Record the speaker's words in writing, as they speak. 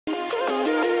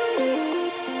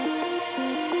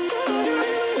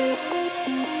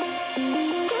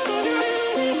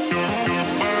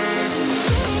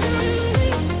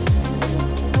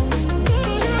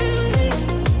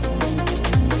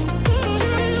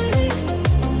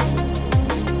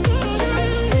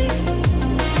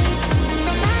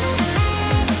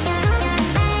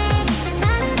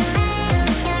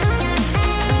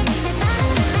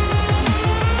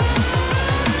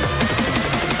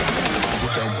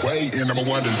number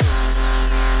one.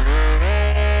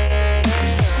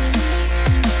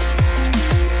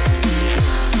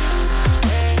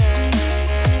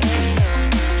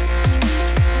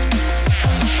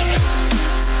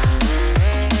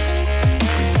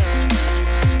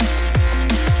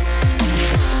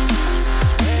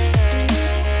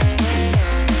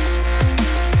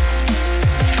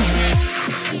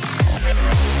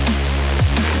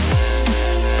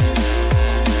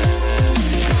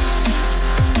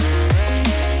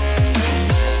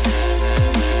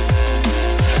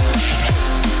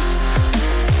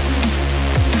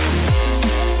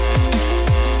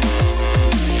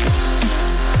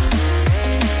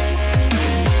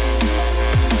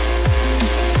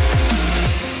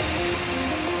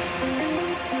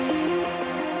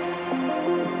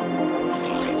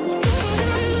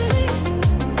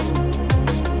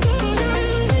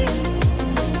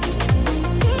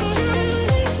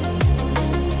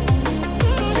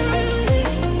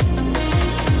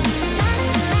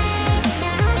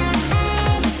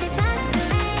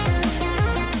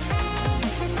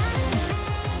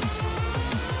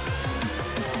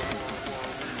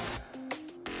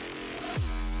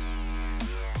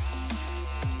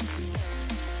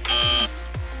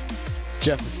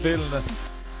 Jeff is feeling it.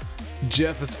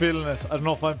 Jeff is feeling it. I don't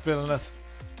know if I'm feeling it.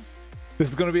 This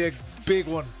is going to be a big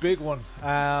one, big one.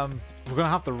 We're going to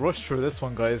have to rush through this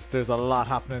one, guys. There's a lot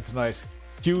happening tonight.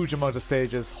 Huge amount of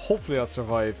stages. Hopefully I'll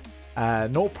survive.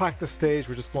 No practice stage.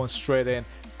 We're just going straight in.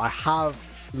 I have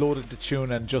loaded the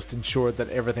tune and just ensured that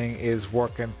everything is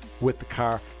working with the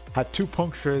car. Had 2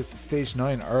 punctures, stage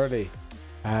 9 early.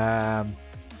 Rad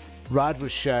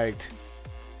was shagged.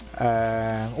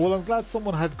 Well, I'm glad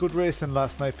someone had good racing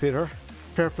last night, Peter.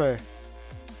 Fair play.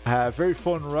 Very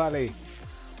fun rally.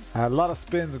 A lot of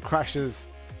spins and crashes.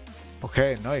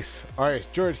 Okay, nice. Alright,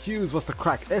 Jared Hughes, what's the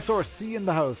crack? SRC in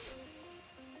the house.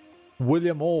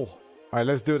 William O. Alright,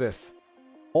 let's do this.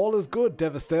 All is good,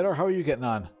 Devastator. How are you getting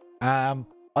on? I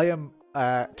am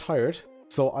tired,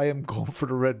 so I am going for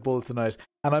the Red Bull tonight.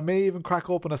 And I may even crack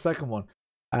open a second one.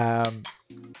 I'm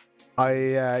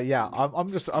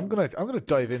gonna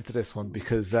dive into this one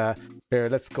because here,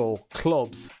 let's go.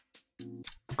 Clubs.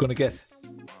 I'm gonna get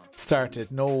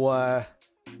started. No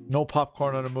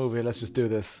popcorn on a movie. Let's just do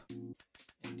this.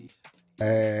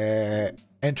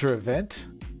 Enter event.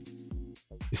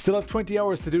 You still have 20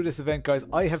 hours to do this event, guys.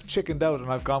 I have chickened out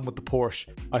and I've gone with the Porsche.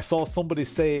 I saw somebody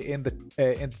say in the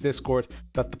Discord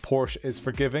that the Porsche is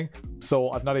forgiving, so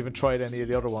I've not even tried any of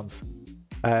the other ones.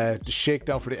 The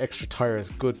shakedown for the extra tires.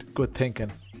 Good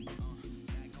thinking.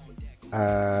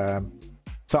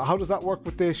 So how does that work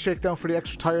with the shakedown for the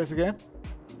extra tires again?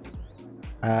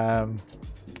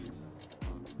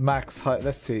 Max height.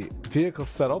 Let's see. Vehicle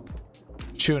setup.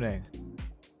 Tuning.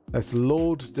 Let's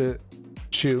load the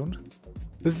tune.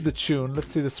 This is the tune.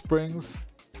 Let's see the springs.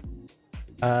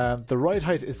 The ride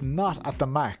height is not at the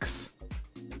max.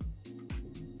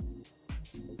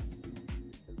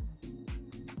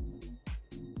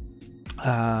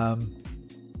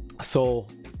 So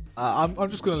I'm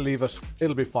just gonna leave it.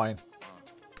 It'll be fine.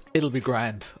 It'll be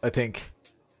grand, I think.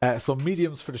 So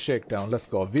mediums for the shakedown. Let's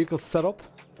go. Vehicle setup,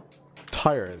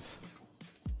 tires,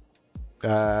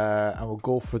 and we'll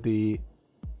go for the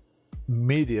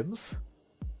mediums.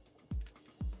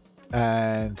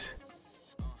 And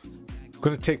I'm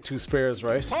gonna take 2 spares,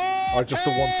 right? Or just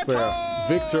the 1 spare.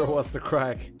 Victor, what's the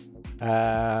crack?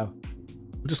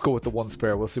 We'll just go with the 1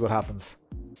 spare. We'll see what happens.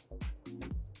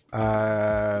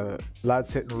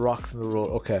 Lads hitting rocks in the road.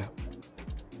 Okay.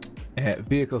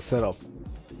 Vehicle setup.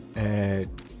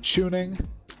 Tuning.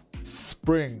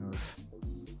 Springs.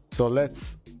 So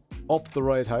let's up the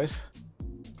ride height.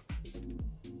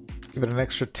 Give it an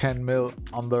extra 10 mil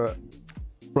on the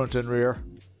front and rear.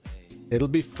 It'll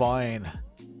be fine.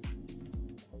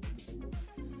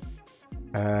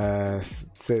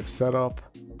 Save setup.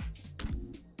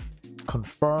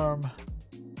 Confirm.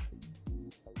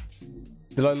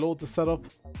 Did I load the setup?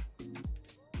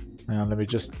 Hang on, let me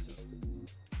just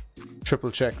triple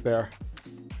check there.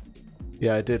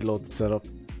 Yeah, I did load the setup.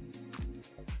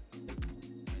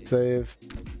 Save.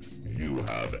 You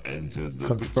have entered the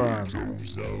Confirm. potato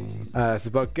zone. It's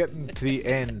about getting to the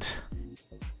end.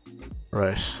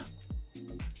 Right.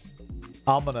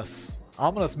 Ominous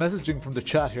messaging from the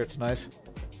chat here tonight.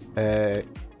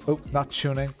 Oh, not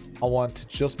tuning. I want to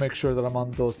just make sure that I'm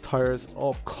on those tires.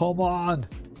 Oh, come on.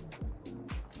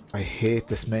 I hate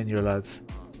this menu, lads.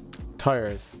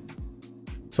 Tires.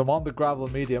 So I'm on the gravel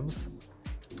mediums.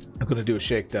 I'm going to do a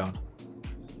shakedown.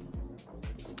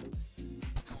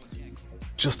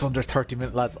 Just under 30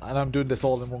 minutes, lads. And I'm doing this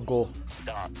all in one go.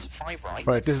 Starts 5 right.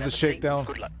 Right, this is the 17. shakedown.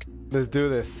 Good luck. Let's do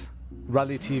this.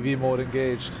 Rally TV mode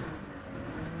engaged.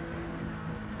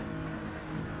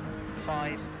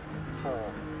 5,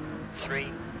 4, 3,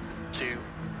 2,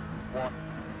 1,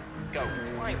 go.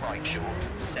 5 right short,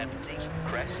 70,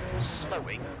 crest,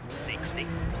 slowing, 60.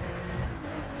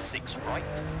 6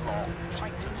 right, long,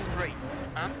 tightens 3,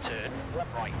 and turn 1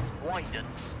 right,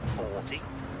 widens, 40,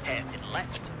 hairpin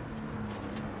left.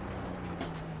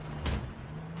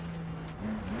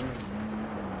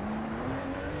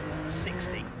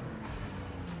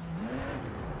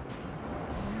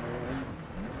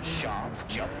 Sharp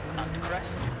jump and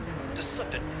crest to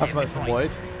sudden. That's nice and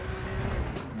wide.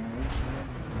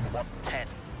 110.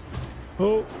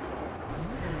 Oh.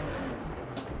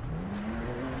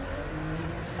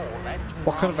 4 left.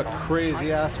 What kind of a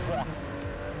crazy ass.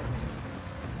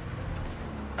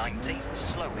 90,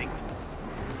 slowing.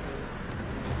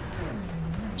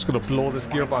 Just gonna blow this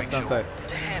gearbox, aren't I?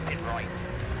 To hairpin right.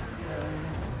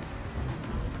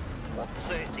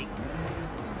 130.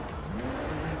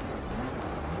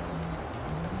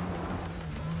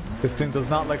 This thing does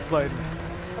not like sliding.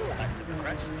 4 left of the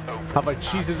crest. Have I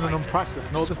cheated and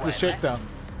unpracticed? No, this is a shakedown.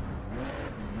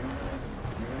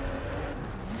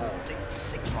 40,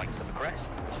 6 right to the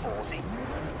crest, 40.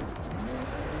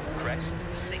 Crest,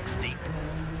 60.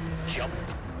 Jump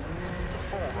to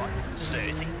 4 right,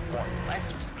 30. 1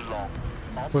 left, long.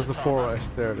 Where's the 4 right?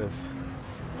 There it is.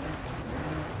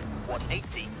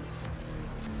 180.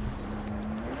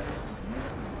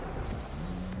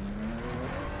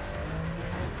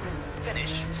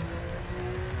 Finish.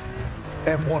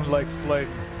 M1 like sliding.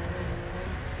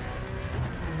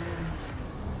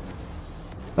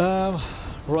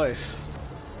 Right.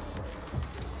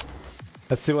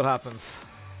 Let's see what happens.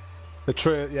 The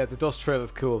trail, yeah, the dust trail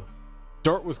is cool.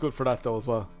 Dirt was good for that though as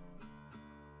well.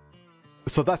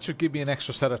 So that should give me an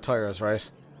extra set of tires,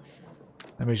 right?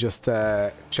 Let me just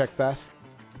check that.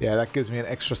 Yeah, that gives me an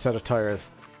extra set of tires.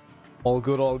 All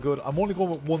good, all good. I'm only going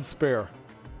with 1 spare.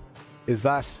 Is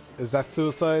that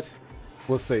suicide?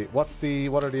 We'll see. What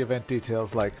are the event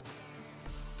details like?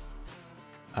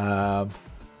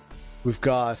 We've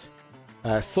got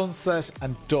sunset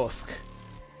and dusk.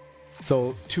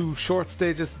 So 2 short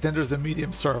stages, then there's a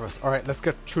medium service. Alright, let's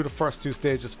get through the first 2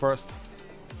 stages first.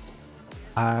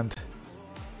 And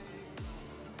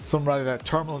some rally that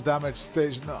terminal damage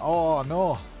stage. Oh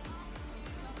no.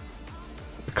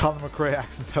 The Colin McRae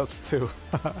accent helps too.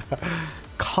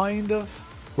 Kind of.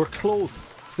 We're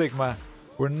close, Sigma.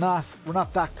 We're not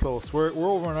that close. We're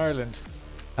over in Ireland,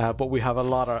 but we have a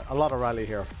lot of rally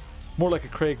here. More like a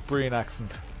Craig Breen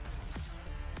accent.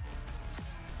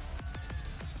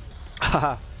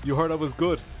 Haha, you heard I was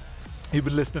good. You've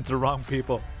been listening to the wrong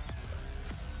people.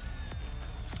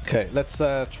 Okay, let's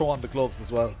throw on the gloves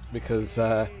as well because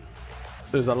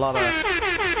there's a lot of.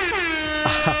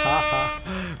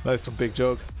 Nice one, Big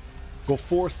Jug. Go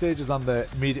 4 stages on the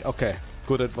media. Okay,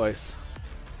 good advice.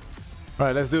 All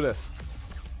right, let's do this.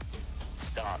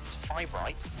 Starts 5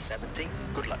 right, 70.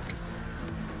 Good luck.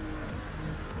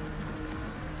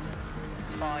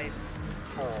 5,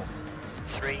 4,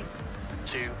 3,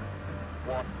 2,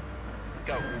 1.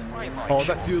 Go. 5 right. Oh,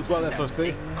 that's you as well,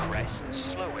 70, SRC. crest,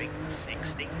 slowing,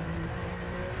 60.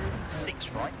 6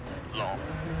 right, long,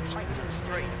 tightens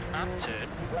 3, and turn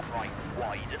 1 right,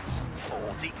 widens,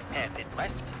 40, hairpin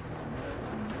left.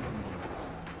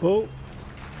 Oh.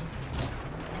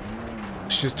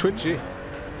 She's twitchy.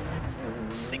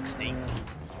 60.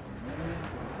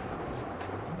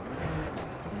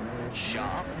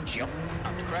 Sharp, jump,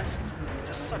 and crest,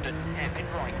 to sudden, hairpin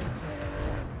right.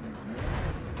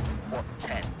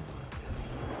 110.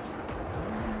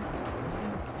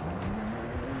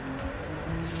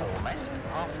 4 left,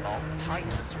 half long,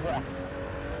 tightens 1.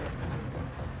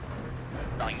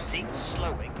 90,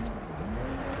 slowing.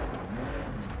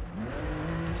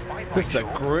 5 right This is a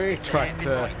short, great track to,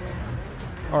 right.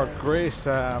 or great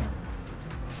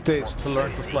stage to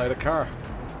learn to slide a car.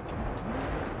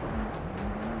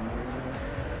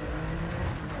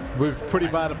 We're pretty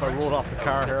bad if I rolled off the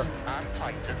car here. And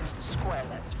tightens, square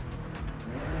left.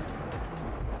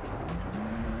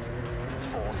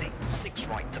 40, 6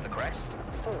 right to the crest,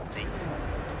 40.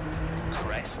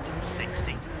 Crest,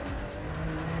 60.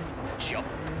 Jump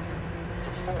to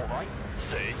 4 right,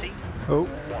 30. Oh,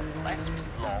 1 left,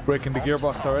 long. breaking the onto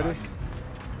gearbox tarmac. already.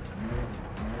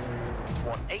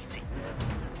 180.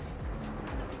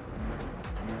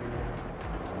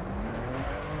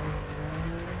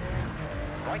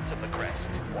 Right of the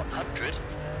crest, 100.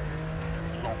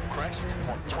 Long crest,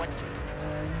 120.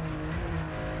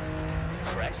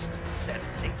 Crest,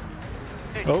 70.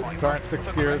 Oh, 35 current right 6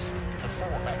 of the gears. crest to 4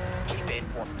 left, keep in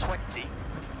 120.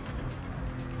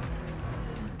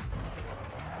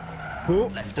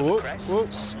 left of the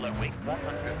crest, slowing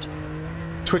 100.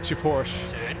 Twitchy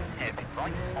Porsche. Turn, hairpin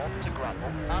right, onto gravel,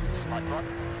 and slide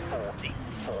right, 40,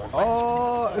 4 left.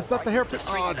 Oh, into is that the right, hairpin? to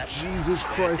 3 Oh, left, Jesus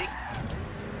 30. Christ.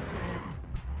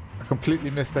 I completely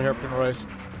missed the hairpin right.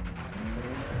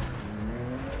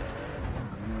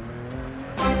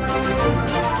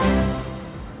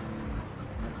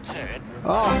 Turn,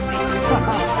 Oh,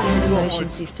 Sigma Motion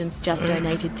Systems just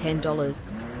donated $10.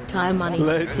 Tire Money.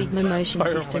 Legends. Sigma Motion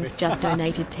Tire Systems Money. just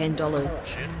donated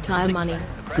 $10. Tire Money.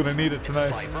 Gonna need it tonight.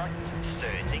 5 right,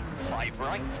 30, 5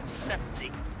 right,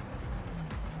 70.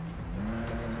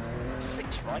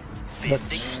 6 right, 50.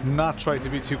 let's not try to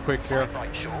be too quick here. 5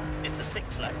 right short, into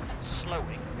 6 left,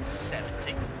 slowing,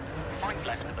 70. 5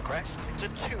 left of the crest, to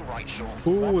 2 right short.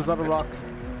 Ooh, is that a 100. rock?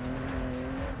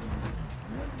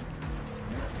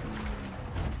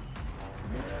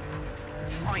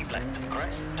 5 left of the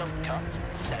crest, don't cut,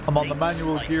 70. I'm on the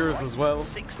manual Slide gears right, as well,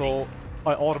 60. so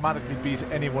I automatically beat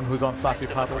anyone who's on flappy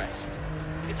Left of the paddles. crest,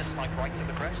 into slide right of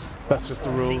the crest. That's just the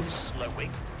 140, rules.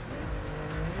 Slowing.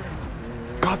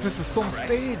 God, this is some Crest,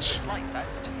 stage. Slide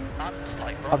left, and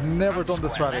slide right, I've never and done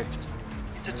this square rally. left.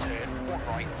 Into turn, 1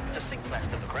 right, into 6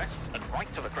 left of the crest, and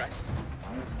right of the crest.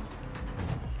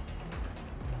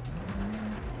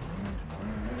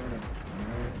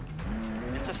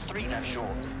 Into 3 left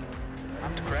short,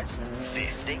 and crest,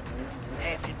 50,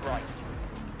 hairpin right,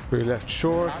 3 left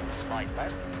short. and slide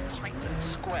left, tightens,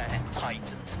 square,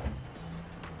 tightens.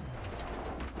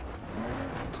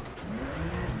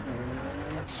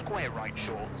 And square right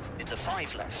short, into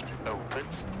 5 left,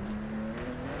 opens,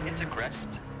 into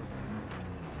crest,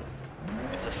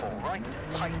 into 4 right,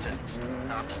 tightens,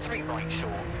 and 3 right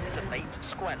short, into late,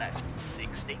 square left,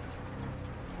 60.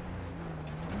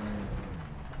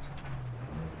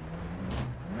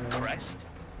 Crest,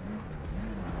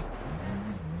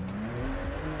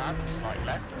 and slight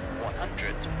left,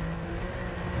 100.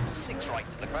 6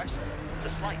 right to the crest, to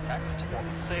slight left,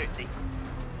 130.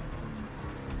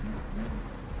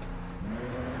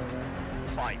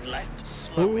 5 left,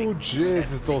 slowing. Oh,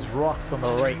 Jesus, 70. those rocks on the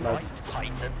 3 right, lads. right,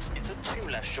 tightens, into 2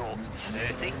 left short,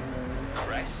 30.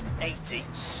 Crest, 80,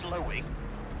 slowing.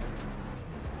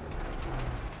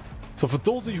 So for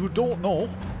those of you who don't know,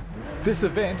 this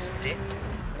event Dip,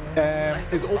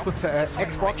 is open to to 5 right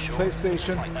Xbox, short, PlayStation,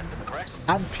 slight left of the crest,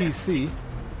 and 70. PC,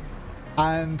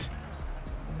 and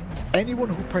anyone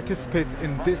who participates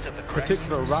in this Right of the crest,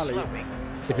 particular rally, slowing,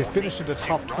 if you 40, finish in the two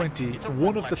top right, 20, into one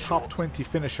 1 of the left top short, 20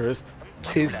 finishers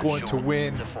 2 is left going to short,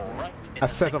 win to 4 right, a into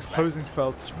set of 6 left,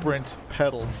 Heusinkveld Sprint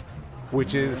pedals,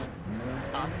 which is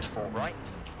and 4 right,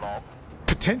 long.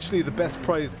 potentially the best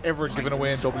prize ever given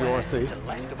away in WRC, To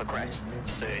left of the crest,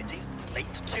 30,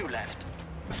 late 2 left,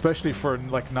 especially for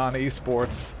like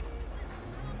non-esports.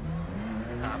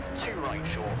 and 2 right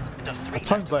short, into 3 At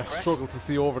times I left of the crest, struggle to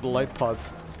see over the light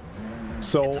pods.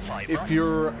 So Into 5 if right.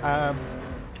 you're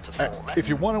into 4 left, if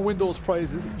you want to win those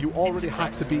prizes, you already Into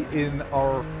have to crest. be in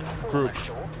our 4 group. left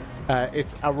short,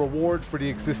 It's a reward for the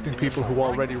existing into people 4 who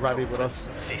already right, rally with opens,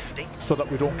 us, 50, so that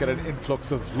we don't get an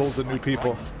influx of loads of new slight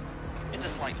people. right, into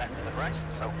slight left of the crest,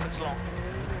 opens long,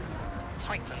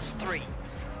 tightens 3,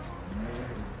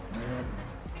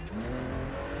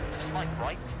 into slight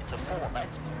right, into 4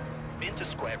 left, into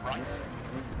square right,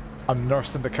 I'm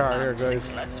nursing the car here, and 6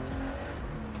 guys. left,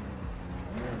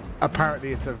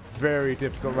 Apparently it's a very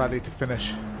difficult rally to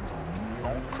finish.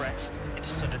 long crest, into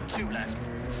sudden 2 left,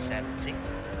 70,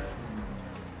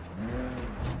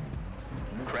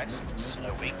 crest,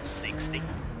 slowing, 60,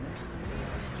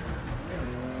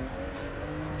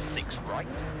 6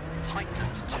 right,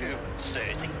 tightens 2,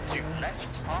 30, 2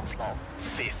 left, half long,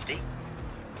 50,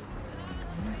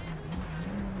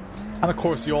 And of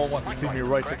course you all want to slight see me right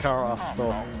write of the crest, car off, half so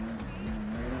long,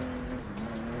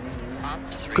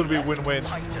 and 3 gonna be a left, win-win.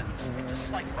 tightens, into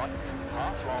slight right,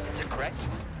 half long, into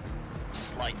crest,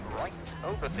 slight right,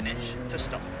 over finish, to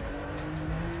stop.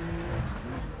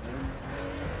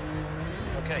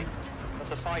 Okay,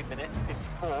 that's a 5-minute,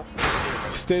 54, 0.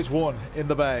 Stage 1 in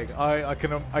the bag. I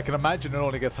can imagine it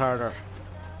only gets harder.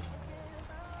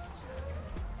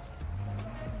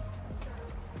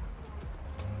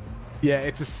 Yeah,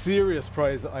 it's a serious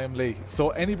prize, I am Lee.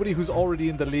 So anybody who's already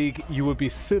in the league, you would be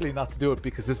silly not to do it,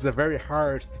 because this is a very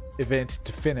hard event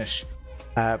to finish.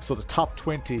 So the top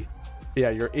 20, yeah,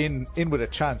 you're in with a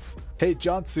chance. Hey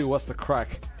Johnston, what's the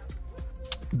crack?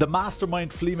 The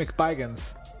mastermind Flea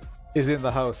McBaggins is in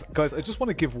the house. Guys, I just want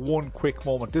to give one quick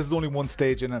moment. This is only one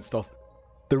stage in and stuff.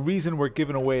 The reason we're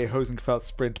giving away Heusinkveld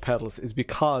Sprint pedals is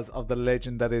because of the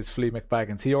legend that is Flea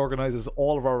McBaggins. He organizes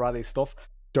all of our rally stuff,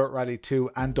 Dirt Rally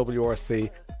 2 and WRC,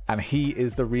 and he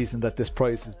is the reason that this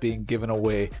prize is being given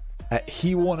away.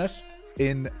 He won it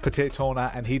in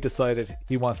Potatona, and he decided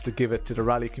he wants to give it to the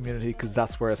rally community because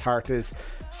that's where his heart is.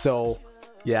 So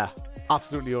yeah,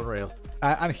 absolutely unreal.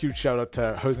 And a huge shout out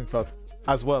to Heusinkveld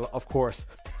as well, of course.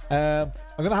 I'm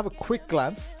going to have a quick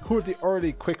glance. Who are the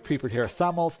early quick people here?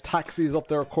 Samuels, Taxi's up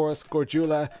there, of course.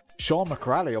 Gorgula, Sean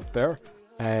McRally up there.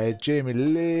 Jamie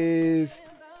Liz.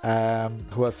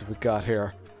 Who else have we got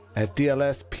here?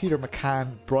 DLS, Peter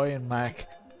McCann, Brian Mack,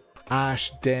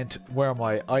 Ash Dent. Where am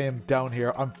I? I am down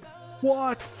here. I'm,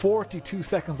 42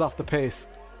 seconds off the pace.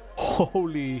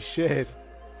 Holy shit.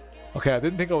 Okay, I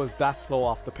didn't think I was that slow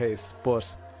off the pace, but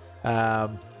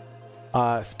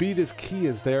speed is key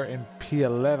is there in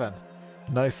P11.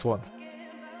 Nice one.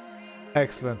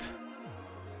 Excellent.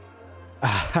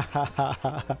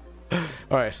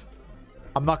 Alright.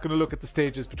 I'm not going to look at the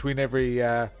stages between every...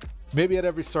 maybe at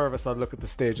every service I'll look at the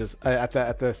stages,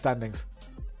 at the standings.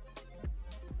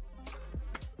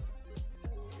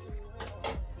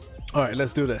 Alright,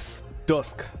 let's do this.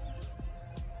 Dusk.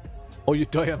 Oh, you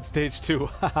die on stage 2.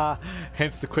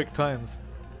 Hence the quick times.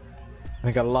 I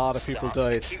think a lot of people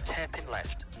died. Acute hairpin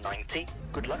left, 90.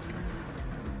 Good luck.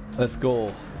 Let's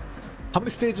go. How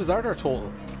many stages are there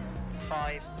total?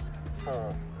 5,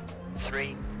 4,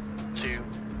 3, 2,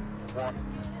 1.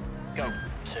 Go.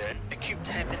 Turn. Acute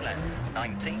hairpin left,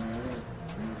 90.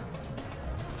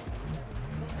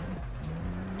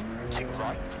 To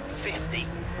right, 50.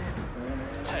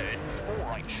 Turn 4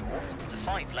 right short to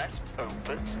 5 left,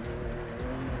 opens.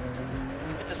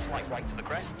 Into slight right to the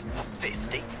crest,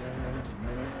 50.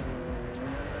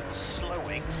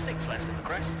 Slowing 6 left of the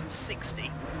crest,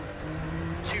 60.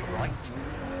 2 right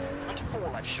and 4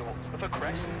 left short of a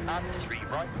crest and 3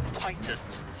 right.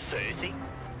 Tightens 30.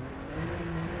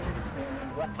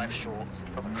 1 left short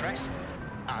of a crest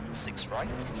and 6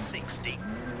 right, 60.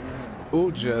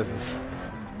 Oh Jesus.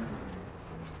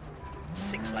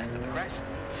 6 left of the crest,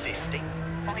 50.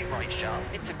 5 right sharp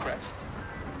into crest.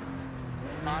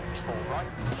 And 4 right,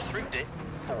 through dip,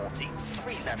 40.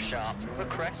 3 left sharp of a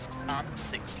crest and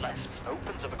 6 left.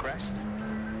 Opens of a crest.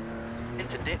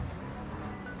 Into dip.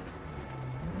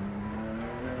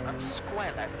 And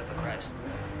square left of the crest.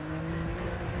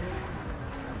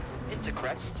 Into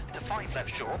crest, to 5 left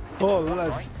short. Into 1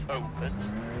 lads. right,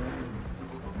 opens.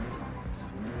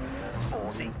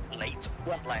 40, late,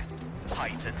 1 left,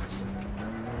 tightens.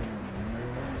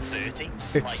 30,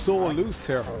 It's so right, loose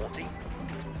here. 40,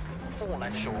 4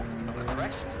 left short of a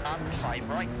crest, and 5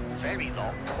 right, very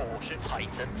long, caution,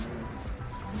 tightens.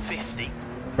 50,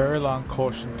 Very long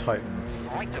caution tightens.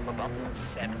 right of a bump,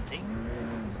 70.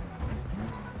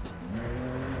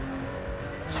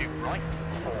 2 right,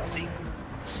 40,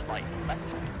 slight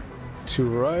left, 2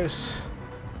 right.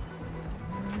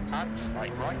 and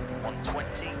slight right,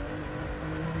 120.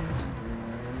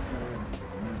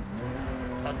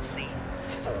 Unseen,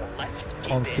 4 left,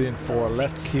 keep Unseen, in, 4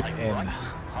 left, keep slight in. right,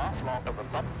 half long of a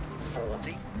bump,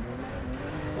 40.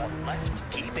 1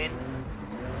 left, keep in.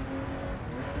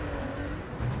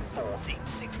 40,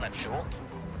 6 left short.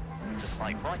 To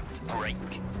slight right, brake.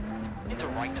 Into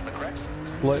right of a crest.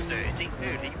 Slight. 30,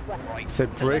 early, 1 right.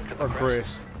 Said to brake left of or a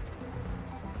crest.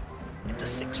 brake? Into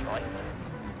 6 right.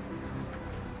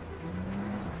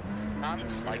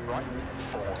 And slight right,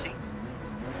 40.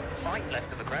 5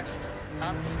 left of the crest,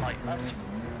 and slight left.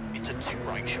 Into 2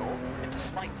 right short, into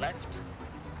slight left.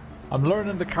 I'm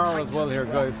learning the car as well here,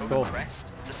 guys, so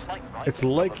Crest, to slight right, it's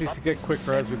likely to get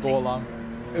quicker as we go along.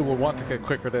 It will want to get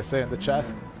quicker, they say in the chat.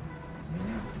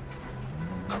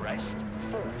 Crest,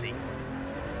 40.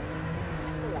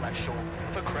 4 left short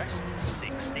of a crest,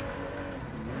 60.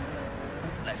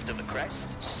 Left of the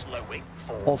crest, slowing,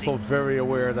 40. Also very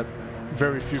aware that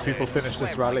very few people finish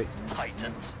this rally. Right,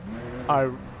 tightens.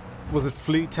 Was it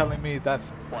Flea telling me that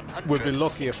 100, we'd be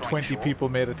lucky if 6 right 20 short. people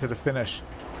made it to the finish?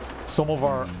 Some of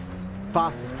our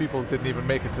fastest people didn't even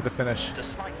make it to the finish. To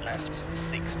slight left,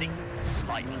 60.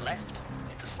 Slight left,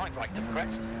 into slight right of the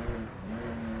crest.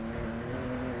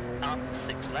 And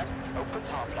 6 left, opens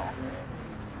half long.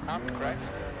 And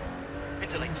crest.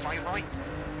 Into lane 5 right.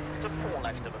 To 4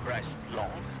 left of the crest,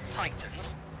 long,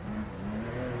 tightens.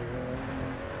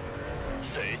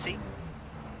 30.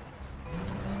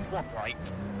 1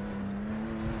 right.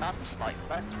 And slight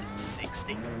left,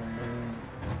 60.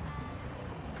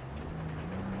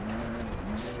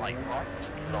 Slight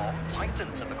right, long,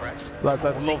 tightens of the crest. Lads,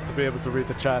 I'd 40. love to be able to read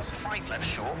the chat. 5 left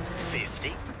short,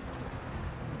 50.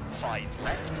 5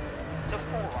 left to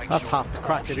 4 right That's short, half the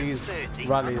crack of caution, these 30,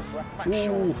 rallies. and 1 left Ooh.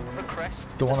 short of a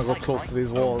crest, Don't wanna go slight close to right,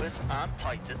 these walls. opens and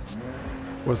tightens.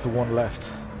 Where's the one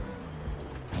left?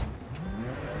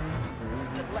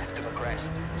 To left of a crest,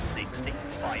 crest, 60,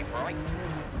 5 right,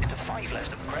 into 5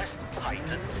 left of the crest,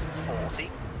 tightens,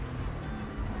 40,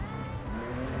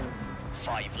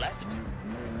 5 left,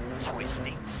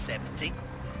 twisty, 70,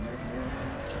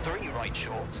 3 right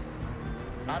short,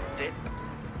 and dip,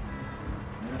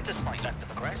 into slight left of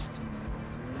the crest,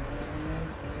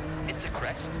 into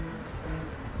crest,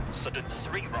 sudden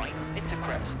 3 right, into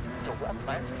crest, to 1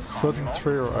 left, Sudden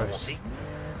 3 right. 40,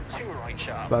 2 right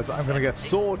sharp, Lads, I'm gonna get 70,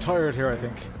 so tired here, I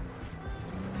think.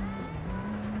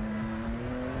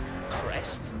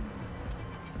 crest,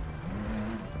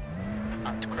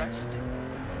 and crest,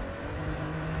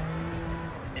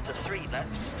 into 3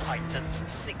 left, tightens,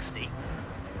 60,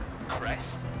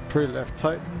 crest, 3 left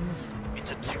tightens.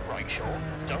 into 2 right short,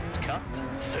 don't cut,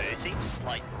 30,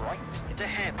 slight right, into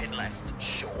hairpin left,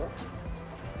 short,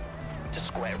 into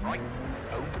square right,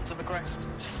 opens of the crest,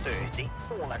 30,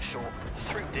 4 left short,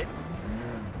 through dip,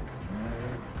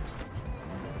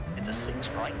 into 6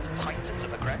 right, tightens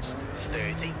of the crest,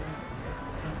 30,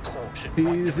 caution, right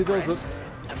of Easy the does crest, it.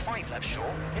 into 5 left short,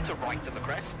 into right of the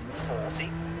crest, 40,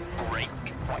 brake,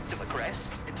 right of the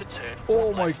crest, into turn, Oh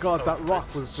 1 my left, god, that rock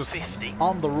opens, was just 50,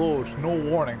 on the road. No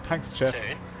warning. Thanks, Jeff.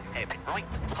 turn, hairpin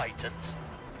right, tightens,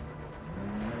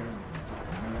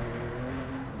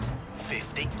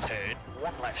 50, turn,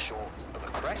 1 left short of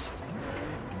a crest,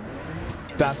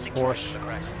 into That's 6 right Porsche. of the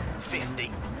crest,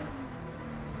 50,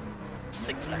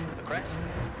 6 left of the crest,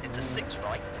 into 6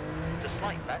 right, into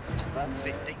slight left,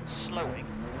 150, slowing,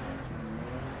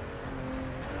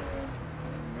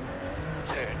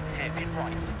 turn, hairpin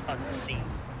right, unseen,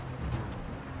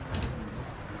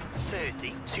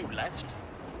 30, 2 left,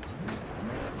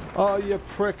 Oh, you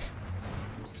prick.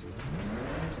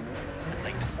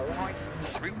 lane 4 right,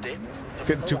 through dip, to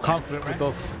Getting 4 too left confident of with the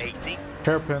those crest, 80,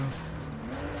 hairpins.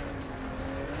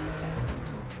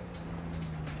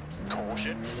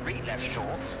 caution, 3 left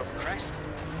short of crest,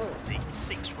 40,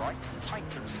 6 right,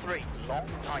 tightens 3, long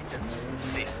tightens,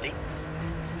 50,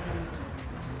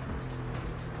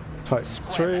 Tightens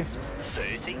square 3. left,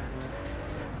 30,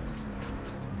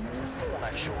 4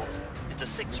 left short, into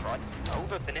 6 right,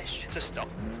 over finish to stop.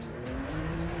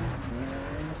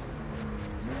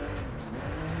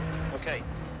 Okay,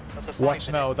 that's a 5 Watch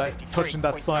now, that touching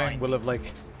that sign 53.9. will have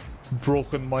like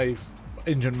broken my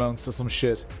engine mounts or some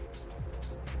shit.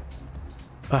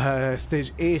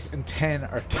 Stage 8 and 10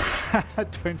 are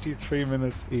 23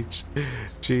 minutes each.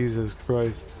 Jesus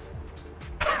Christ.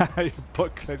 You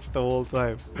butt clenched the whole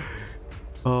time.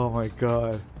 Oh my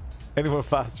god. Anyone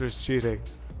faster is cheating.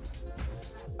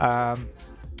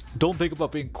 Don't think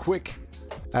about being quick.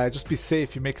 Just be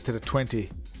safe, you make it to the 20.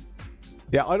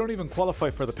 Yeah, I don't even qualify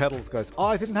for the pedals, guys. Oh,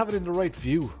 I didn't have it in the right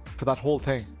view for that whole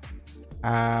thing.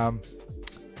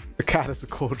 The cat is the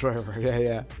co-driver.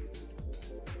 Yeah.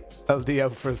 LD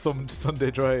out for some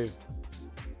Sunday drive.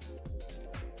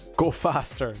 Go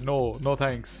faster. No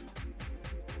thanks.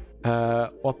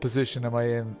 What position am I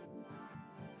in?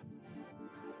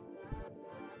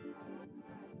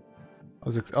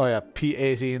 Oh yeah,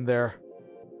 P18 there.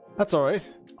 That's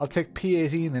alright. I'll take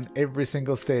P18 in every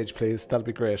single stage, please. That'll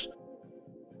be great.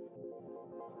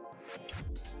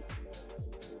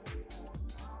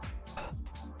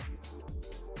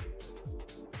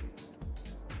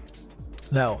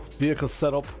 Now, vehicle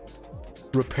setup,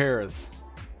 repairs,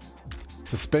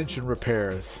 suspension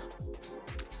repairs,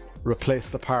 replace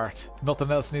the part.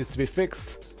 Nothing else needs to be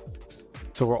fixed,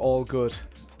 so we're all good.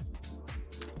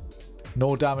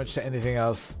 No damage to anything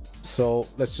else, so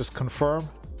let's just confirm.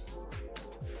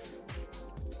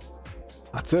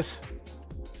 That's it.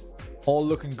 All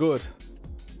looking good.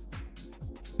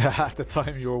 At the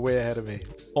time you were way ahead of me.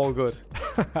 All good.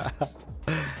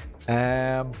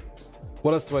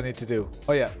 What else do I need to do?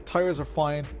 Oh yeah, tires are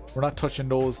fine. We're not touching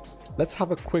those. Let's have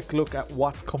a quick look at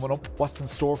what's coming up, what's in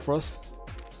store for us.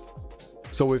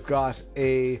 So we've got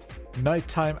a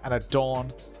nighttime and a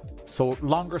dawn. So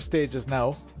longer stages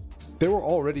now. They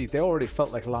already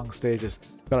felt like long stages.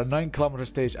 Got a 9-kilometer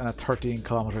stage and a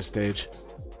 13-kilometer stage.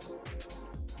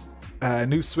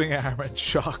 New swing arm and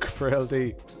shock for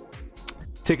LD.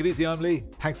 Take it easy on Lee.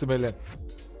 Thanks a million.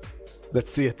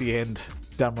 Let's see at the end.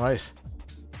 Damn right.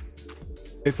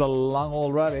 It's a long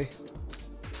old rally.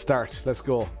 Start. Let's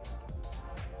go.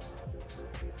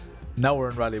 Now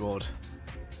we're in rally mode.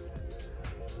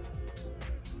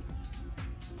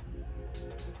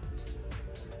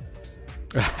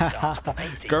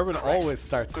 Gerben always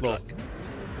starts slow.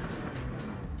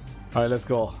 Alright, let's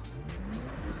go.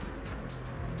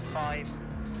 5,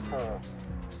 4,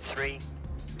 3,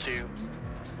 2,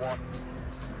 1.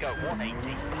 Go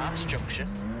 180 past junction.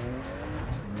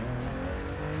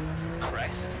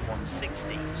 Crest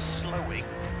 160, slowing.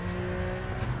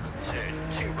 turn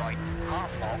 2 right,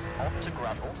 half long, onto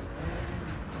gravel.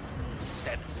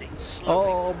 70, slowing.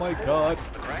 Oh my 4 God. right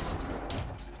to the crest.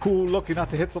 Cool, lucky not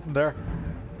to hit something there.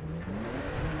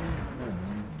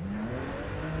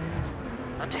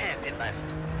 And hairpin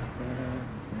left.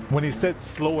 When he said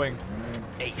slowing,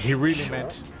 80, he really short,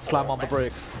 meant slam 4 on the left.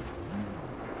 brakes.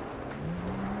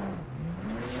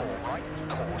 4 right,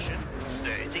 caution,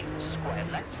 30, square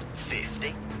left,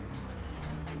 50.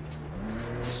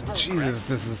 Small Jesus, crest,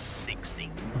 this is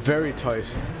 60, very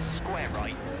tight. square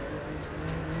right.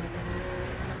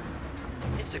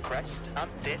 Into crest and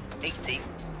dip, 80.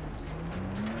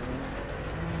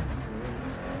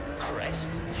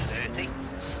 Crest, 30,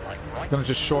 slight right. Gonna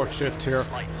just short 40, shift here.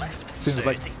 Slight left, Seems 30.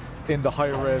 like in the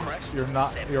high Long revs, crest, you're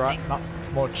at 70. not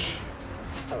much.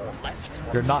 4 left,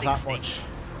 You're not that 160. much.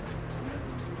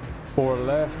 4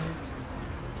 left.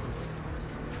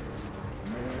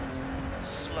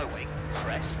 Slowing,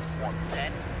 crest,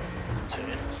 110.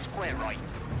 Turn, square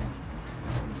right.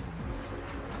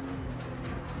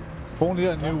 If only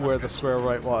I knew where the square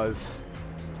right was.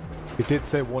 It did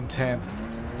say 110.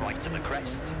 Right to the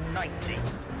crest, 90.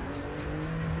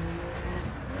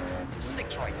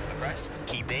 6 right to the crest,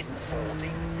 keep in, 40.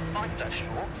 5 left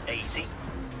short, 80.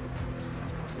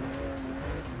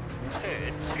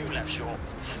 Turn, 2 left short,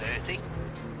 30.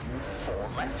 4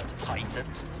 left,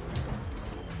 tightens.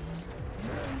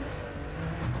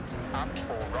 And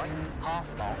 4 right,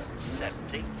 half long,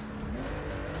 70.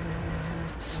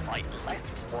 Slight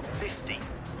left, 150.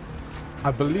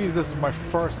 I believe this is my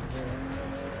first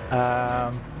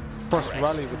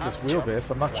rally with this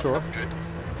wheelbase. I'm not sure. 100.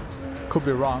 Could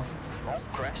be wrong. Long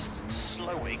crest,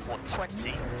 slowing,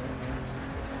 120.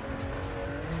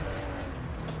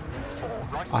 4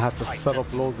 right, I had to set up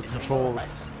tightens, loads of into 4 controls.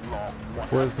 left, long,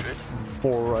 100. Where's the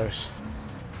 4 right?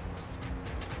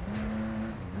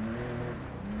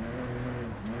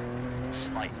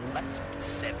 Slight left,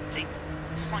 70.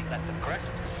 Slight left of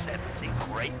crest, 70.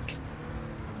 Brake.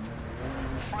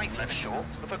 5 left short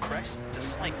of a crest to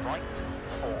slight right,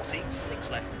 40.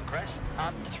 6 left of crest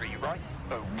and 3 right,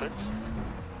 opens.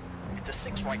 Into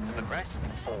 6 right of a crest,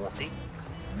 40.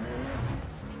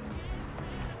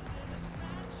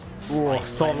 Oh,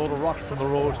 saw a load of rocks on the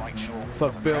road. So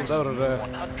I've bailed out of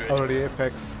the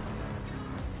apex.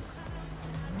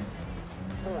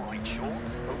 4 right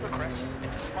short, over crest,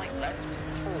 into slight left,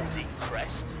 40,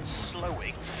 crest,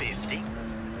 slowing, 50.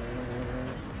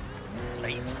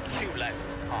 Late, 2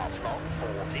 left, half long,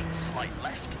 40, slight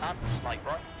left and slight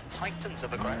right, tightens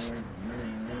over crest.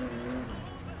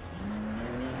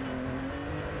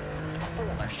 4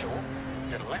 left short,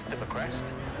 to the left of a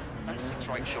crest, and 6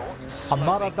 right short, I'm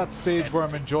not at slowing, that stage where I'm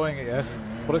 70. enjoying it yet,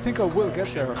 but I think I will get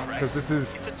there because this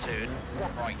is, Into turn,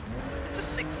 1 right, into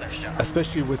 6 left sharp,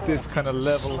 especially with this 40, kind of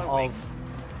level slowing, of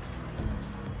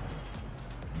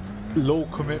low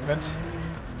commitment,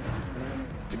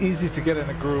 it's easy to get in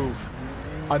a groove.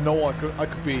 I know I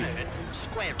could be, turn,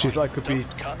 square geez, right, I could be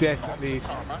don't cut, definitely onto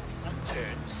tarmac, and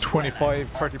turn, square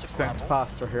 25, left, onto 30% gravel,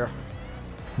 faster here.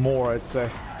 More, I'd say.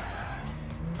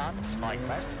 and slight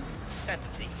left,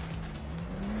 70.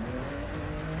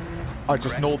 I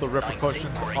just know the Crest,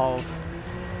 repercussions 90, brake. of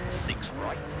 6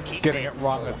 right, keep getting in, it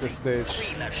wrong 40, at this stage.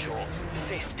 3 left short,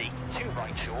 50, 2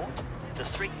 right short, to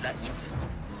 3 left,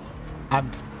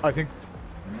 And I think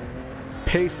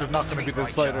pace is not going to be the 3 right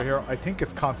decider sharp. here. I think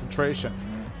it's concentration.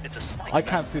 into slight I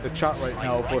can't left, see the chat right slight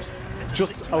now, but right, into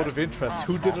just 6 out left, of interest, half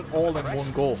who did it long, all in one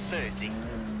crest, go? 30,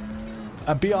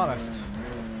 And be honest,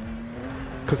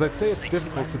 because I'd say it's 6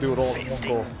 difficult to left, do it all in one 50.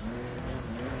 go.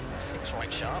 6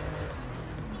 right sharp,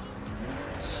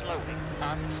 slowing,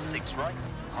 and 6 right,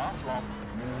 half long,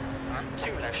 and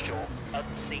 2 left short,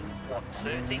 unseen,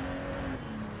 130.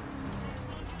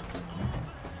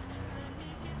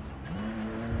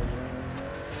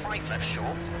 5 left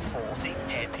short, 40,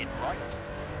 hairpin right.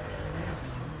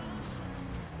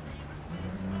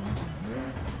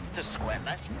 To square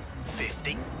left,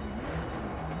 50.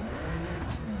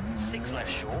 6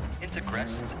 left short, into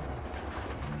crest.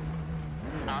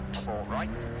 And 4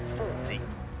 right, 40.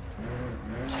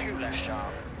 2 left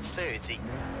sharp, 30.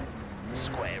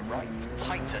 Square right,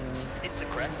 tightens, into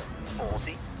crest,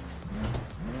 40.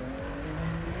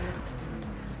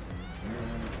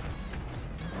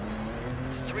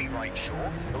 3 right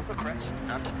short, over crest,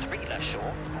 and 3 left short,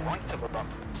 right of a bump,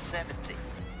 70.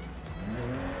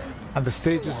 And the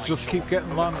stages Right just keep short,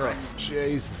 getting over longer. crest.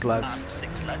 Jesus, And lads.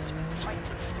 6 left,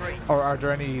 tightens 3. Or are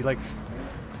there any, like,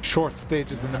 short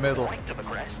stages in the middle? Right of a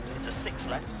crest, into 6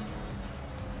 left,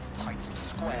 tightens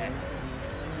square.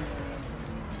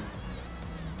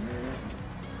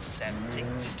 70,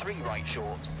 3 right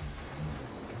short.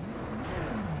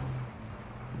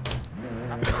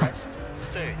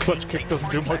 30. Clutch kick doesn't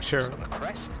do much here. Over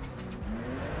crest.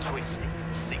 Twisty,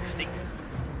 60.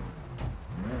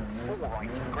 4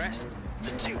 right to crest.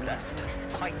 To 2 left.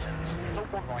 Tightens. To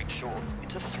 1 right short.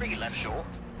 Into 3 left short.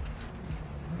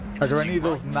 Are there any of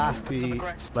those nasty,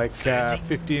 like,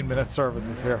 15-minute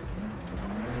services here?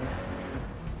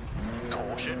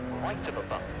 Caution, right of a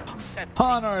bump. 70.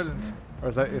 Han Ireland! Or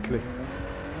is that Italy?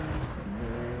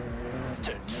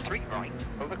 Turn 3 right,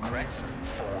 over crest,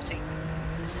 40.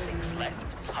 6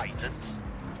 left, tightens.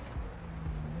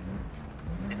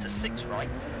 Into 6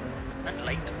 right, and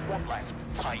late 1 left,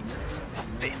 tightens.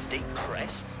 50,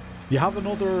 crest. You have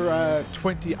another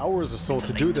 20 hours or so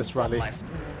to do this rally. Left.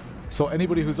 So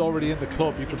anybody who's already in the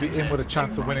club, you could be in with a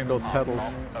chance of winning those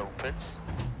pedals. Opens.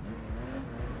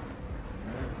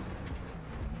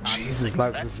 Jesus,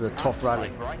 lads, this is a tough rally.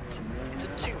 Right, into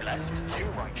 2 left, 2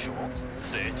 right short,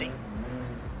 30.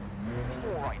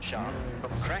 4 right sharp,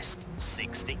 over crest,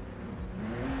 60.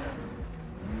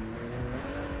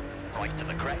 Right to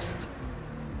the crest.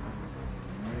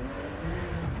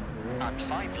 And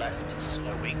 5 left,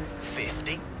 slowing,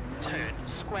 50. Turn,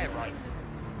 square right.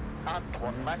 And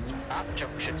 1 left, at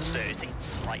junction 30,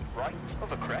 slight right,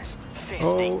 over crest, 50.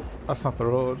 Oh, that's not the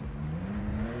road.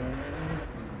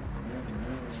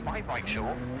 5 right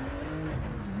short.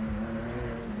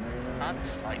 And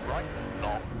slight right,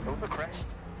 long, over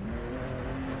crest.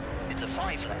 Into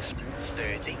 5 left,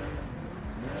 30.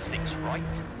 6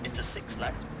 right, into 6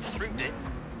 left, through dip,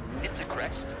 into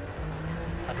crest.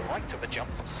 And right over jump,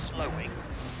 slowing,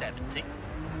 70.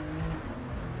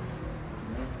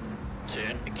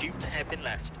 Turn, acute hairpin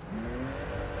left.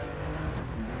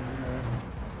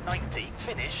 90,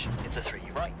 finish, into 3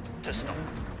 right, to stop.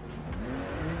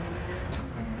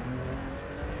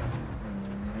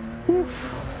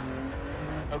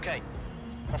 Okay,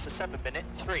 that's a 7-minute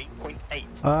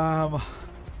 3.8.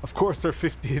 Of course they're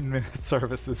 15-minute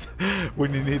services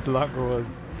when you need the longer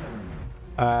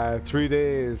ones. 3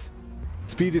 days.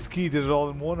 Speed is key, did it all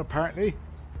in one apparently.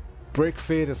 Brake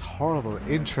fade is horrible,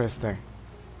 interesting.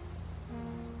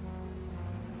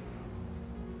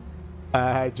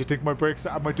 Do you think my brakes,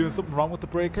 am I doing something wrong with the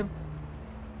braking?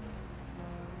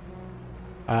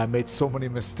 I made so many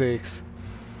mistakes.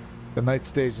 The night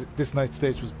stage, this night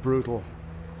stage was brutal.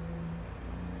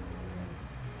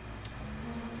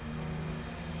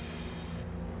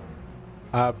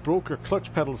 Broke your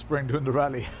clutch pedal spring during the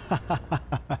rally.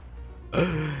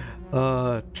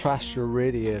 Trash your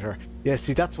radiator. Yeah,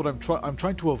 see, that's what I'm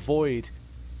trying to avoid.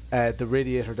 The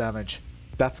radiator damage.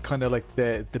 That's kind of like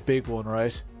the big one,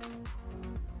 right?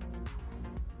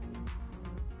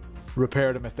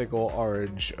 Repair them if they go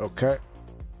orange. Okay.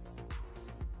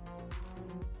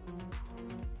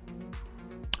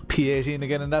 P18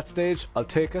 again in that stage. I'll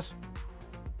take it.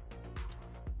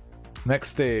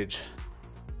 Next stage.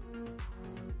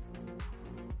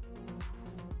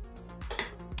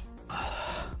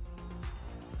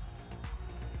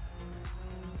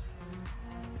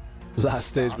 Last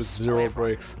stage was 0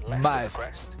 brakes. Mad.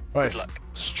 Right,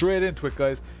 straight into it,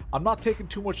 guys. I'm not taking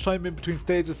too much time in between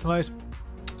stages tonight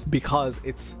because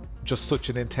it's just such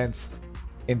an intense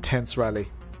rally.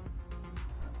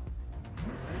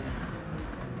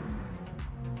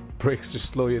 Brakes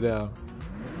just slow you down.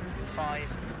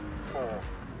 5, 4,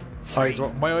 3,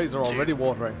 my eyes are already 2,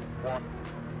 watering. 1.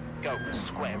 Go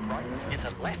square right into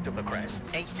left of the crest.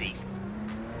 80.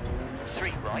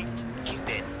 3 right. Keep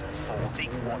in. 40.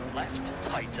 1 left.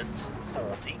 Tightens.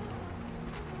 40.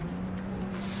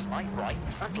 Slight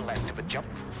right and left of a jump.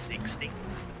 60.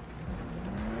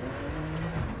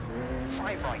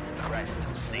 5 right of the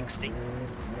crest. 60.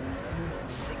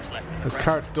 6 left of the This crest.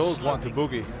 car does slowing. want to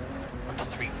boogie. And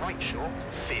 3 right short.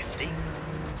 50.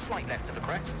 Slight left of the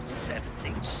crest.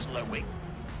 70. Slowing.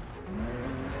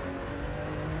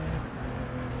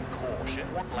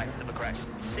 Caution. 1 left of the crest.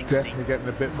 60. Definitely getting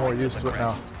a bit more right used of to the it now.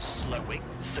 crest, slowing.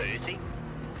 30.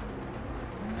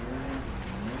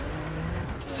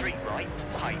 3 right.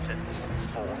 Tightens.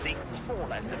 40. 4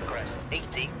 left of the crest.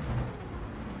 80.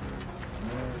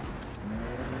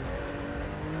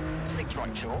 6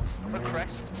 right short. Of a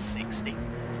crest. 60.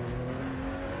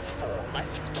 4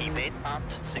 left, keep in,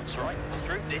 and 6 right,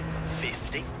 through dip,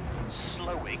 50,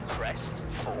 slowing, crest,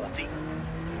 40,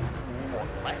 1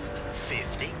 left,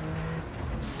 50,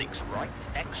 6 right,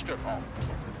 extra long,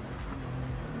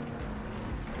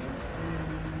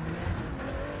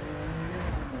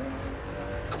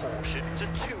 caution, to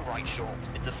 2 right short,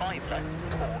 into 5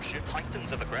 left, caution,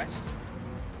 tightens of a crest,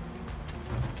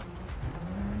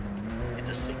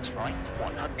 into 6 right,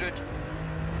 100,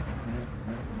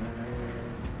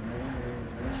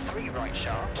 3 right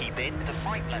sharp, keep in, to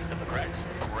 5 left of the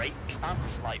crest, brake, and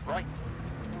slight right.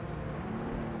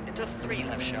 into 3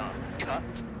 left sharp, cut,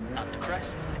 and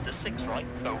crest, into 6 right,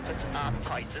 opens and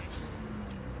tightens.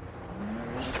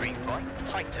 3 right,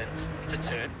 tightens, into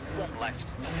turn, 1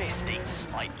 left, 50,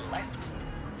 slight left.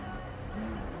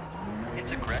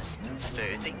 Into crest,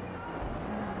 30.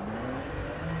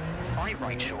 5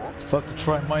 right short. So I have to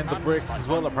try and mind the brakes as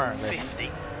well, apparently. 50.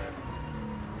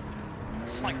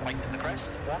 Slight right to the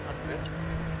crest, 100.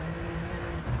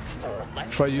 4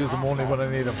 left. Try to use them only when I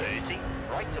need them. 30.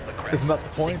 Right of the crest. Isn't that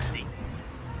the point? 60.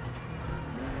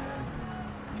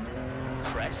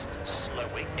 Crest,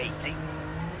 slowing, 80.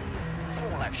 4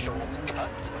 left short,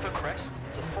 cut for crest,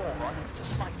 to 4 right, to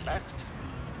slight left.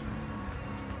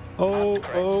 Oh, and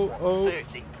crest, oh, oh.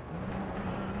 130.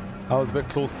 I was a bit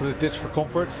close to the ditch for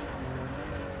comfort.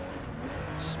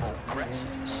 Small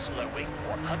crest, slowing,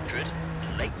 100.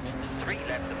 Late, 3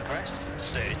 left of the crest,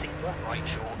 30. 1 right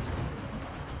short.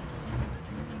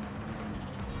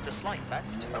 To slight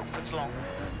left, opens long.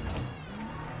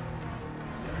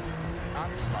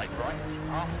 And slight right,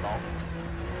 half long.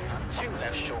 And 2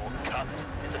 left short, cut,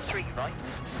 into 3 right,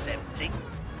 70.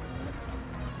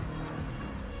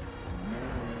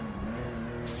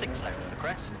 6 left of the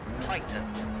crest,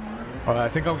 tightens. Alright, I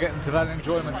think I'm getting to that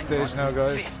enjoyment stage now,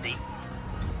 guys. 50.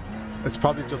 It's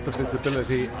probably just the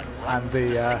visibility and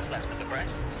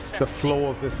the flow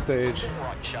of this stage. 4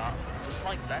 right sharp, to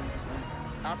slight left,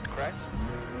 and crest.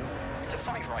 To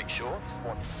 5 right short,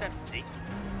 170.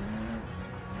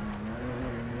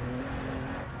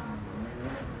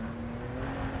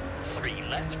 3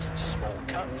 left, small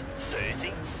cut,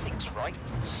 30, 6 right,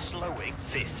 slowing,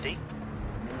 50.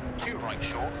 2 right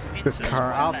short, This into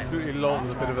car square absolutely left, loves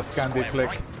a half bit of a long, Scandi square flick.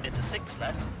 Right, into 6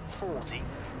 left, 40.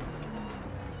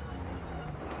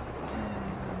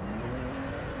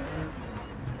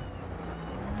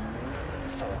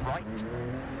 Right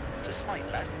to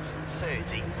slight left,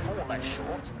 30, 4 left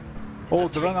short. Oh,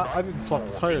 did I not? I didn't swap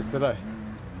the tyres, did I?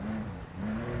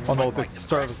 Oh no, the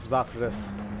service is after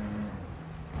this.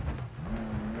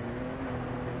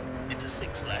 Into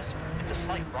 6 left, into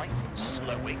slight right,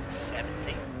 slowing,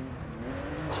 70.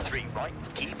 3 right,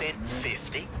 keep in,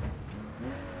 50.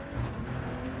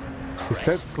 He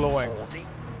said slowing. 40.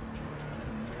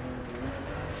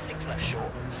 6 left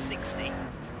short, 60.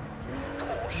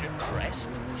 Caution,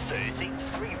 crest, 30,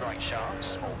 3 right sharp,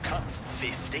 small cut,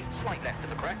 50, slight left of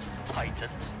the crest,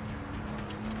 tightens.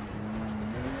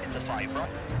 Into 5 right,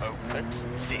 opens,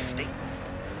 50.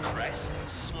 Crest,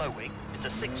 slowing, into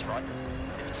 6 right,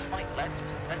 into slight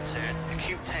left, and turn,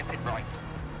 acute hairpin right.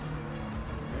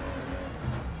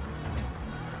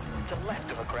 To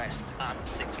left of a crest, and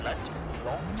 6 left,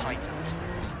 long, tightens.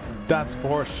 Dance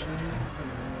Porsche.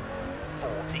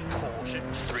 40, caution,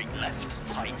 3 left,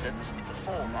 tightens, into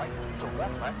 4 right, into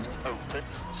 1 left,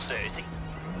 opens, 30.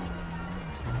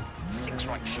 6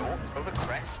 right short, over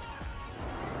crest.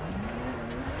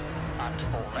 And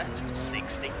 4 left,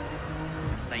 60.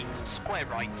 Late, square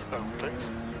right,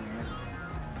 opens.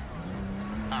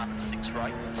 And 6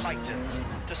 right, tightens,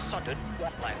 to sudden,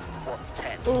 1 left,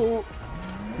 110. Oh,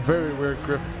 very weird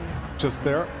grip just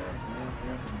there.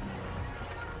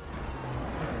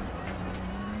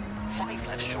 5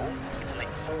 left short, into late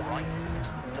 4 right,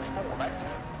 to 4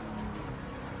 left.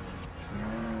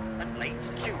 And late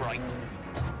 2 right.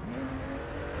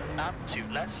 And 2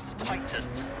 left,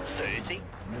 tightens, 30.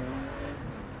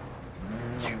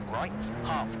 2 right,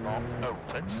 half long,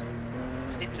 opens.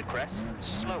 Into crest,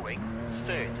 slowing,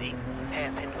 30.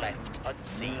 Hairpin left,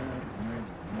 unseen.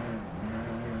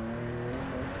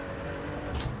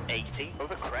 80,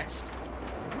 over crest.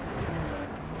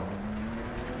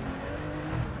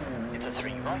 Into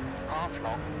 3 right, half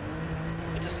long.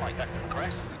 Into slight left of the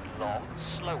crest, long,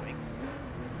 slowing.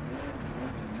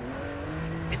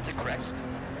 Into crest,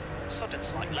 sudden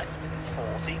slight left,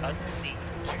 40, unseen.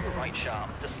 2 right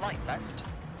sharp to slight left.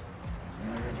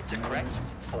 Into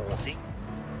crest, 40.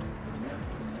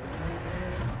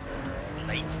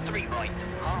 Late 3 right,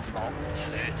 half long,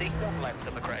 30. 1 left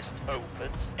of the crest,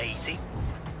 opens, 80.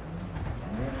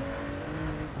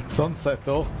 Sunset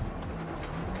though.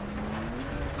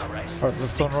 Crest, Or is it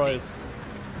 60. sunrise?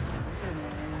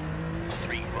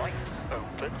 3 right,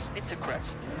 opens, into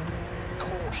crest.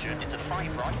 Caution, into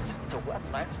 5 right, to 1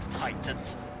 left,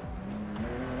 tightens.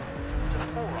 To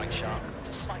 4 right sharp,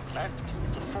 to slight left,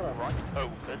 to 4 right,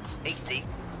 opens, 80.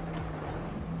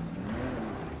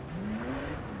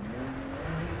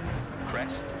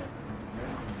 Crest.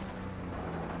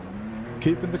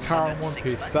 Keeping the car in one 6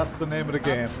 piece, left, that's the name of the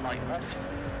game. and slight left,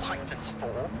 tightens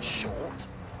 4, short.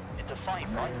 Into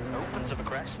 5 right, opens of a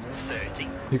crest, 30.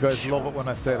 You guys short, love it when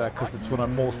I say that because it's when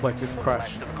I'm most likely to 4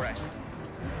 crash. left of a crest.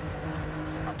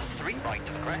 And 3 right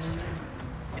of a crest.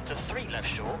 into 3 left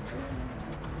short,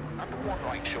 and 1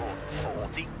 right short,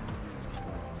 40.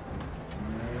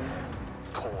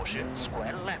 Caution,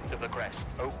 square left of the crest,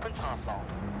 opens half long,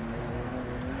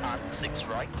 and 6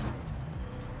 right.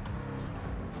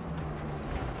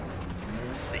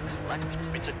 6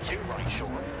 left, into 2 right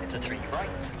short, into 3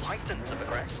 right, tightens to the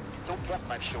crest, into 1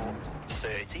 left short,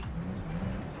 30.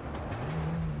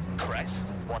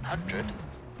 Crest, 100.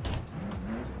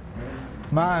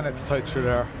 Man, it's tight through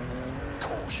there.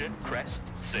 Caution,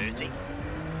 crest, 30.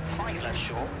 5 left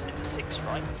short, into 6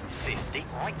 right, 50.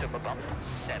 Right of a bump,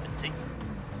 70.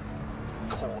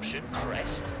 Caution,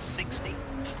 crest, 60.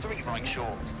 3 right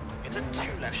short, into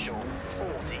 2 left short,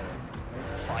 40.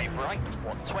 5 right,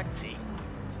 120.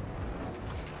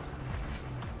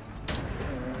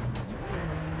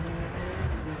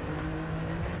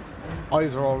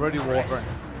 Eyes are already watering.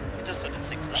 Crest, into sudden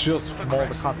 6 left. Just for from all the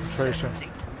crest, concentration.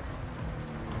 70.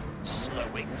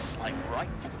 Slowing, slight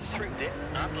right, through dip,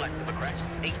 and left of the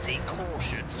crest, 80,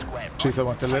 caution, square right. Jeez, I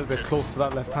went a little bit tightens, close to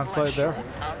that left-hand 1 side left there. short,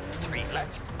 and 3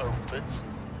 left, opens.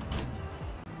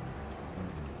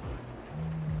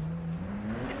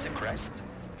 Into crest.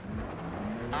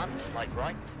 And slight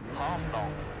right, half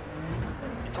long.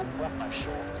 Into 1 left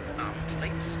short, and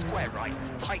late square right,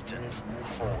 tightens,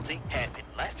 40, hairpin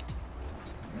left.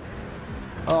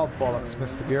 Oh, bollocks,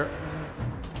 missed the gear.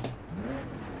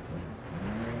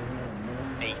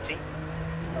 80,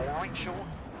 4 right short.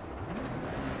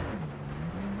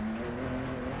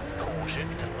 Caution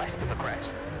into left of the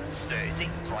crest. 30,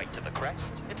 right of the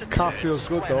crest. Into Car turn, feels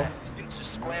good, square though. left, into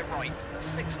square right.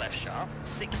 6 left sharp,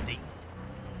 60.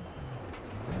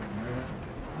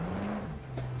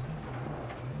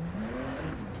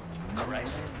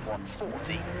 Crest,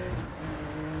 140.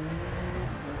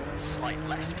 Slight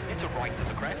left into right of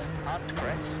the crest, and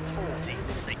crest, 40.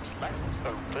 6 left,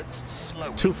 opens,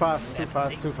 slow. Too fast, 70. too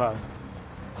fast, too fast.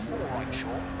 4 right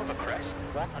short of a crest,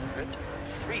 100.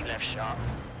 3 left sharp.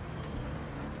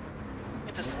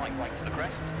 Into slight right of the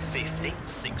crest, 50.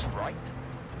 6 right.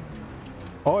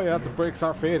 Oh yeah, the brakes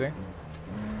are fading.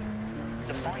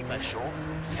 To 5 left short,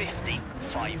 50.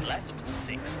 5 left,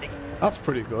 60. That's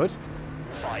pretty good.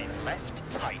 5 left,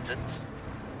 tightens.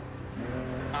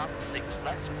 And 6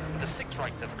 left, into 6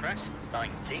 right of the crest,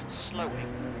 90. Slowing.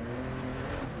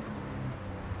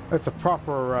 It's a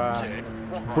proper Turn,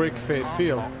 1 right, brake fade half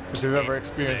feel, long, if you've ever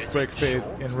experienced 30 brake fade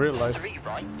short, in real life. 3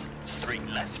 right, 3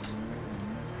 left.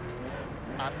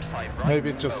 And 5 right. Maybe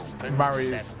it just opens,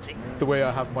 marries 70. the way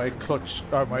I have my clutch,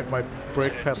 or my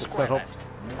brake Turn pedal square set up left,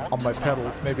 on onto my tarmac.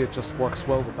 pedals. Maybe it just works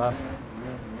well with that.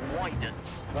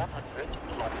 Widens, 100.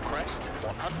 Long crest,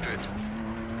 100.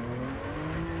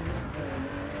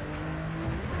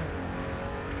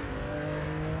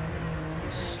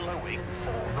 Slowing,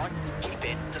 4 right. Keep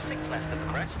in to 6 left of the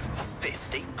crest.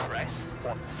 50. Crest,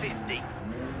 150.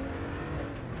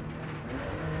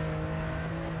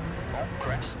 Long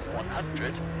crest,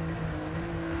 100.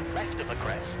 Left of the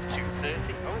crest,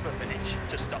 230. Over finish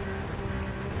to stop.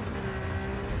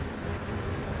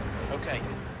 Okay,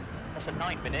 that's a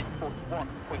 9-minute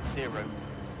 41.0.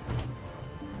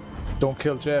 Don't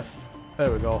kill Jeff.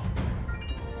 There we go.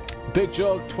 Big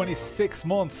Jug, 26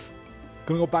 months.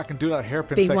 Gonna go back and do that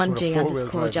hairpin section with a B1G four-wheel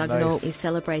underscore drive. Juggernaut Nice. is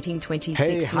celebrating 26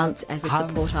 Hey, months as a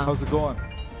Hans, supporter. how's it going?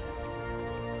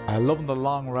 I love the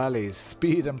long rallies,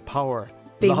 speed and power.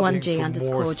 Lobbying B1G for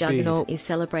underscore more speed. Juggernaut is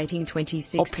celebrating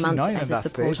 26 P9 months in as a that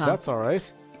stage. supporter. That's all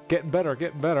right. Getting better,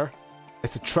 getting better.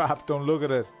 It's a trap. Don't look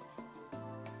at it.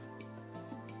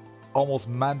 Almost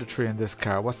mandatory in this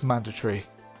car. What's mandatory?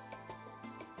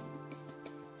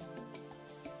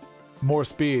 More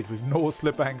speed. We've no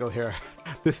slip angle here.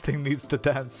 This thing needs to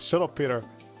dance. Shut up, Peter.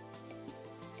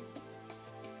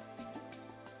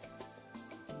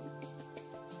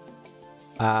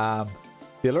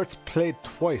 The alert's played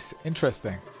twice.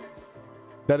 Interesting.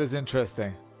 That is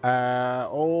interesting.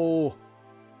 Oh,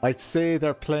 I'd say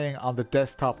they're playing on the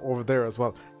desktop over there as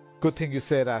well. Good thing you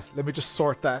say that. Let me just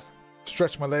sort that.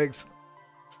 Stretch my legs.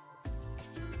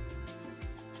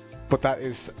 But that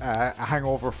is a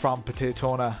hangover from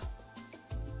Potatona.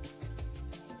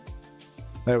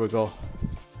 There we go.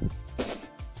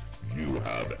 You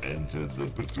have entered the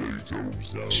potato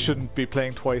zone. Shouldn't be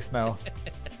playing twice now.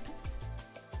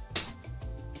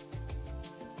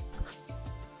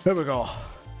 There we go.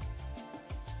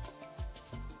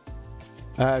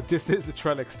 This is a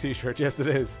Trellix t-shirt. Yes, it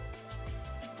is.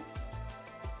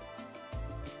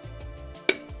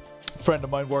 Friend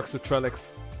of mine works with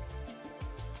Trellix.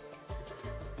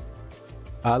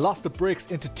 Lost the brakes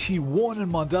into T1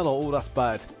 in Mondello. Oh, that's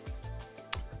bad.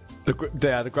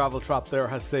 The gravel trap there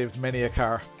has saved many a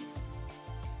car.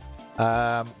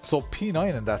 So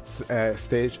P9 in that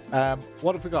stage.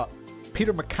 What have we got?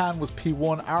 Peter McCann was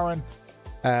P1. Aaron,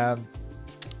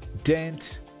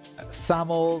 Dent,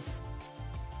 Samuels,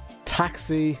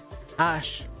 Taxi,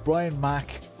 Ash, Brian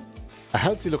Mack. A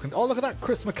healthy looking. Oh, look at that,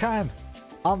 Chris McCann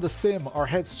on the sim, our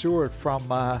head steward from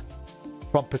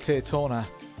Potatona.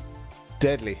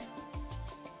 Deadly.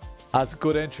 That's a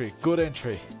good entry. Good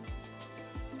entry.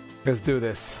 Let's do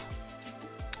this.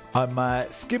 I'm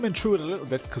skimming through it a little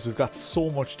bit because we've got so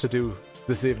much to do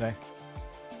this evening.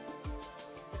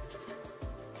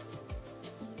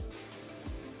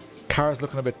 Car's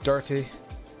looking a bit dirty.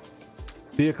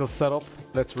 Vehicle setup.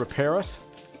 Let's repair it.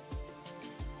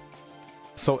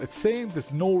 So it's saying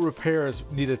there's no repairs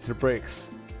needed to the brakes.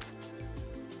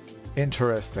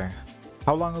 Interesting.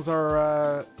 How long is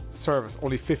our service?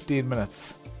 Only 15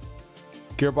 minutes.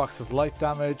 Gearbox has light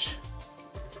damage.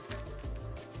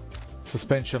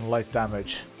 Suspension light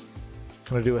damage.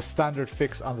 I'm going to do a standard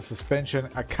fix on the suspension.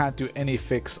 I can't do any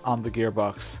fix on the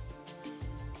gearbox.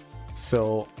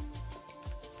 So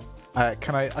I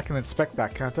can inspect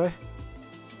that, can't I?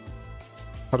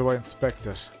 How do I inspect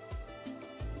it?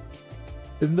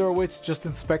 Isn't there a way to just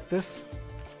inspect this?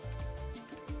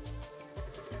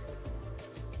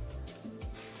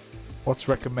 What's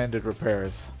recommended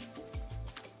repairs?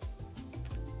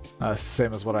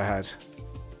 Same as what I had.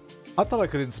 I thought I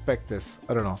could inspect this.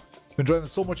 I don't know. Been driving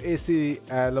so much AC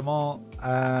Le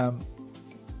Mans.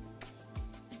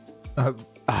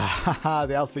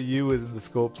 The Alpha U is in the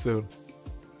scope soon.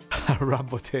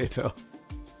 Rambotato.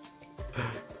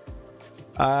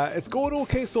 It's going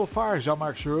okay so far,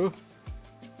 Jean-Marc Giroux.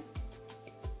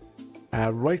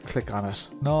 Right click on it.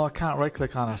 No, I can't right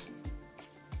click on it.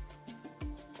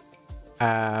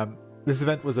 This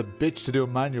event was a bitch to do a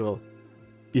manual.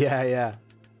 Yeah.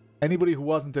 Anybody who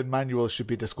wasn't in manual should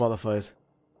be disqualified.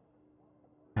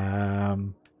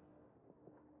 Alright.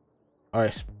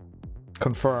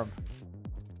 Confirm.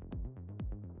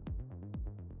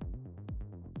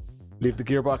 Leave the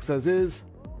gearbox as is.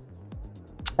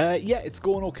 Yeah, it's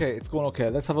going okay. It's going okay.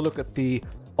 Let's have a look at the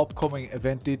upcoming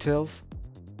event details.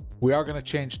 We are going to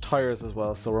change tires as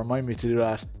well, so remind me to do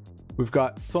that. We've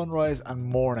got sunrise and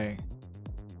morning.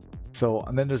 So,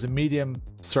 and then there's a medium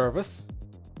service.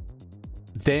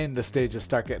 Then the stages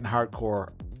start getting hardcore.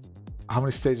 How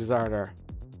many stages are there?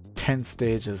 10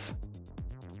 stages.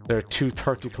 There are 2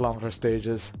 30-kilometer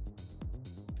stages.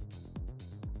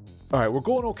 Alright, we're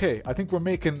going okay. I think we're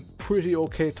making pretty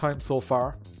okay time so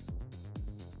far.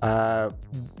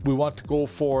 We want to go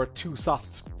for 2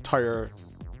 soft tire.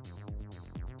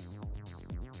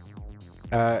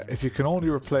 If you can only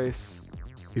replace,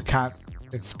 you can't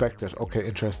inspect it. Okay,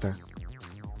 interesting.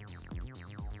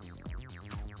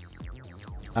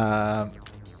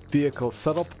 Vehicle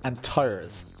setup and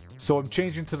tires. So I'm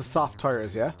changing to the soft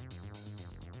tires, yeah?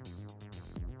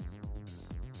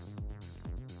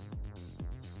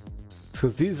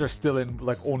 Because these are still in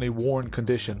like only worn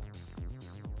condition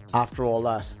after all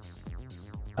that.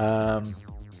 I'm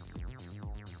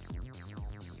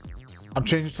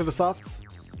changing to the softs.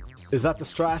 Is that the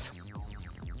strat?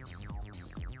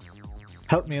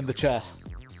 Help me in the chat.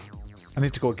 I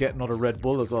need to go get another Red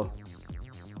Bull as well.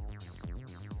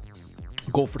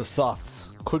 Go for the softs.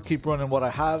 Could keep running what I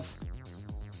have.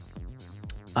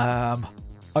 I'm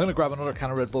gonna grab another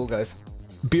can of Red Bull, guys.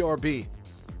 BRB.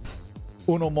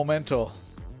 Uno momento.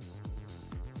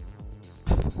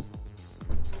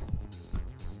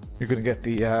 You're gonna get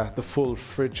the full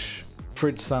fridge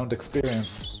sound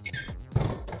experience.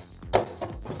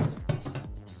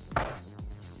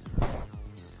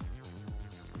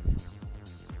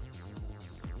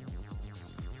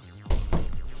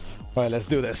 All right, let's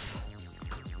do this.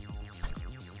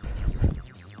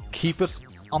 Keep it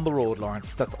on the road,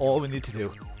 Lawrence. That's all we need to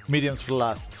do. Mediums for the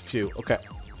last few. Okay.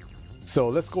 So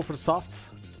let's go for the softs.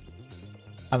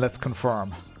 And let's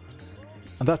confirm.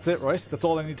 And that's it, right? That's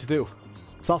all I need to do.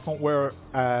 Softs won't wear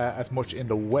as much in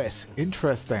the wet.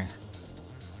 Interesting.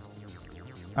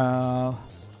 Some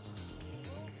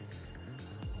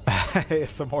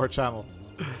more channel.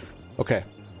 Okay.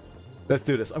 Let's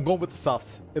do this. I'm going with the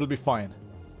softs. It'll be fine.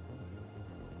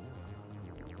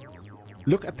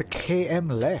 Look at the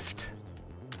KM left.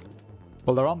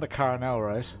 Well, they're on the car now,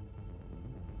 right?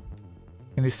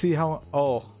 Can you see how...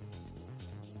 Oh.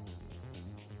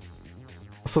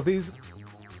 So these...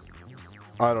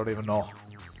 I don't even know.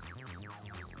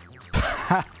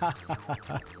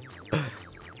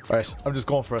 Alright, I'm just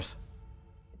going for it.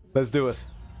 Let's do it.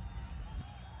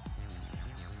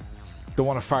 Don't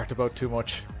want to fart about too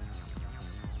much.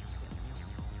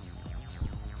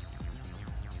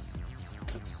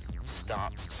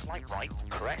 Starts slight right,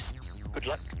 crest. Good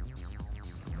luck.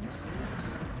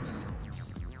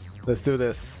 Let's do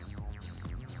this.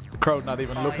 The crowd not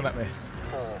even 5, looking at me.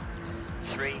 4,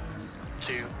 3,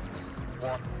 2,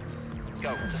 1.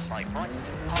 Go to slight right,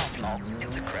 half long,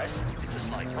 into crest, into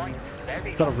slight right,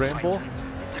 very Is that a long, rainbow? tightens,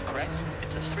 into crest,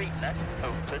 into 3 left,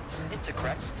 opens, into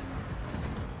crest.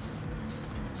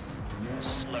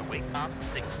 Slowing and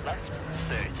 6 left,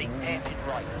 30, hairpin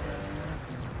right.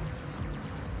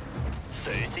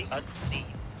 30, unseen,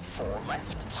 4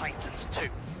 left, tightens 2.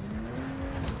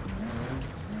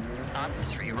 And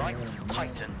 3 right,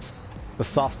 tightens. The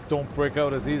softs don't break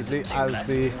out as easily Two as left,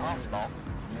 the half long,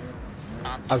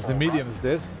 and 4 mediums right,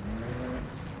 did.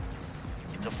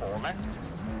 into 4 left,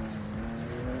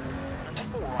 and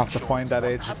 4 right Have to short, find that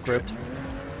edge of grip. 100.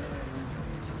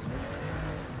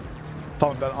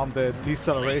 Found that on the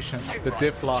deceleration, Late, 2 the right,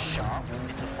 diff lock sharp,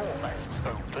 into 4 left,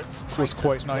 opens, was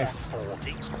quite tightens, nice.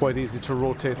 140. It's quite easy to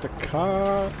rotate the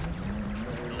car.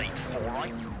 Late 4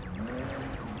 right,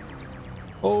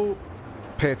 Oh,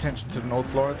 pay attention to the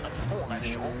notes, Lawrence. and 4 left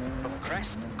short, of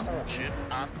crest, caution,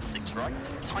 and 6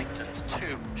 right, tightens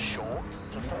 2 short,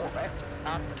 to 4 left,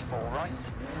 and 4 right.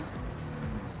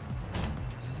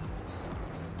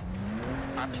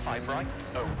 And 5 right,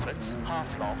 opens,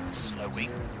 half long, slowing,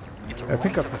 into I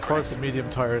think I right of a prefer crest, the medium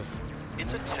tires.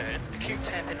 into turn, acute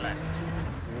hairpin left.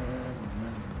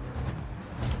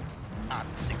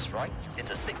 And 6 right,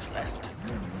 into 6 left,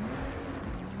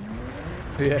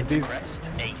 Yeah, into these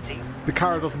crest, 80, the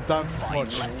car doesn't dance as 5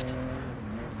 much, left, to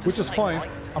which is slight fine.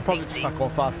 right, I'm probably just 80, not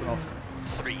going fast enough.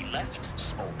 3 left,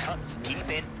 small cut, keep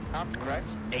in, and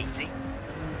crest, 80.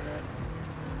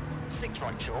 6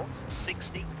 right short,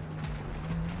 60.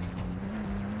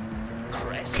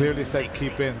 Crest, Clearly said 60.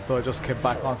 keep in, so I just came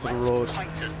back 4 onto the left, road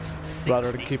tightens, 60.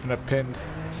 rather than keeping it pinned.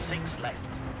 6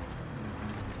 left.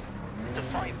 To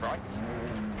 5 right.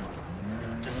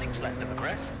 To 6 left of a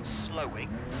crest, slowing,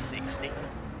 60.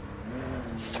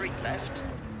 3 left.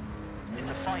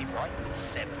 Into 5 right,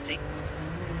 70.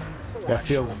 4 Yeah, it left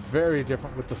feels short, very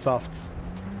different with the softs.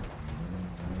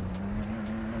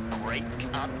 brake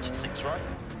and 6 right.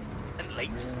 And late,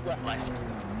 1 left.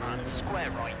 And square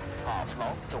right, half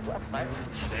long to 1 left,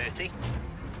 30.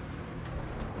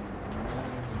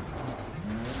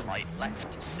 Slight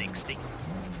left, 60.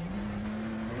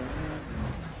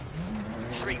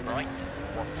 3 right,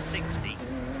 160.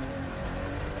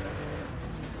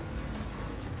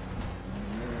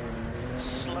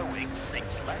 Slowing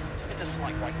 6 left, into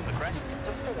slight right of a crest,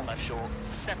 to 4 left short,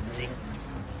 70.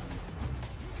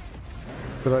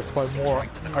 But I spy 6 more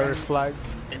right of a Irish crest,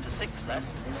 flags. into 6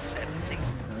 left, 70.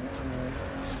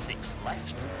 6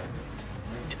 left,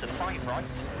 into 5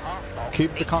 right, half long,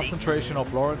 Keep the 80. concentration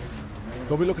up, Lawrence.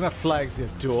 Don't be looking at flags, you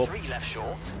dope. 3 left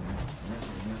short,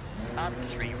 and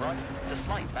 3 right, to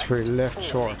slight left, 3 left 40.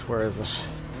 short, where is it?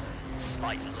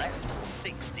 Slight left,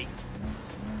 60.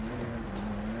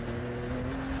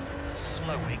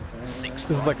 Slowing, 6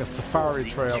 This is right, like a safari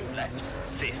 40, trail. 2 left,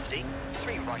 50.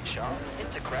 3 right sharp,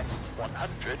 into crest,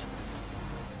 100.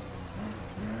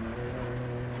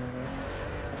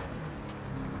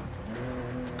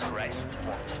 Crest,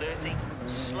 130.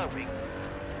 Slowing.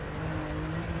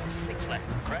 6 left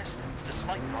of crest, to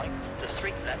slight right, to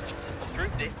 3 left, through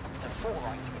dip, to 4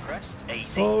 right of a crest,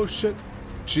 80. Oh shit.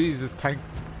 Jesus, thank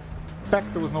Beck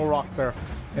there was no rock there.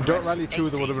 In Dirt Crest, Rally 2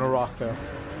 there would have been a rock there.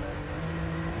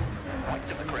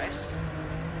 Right of a crest.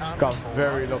 And Got 4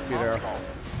 very right, lucky half there. long,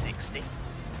 60.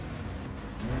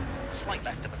 Slight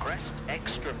left of a crest,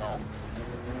 extra long.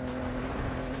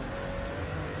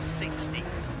 60.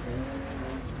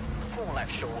 4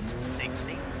 left short,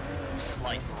 60.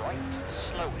 Slight right,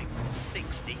 slowing,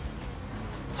 60.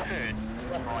 Turn,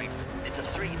 1 right, into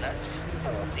 3 left,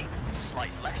 40. Slight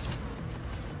left.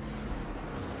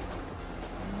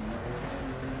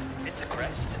 Into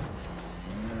crest.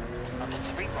 And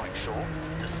 3 right short,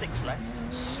 to 6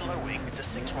 left, slowing, into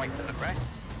 6 right of a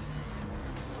crest.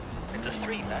 Into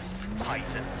 3 left,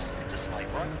 tightens, into slight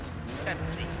right,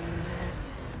 70.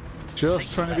 Just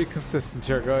 6 trying to be left, consistent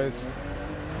here, guys.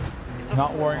 into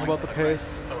Not 4 worrying right about the of a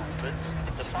pace. crest, opens,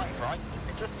 into 5 right,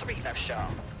 into 3 left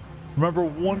sharp. Remember,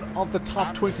 one of the top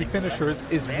And 20 6 finishers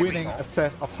left, is very winning long. a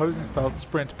set of Heusinkveld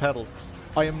Sprint pedals.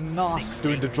 I am not 60.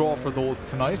 doing the draw for those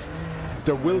tonight.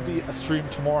 There will be a stream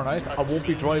tomorrow night. I won't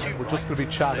be driving, we're just going to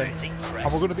be chatting. And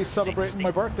we're going to be celebrating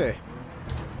my birthday.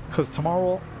 Because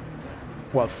tomorrow,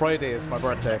 well, Friday is my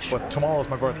birthday, but tomorrow's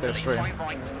my birthday stream.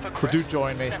 So do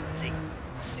join me.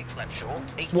 6 left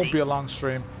short, 80. Won't be a long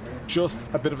stream, just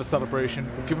a bit of a celebration.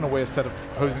 We're giving away a set of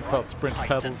Heusinkveld Sprint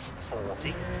Tightens, pedals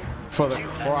 40. for the 2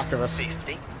 crack left, of it.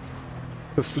 50.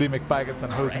 Because Flea, McBaggins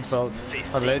and Crest, Heusinkveld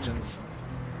 50. are legends.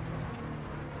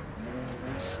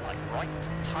 Slight right,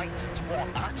 tightens 1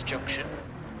 at junction.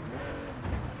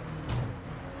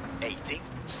 80,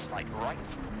 slight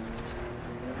right.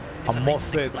 I must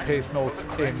say the pace notes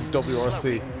in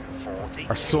WRC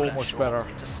are so much better.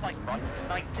 Into slight right,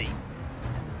 90.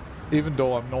 Even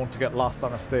though I'm known to get lost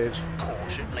on a stage.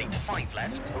 Caution, late 5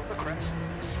 left, over crest,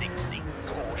 60.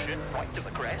 Caution, right of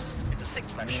the crest, into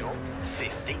 6 left short,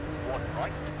 50. 1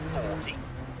 right, 40.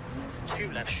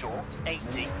 2 left short,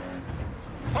 80.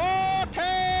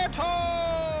 Potato!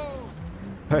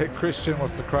 Hey, Christian,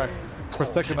 what's the crack? For a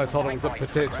second I thought it was a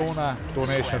Potatona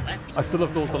donation. I still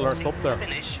have those alerts up there.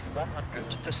 Finish, 100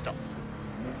 to stop.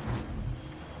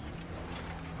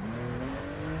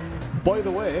 By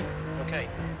the way, Okay.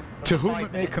 to whom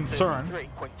it may concern,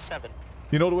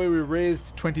 you know the way we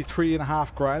raised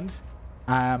 23.5 grand?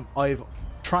 I've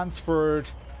transferred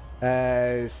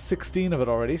 16 of it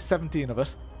already, 17 of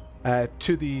it,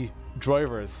 to the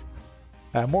drivers.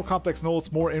 More complex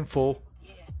notes, more info.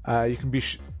 You can be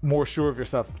more sure of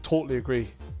yourself. Totally agree.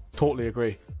 Totally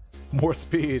agree. More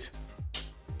speed.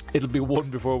 It'll be 1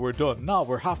 before we're done. No,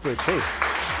 we're halfway through.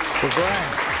 We're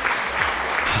grand.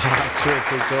 Cheers,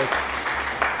 big joke.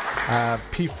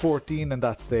 P14 in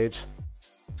that stage.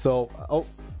 So,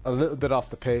 a little bit off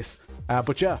the pace.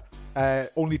 But yeah,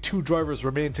 only 2 drivers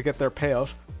remain to get their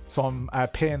payout. So I'm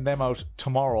paying them out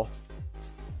tomorrow.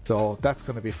 So that's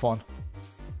going to be fun.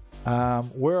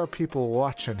 Where are people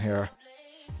watching here?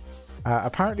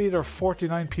 Apparently there are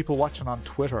 49 people watching on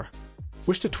Twitter.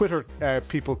 Wish the Twitter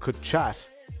people could chat.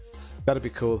 That'd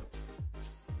be cool.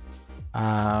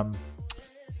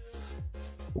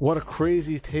 What a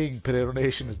crazy thing Potato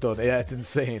Nation has done. Yeah, it's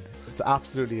insane. It's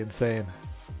absolutely insane.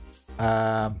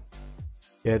 Yeah,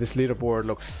 this leaderboard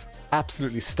looks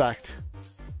absolutely stacked.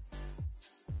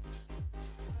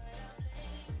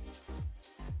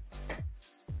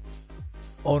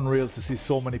 Unreal to see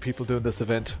so many people doing this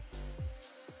event.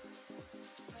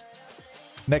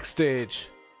 Next stage.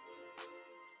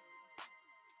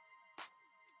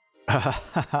 A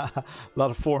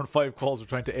lot of 4 and 5 calls are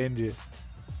trying to end you.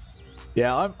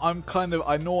 Yeah, I'm kind of,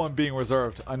 I know I'm being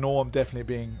reserved. I know I'm definitely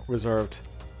being reserved.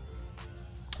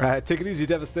 Take it easy,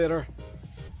 Devastator.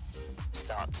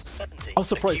 Starts 70. I'm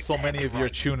surprised so many of you are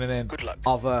tuning in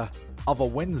of a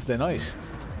Wednesday night.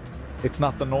 It's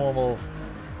not the normal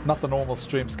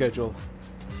stream schedule.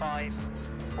 5,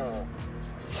 4,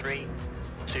 3,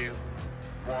 2,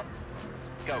 1.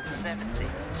 Go 70.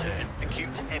 Turn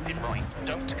acute hairpin right.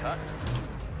 Don't cut.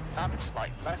 And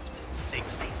slight left.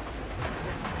 60.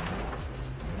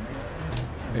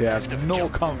 Yeah, I have no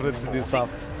confidence in these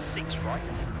softs. 6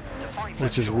 right. To 5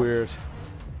 which is weird.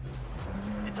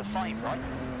 Into 5 right.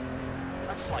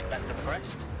 And slight left of the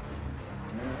crest.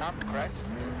 And crest.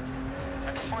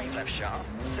 And 5 left sharp.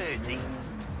 30.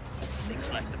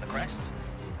 6 left of the crest.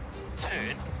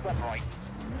 Turn 1 right.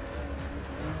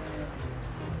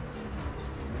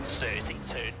 30,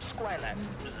 turn square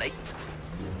left, late.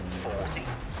 40,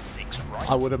 6 right.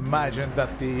 I would imagine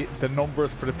that the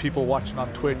numbers for the people watching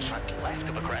on Twitch and left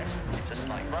of a crest into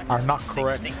slight right. are not 60.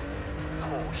 correct.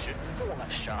 Caution, 4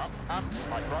 left sharp and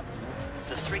slight right.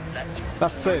 To 3 left.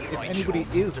 That said, if right anybody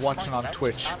short, is to watching on left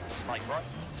Twitch, and slight right.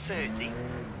 30.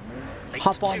 Late,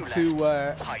 hop on 2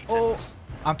 left,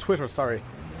 on Twitter, sorry.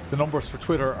 The numbers for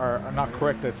Twitter are not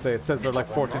correct, I'd say. It says there are like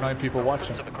 49 people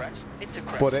watching.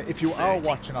 But if you are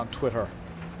watching on Twitter,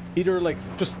 either like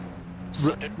just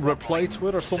reply to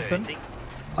it or something.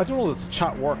 I don't know, does the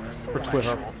chat work for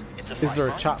Twitter? Is there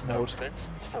a chat mode?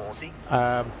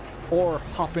 Or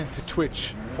hop into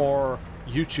Twitch or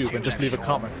YouTube and just leave a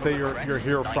comment. Say you're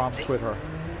here from Twitter.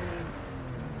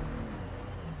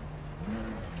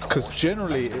 Because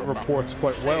generally it reports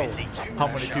quite well how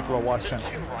many people are watching.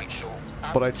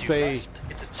 But I'd say,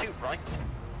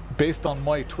 based on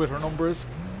my Twitter numbers,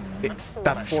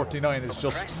 that 49 is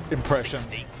just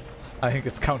impressions. I think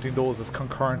it's counting those as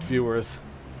concurrent viewers.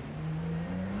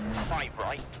 5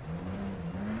 right.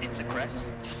 Into crest.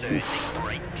 30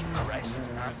 break. Crest.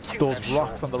 And 2 those left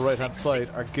rocks short, on the right hand 60. side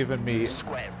are giving me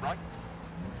Square right.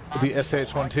 the And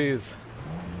SH1Ts.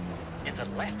 Into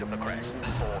left of the crest.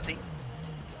 40.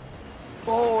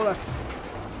 Oh, that's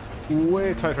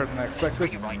way tighter than I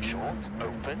expected. 3 right short.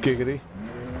 Opens. Giggity.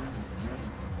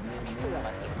 4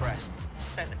 left of crest.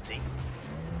 70.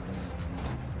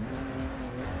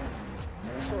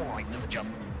 4 right to the jump.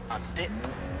 And dip.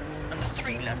 And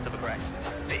 3 left of the crest.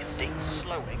 50.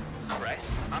 Slowing.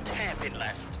 Crest. And hairpin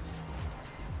left.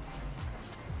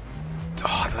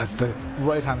 Oh, that's the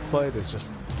right hand side is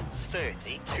just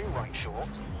 30. 2 right short.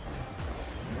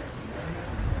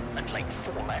 And late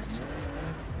 4 left.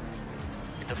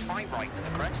 Into 5 right to the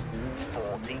crest.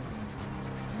 40.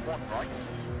 1 right.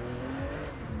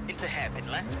 Into hairpin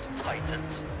left.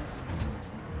 Tightens.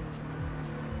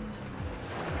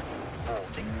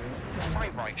 240.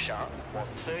 5 right sharp,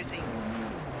 130.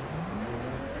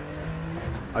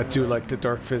 I do like the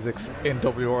dirt physics in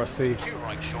WRC. 2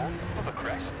 right short, over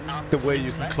crest. The way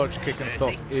you can clutch kick and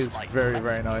stuff is very,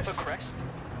 very nice. Over crest.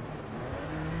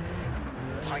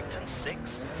 Tighten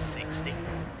 6, 60.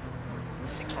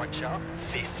 6 right sharp,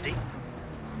 50.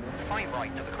 5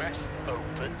 right to the crest,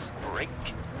 opens,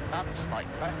 brake, and slight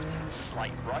left,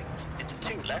 slight right, into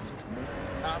 2 left,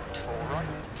 and 4 right,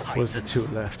 tightens. Was the 2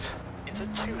 left? Into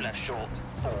 2 left short,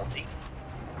 40.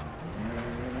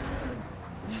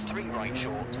 3 right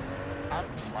short,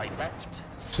 and slight left,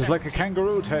 Just like a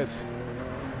kangaroo, Ted.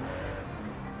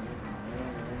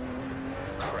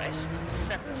 crest,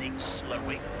 70,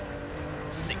 slowing.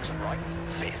 6 right,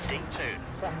 50, turn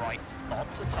 1 right,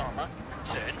 onto tarmac,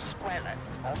 turn square left,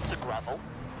 onto gravel.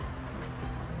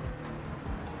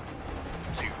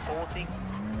 240.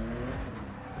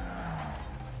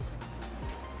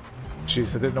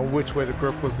 Jeez, I didn't know which way the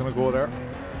grip was going to go there.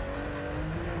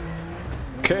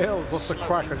 Kales, what's the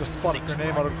crack? I just spotted your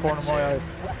name out of the corner of my eye.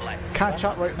 Can't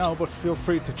chat right now, but feel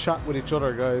free to chat with each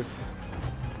other, guys.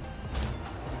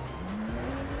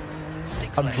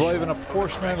 I'm driving a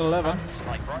Porsche 911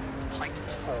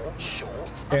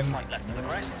 in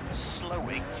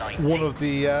one of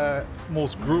the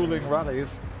most grueling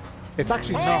rallies. It's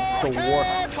actually not the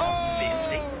worst.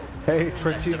 Hey,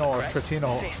 Trentino or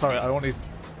Trentino. Sorry, I only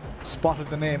spotted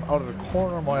the name out of the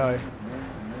corner of my eye.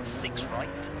 6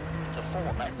 right to 4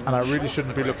 left. And I really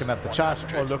shouldn't be looking at the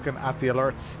chat or looking at the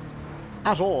alerts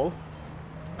at all,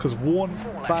 because one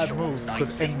bad move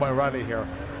could end my rally here.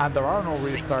 And there are no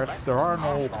restarts, there are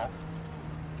no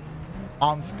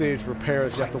on-stage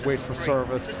repairs, you have to wait for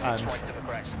service, and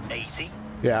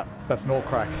yeah, that's no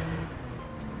crack.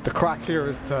 The crack here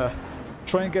is to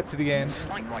try and get to the end.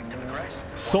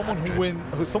 Someone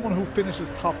who finishes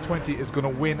top 20 is going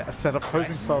to win a set of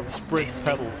Heusinkveld Sprint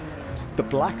pedals, the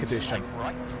black edition.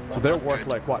 So they're worth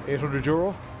like what,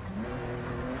 €800?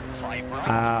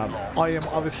 I am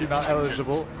obviously not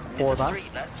eligible for that,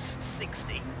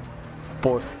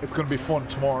 but it's going to be fun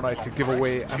tomorrow night to give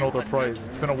away another prize.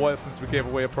 It's been a while since we gave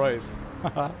away a prize.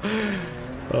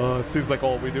 It seems like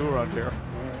all we do around here.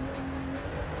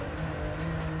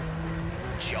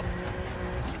 Jump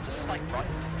into slight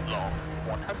right, long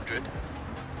 100.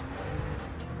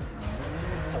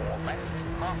 4 left,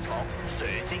 half long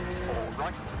 30. 4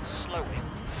 right, slowing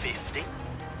 50.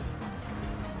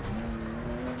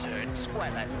 Turn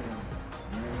square left.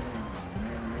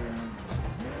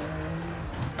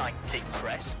 90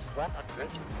 crest, 100.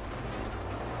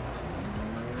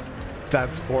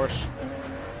 Dad's Porsche.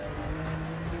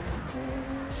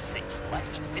 6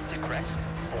 left into crest,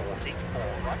 40, 4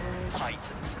 right,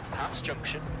 tightens, past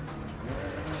junction,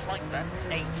 to slight left,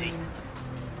 80.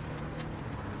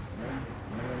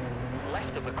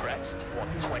 Left of a crest,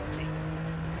 120.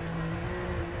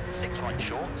 6 right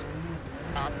short,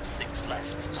 and 6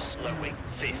 left, slowing,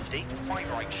 50,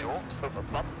 5 right short, over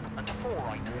bump, and 4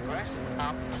 right of the crest,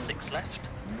 and 6 left.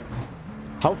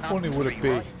 How funny would it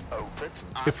be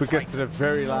if we get to the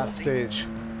very last stage,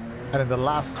 and in the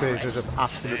last stage I just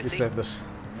absolutely send it?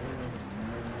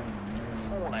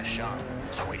 4 left sharp,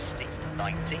 twisty,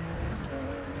 90.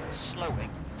 Slowing,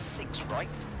 6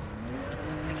 right.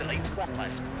 Into lane 1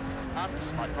 left. And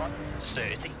slight right,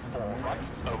 30, 4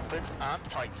 right, opens and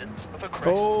tightens of a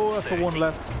crest. Oh, that's 30. the 1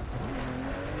 left.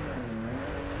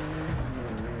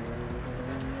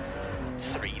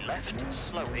 3 left,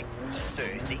 slowing,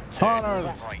 30, turn 1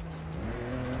 right.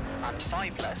 And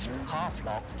 5 left, half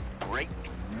long, brake.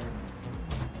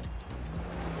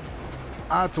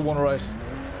 That's the 1 right.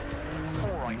 4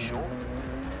 right short,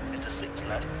 into 6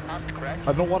 left, and crest.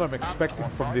 I don't know what I'm expecting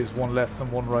from right. these 1 lefts and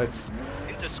 1 rights.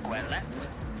 Into square left.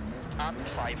 And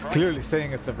 5 It's right. clearly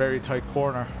saying it's a very tight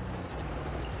corner.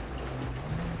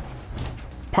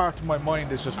 Part of my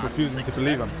mind is just refusing to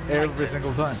believe him every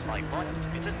single time. Slight right,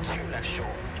 into 2 left short,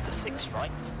 into 6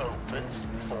 right, opens,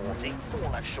 40, 4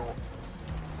 left short.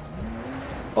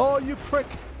 Oh, you prick!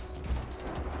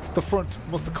 The front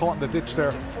must have caught in the ditch there.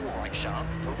 To 4 right sharp,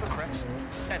 over crest,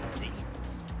 70.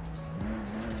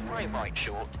 5 right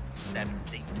short,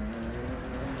 70.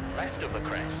 Left of the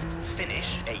crest,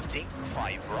 finish 80,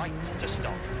 5 right to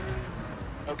stop.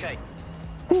 Okay,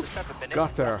 that's a 7-minute.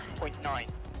 Got there.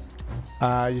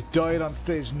 1.9. You died on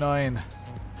stage 9.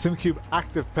 SimCube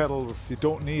active pedals, you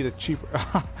don't need a cheaper.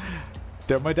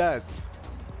 They're my dad's.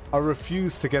 I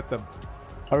refuse to get them.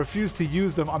 I refuse to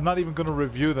use them. I'm not even going to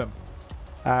review them.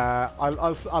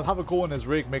 I'll have a go on his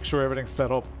rig, make sure everything's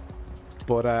set up.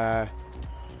 But and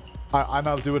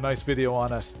I'll do a nice video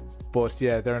on it. But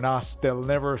yeah, they'll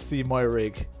never see my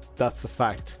rig. That's a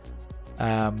fact.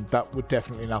 That would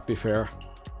definitely not be fair.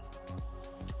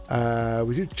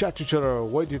 We do chat to each other.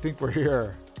 Why do you think we're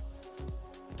here?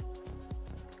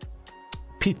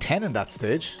 P10 in that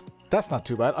stage. That's not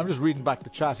too bad. I'm just reading back the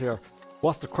chat here.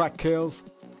 What's the crack, Kales?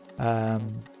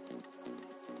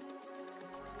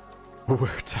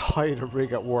 Where to hide a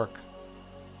rig at work?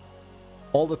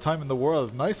 All the time in the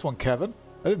world. Nice one, Kevin.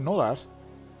 I didn't know that.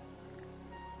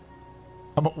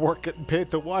 I'm at work getting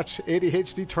paid to watch.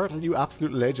 ADHD Turtle, you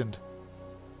absolute legend.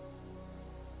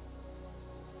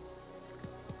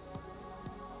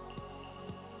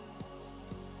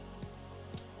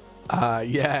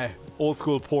 Yeah, old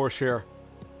school Porsche here.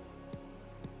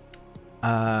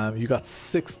 You got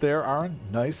 6 there, Aaron.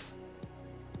 Nice.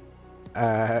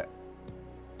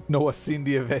 Noah seen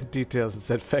the event details and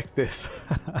said, "Feck this."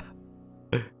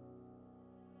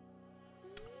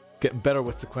 Getting better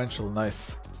with sequential.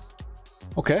 Nice.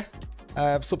 Okay.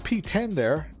 So P10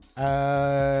 there.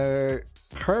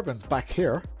 Herman's back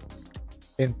here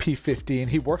in P15.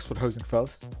 He works with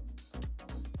Heusinkveld.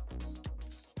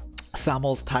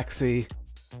 Samuel's taxi.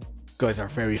 Guys are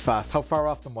very fast. How far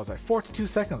off them was I? 42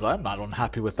 seconds. I'm not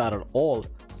unhappy with that at all.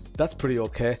 That's pretty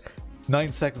okay.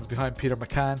 9 seconds behind Peter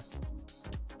McCann.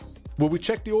 Will we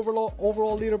check the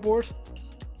overall leaderboard?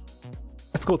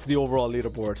 Let's go to the overall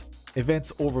leaderboard.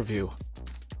 Events overview.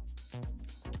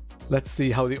 Let's see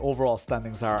how the overall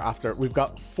standings are after. We've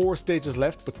got 4 stages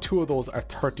left, but 2 of those are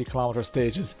 30-kilometer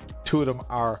stages. 2 of them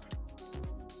are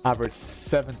average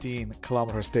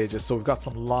 17-kilometer stages. So we've got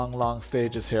some long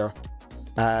stages here.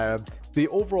 The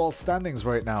overall standings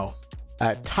right now.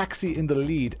 Taxi in the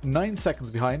lead, 9 seconds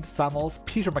behind Samuels.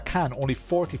 Peter McCann only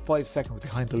 45 seconds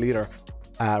behind the leader.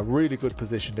 Really good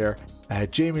position there.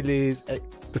 Jamie Lee's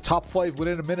the top 5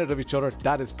 within a minute of each other.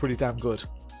 That is pretty damn good.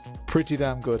 Pretty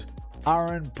damn good.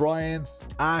 Aaron, Brian,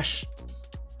 Ash,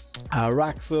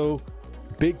 Raxo,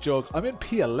 Big Jug. I'm in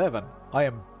P11. I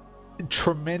am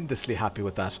tremendously happy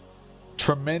with that.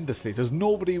 Tremendously. There's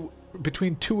nobody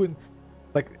between 2 and...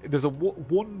 Like, there's a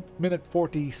 1 minute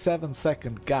 47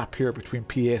 second gap here between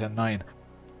P8 and 9.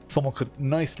 Someone could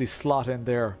nicely slot in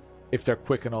there if they're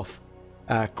quick enough.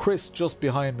 Chris just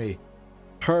behind me.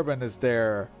 Herman is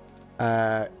there.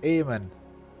 Eamon.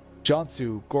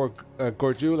 Jonsu.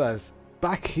 Gorjula's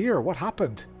back here. What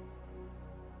happened?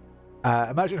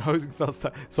 Imagine Heusinkveld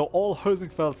staff. So all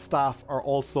Heusinkveld staff are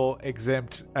also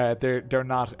exempt. They're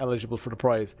not eligible for the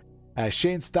prize.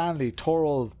 Shane Stanley,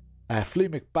 Torald, Flea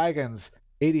McBaggins,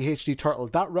 ADHD Turtle.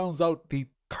 That rounds out the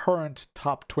current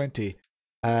top 20.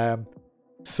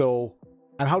 So,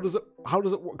 and how does it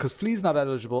work? Because Flea's not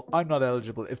eligible, I'm not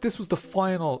eligible. If this was the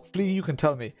final, Flea, you can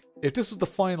tell me. If this was the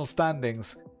final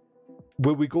standings,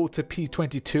 will we go to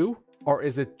P22, or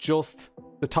is it just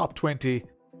the top 20?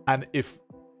 And if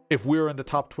we're in the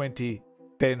top 20,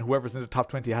 then whoever's in the top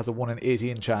 20 has a 1 in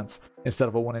 18 chance instead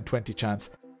of a 1 in 20 chance.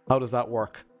 How does that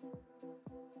work?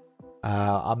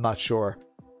 I'm not sure.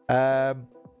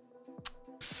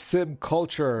 Sim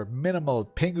Culture, Minimal,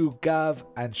 Pingu Gav,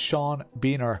 and Shaun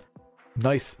Beaner.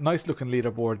 Nice looking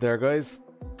leaderboard there, guys.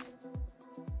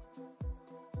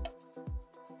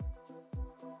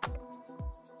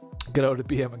 Get out of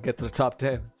the BM and get to the top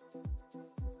 10.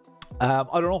 I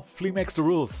don't know. Flea makes the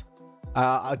rules.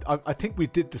 I think we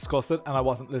did discuss it and I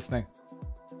wasn't listening.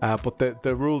 But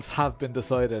the rules have been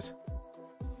decided.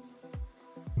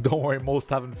 Don't worry, most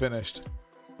haven't finished.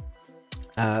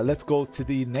 Let's go to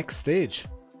the next stage.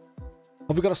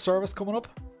 Have we got a service coming up?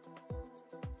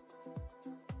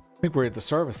 I think we're at the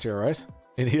service here, right?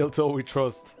 In heel toe we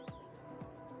trust.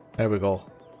 There we go.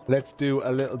 Let's do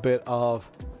a little bit of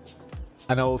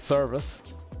an old service.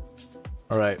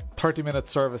 Alright, 30-minute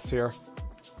service here.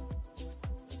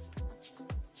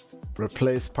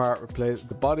 Replace part, replace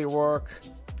the bodywork,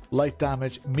 light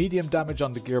damage, medium damage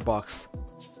on the gearbox.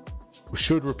 We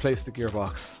should replace the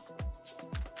gearbox.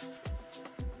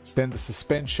 Then the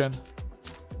suspension.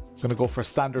 I'm gonna go for a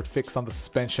standard fix on the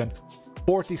suspension.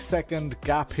 40-second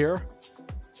gap here.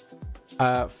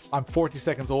 I'm 40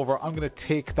 seconds over. I'm gonna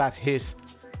take that hit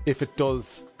if it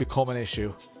does become an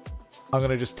issue. I'm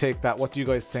gonna just take that. What do you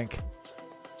guys think?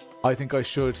 I think I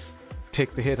should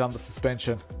take the hit on the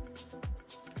suspension.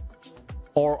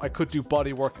 Or I could do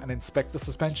bodywork and inspect the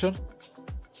suspension.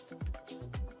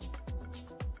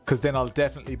 Because then I'll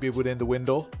definitely be within the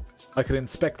window. I could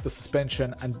inspect the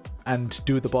suspension and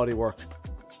do the bodywork.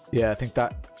 Yeah, I think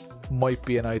that might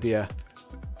be an idea.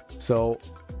 So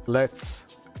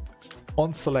let's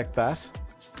unselect that.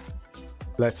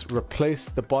 Let's replace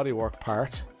the bodywork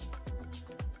part.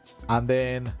 And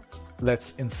then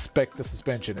let's inspect the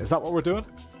suspension. Is that what we're doing?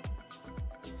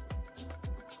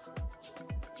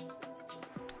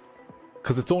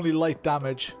 Because it's only light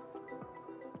damage.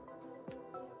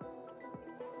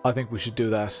 I think we should do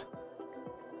that.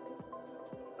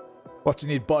 What do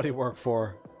you need bodywork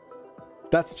for?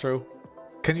 That's true.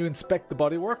 Can you inspect the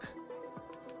bodywork?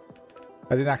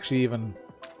 I didn't actually even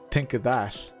think of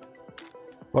that.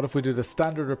 What if we did a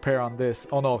standard repair on this?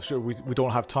 Oh no, sure, we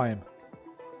don't have time.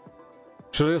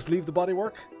 Should I just leave the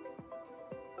bodywork?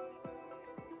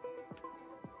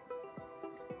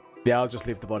 Yeah, I'll just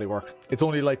leave the bodywork. It's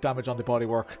only light damage on the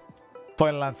bodywork.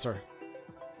 Final answer.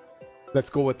 Let's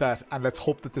go with that, and let's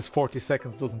hope that this 40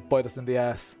 seconds doesn't bite us in the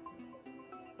ass.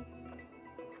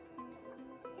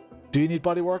 Do you need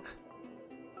bodywork?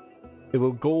 It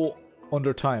will go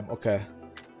under time. Okay.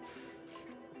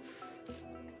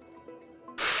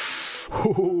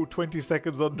 Ooh, 20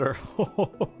 seconds under.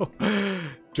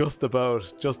 Just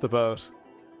about. Just about.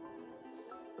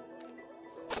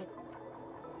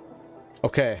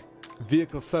 Okay.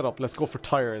 Vehicle setup. Let's go for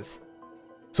tires.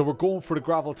 So we're going for the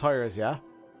gravel tires, yeah?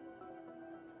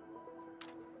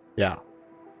 Yeah.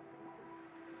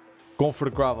 Going for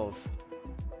the gravels.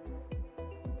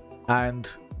 And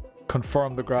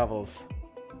confirm the gravels.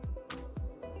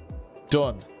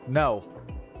 Done. Now,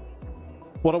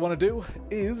 what I want to do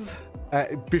is,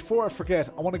 before I forget,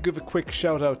 I want to give a quick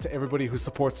shout out to everybody who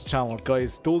supports the channel.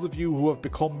 Guys, those of you who have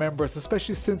become members,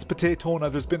 especially since PotatoTony,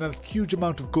 there's been a huge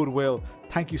amount of goodwill.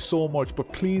 Thank you so much,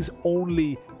 but please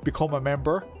only become a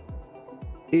member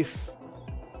if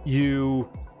you...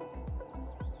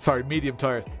 Sorry, medium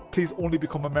tires. Please only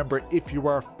become a member if you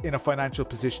are in a financial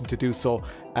position to do so.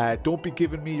 Don't be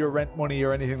giving me your rent money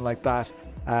or anything like that.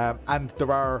 And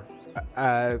there are,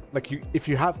 if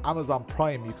you have Amazon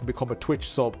Prime, you can become a Twitch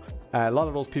sub. A lot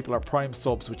of those people are Prime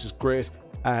subs, which is great.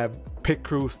 Pit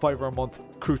crew, $5 a month.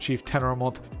 Crew chief, $10 a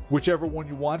month. Whichever one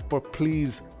you want, but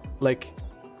please, like,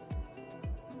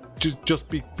 just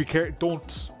be careful.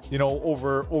 Don't, you know,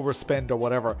 overspend or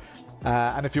whatever.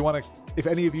 And if you want to, if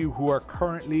any of you who are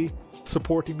currently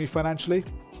supporting me financially,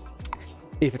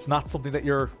 if it's not something that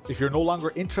if you're no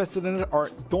longer interested in it, or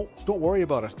don't worry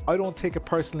about it. I don't take it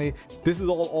personally. This is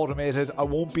all automated. I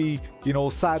won't be, you know,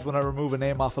 sad when I remove a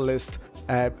name off a list.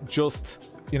 Just,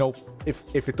 you know,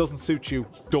 if it doesn't suit you,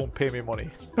 don't pay me money.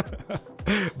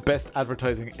 Best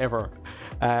advertising ever.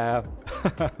 I'd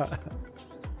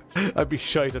be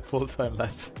shite at full time,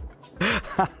 lads.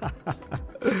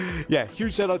 Yeah,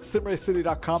 huge shout out to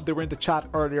simracecity.com. They were in the chat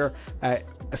earlier.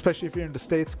 Especially if you're in the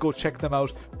States, go check them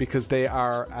out because they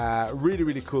are really,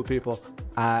 really cool people.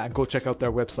 And go check out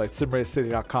their website,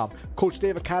 simracecity.com. Coach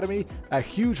Dave Academy, a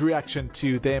huge reaction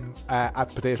to them at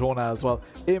PotatoTony as well.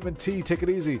 Eamon T, take it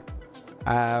easy.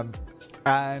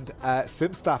 And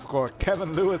Sim staff core,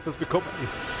 Kevin Lewis has become...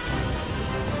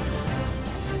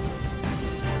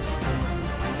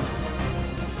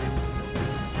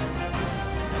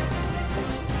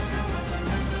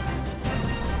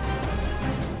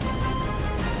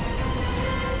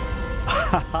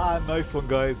 Nice one,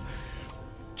 guys.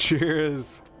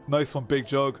 Cheers. Nice one, Big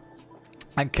Jug.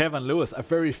 And Kevin Lewis, a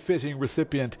very fitting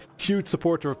recipient, huge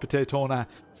supporter of PotatoTony.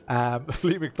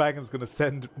 Flea McBaggins going to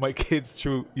send my kids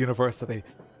through university.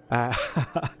 And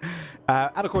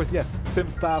of course, yes, Sim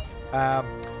staff,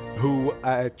 who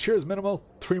cheers minimal,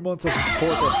 3 months as a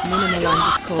supporter. Minimal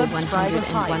underscore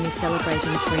 101 is celebrating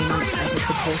 3 months as a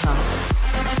supporter.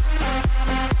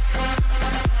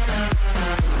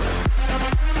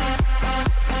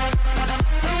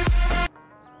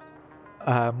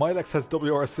 Milex has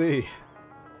WRC.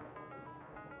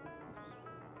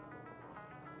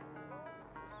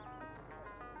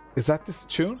 Is that this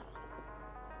tune?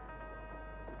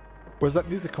 Where's that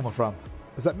music coming from?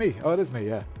 Is that me? Oh, it is me,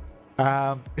 yeah.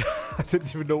 I didn't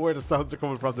even know where the sounds are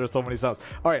coming from. There are so many sounds.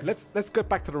 Alright, let's get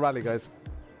back to the rally, guys.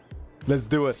 Let's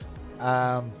do it.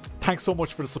 Thanks so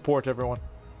much for the support, everyone.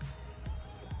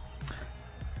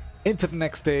 Into the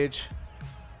next stage.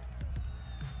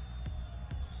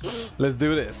 Let's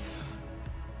do this.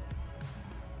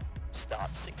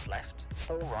 Start 6 left,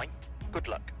 4 right. Good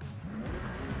luck.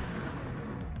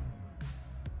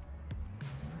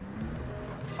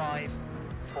 5,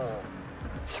 4,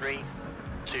 3,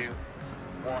 2,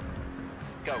 1.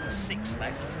 Go 6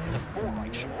 left into 4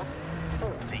 right short,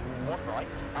 40, 1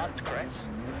 right, and crest,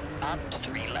 and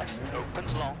 3 left,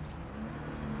 opens long.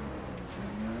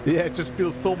 Yeah, it just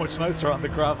feels so much nicer on the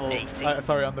gravel.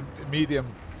 Sorry, on the medium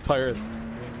tires.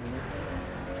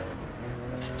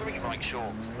 3 right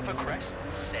short of a crest,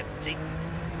 70.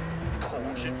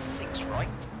 Caution, 6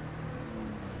 right.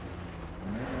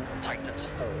 Tightens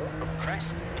 4 of a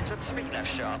crest into 3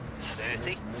 left sharp,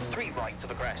 30. 3 right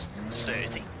of a crest,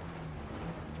 30.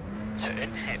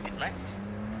 Turn, hairpin left.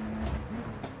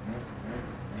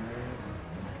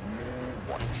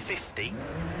 150.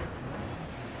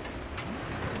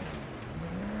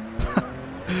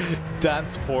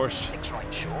 Dance Porsche. 6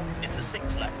 right short, into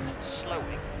 6 left,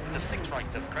 slowing, into 6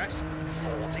 right of the crest,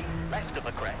 40, left of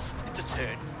the crest, into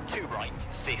turn, 2 right,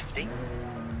 50,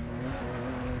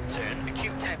 turn,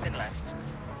 acute hairpin left,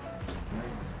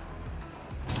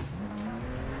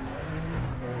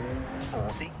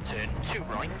 40, turn, 2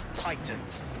 right,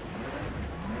 tightens,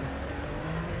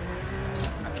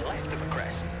 and left of the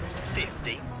crest,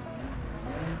 50,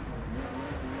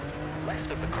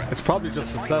 left of the crest. It's probably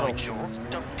just to a 5 setup. right short,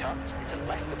 don't cut, into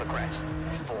left of the crest,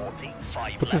 40,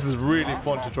 5 But this is left, really half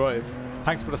fun to long. drive.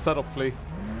 Thanks for the setup, Flea.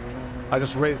 I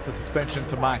just raised the suspension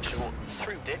to 4 right max. short,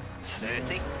 through dip,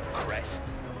 30, crest,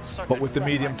 But with the 1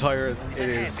 medium left, tyres, it into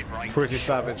is hairpin right, pretty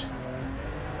short, savage.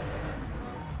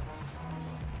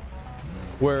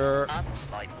 Where and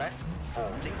slide left,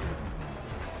 40,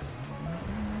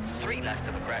 3 left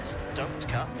of the crest, don't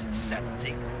cut,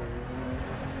 70,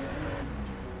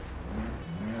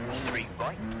 3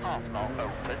 right, half long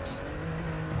opens,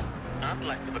 and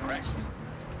left of the crest,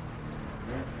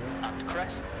 and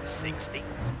crest, 60,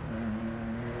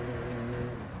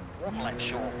 1 left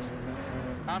short,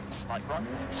 and slide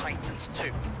right, tightens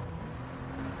 2,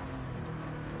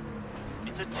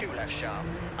 into 2 left sharp,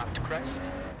 and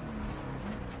crest,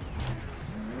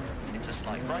 into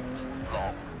slide right,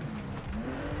 long,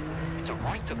 into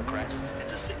right of the crest,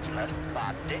 into 6 left,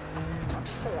 bad dip, and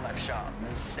 4 left sharp,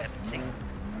 70,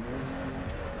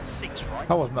 6 right,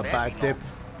 that wasn't a very bad dip. long,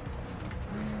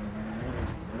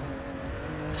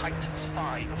 tightens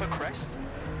 5 of a crest,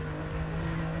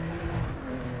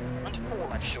 and 4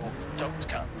 left short, don't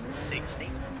cut, 60,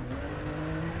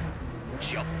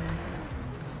 jump,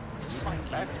 to side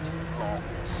left, long,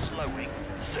 slowing,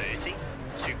 30,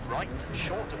 2 right,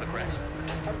 short of the crest,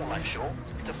 and 4 left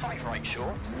short, into 5 right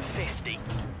short, 50,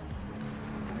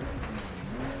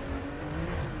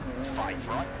 5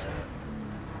 right,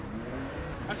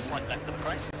 and slight left of the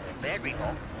crest, very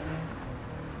long,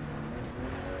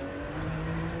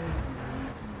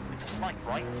 into slight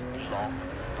right, long,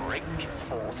 brake,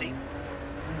 40,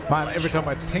 Man, every time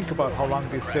I think about how long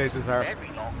these stages are, very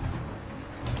long,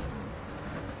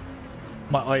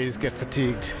 my eyes get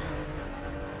fatigued.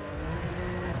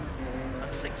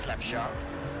 and 6 left sharp,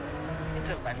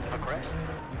 into left of a crest,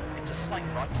 into slight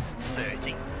right,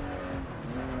 30,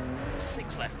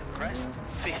 6 left of crest,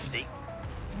 50,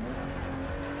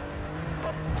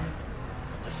 bump,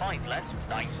 to 5 left,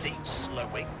 90,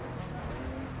 slowing,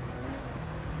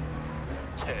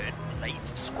 turn, late,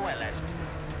 square left,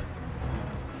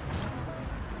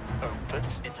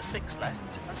 opens, into 6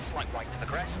 left, and slight right to the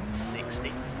crest,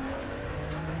 60,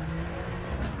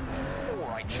 4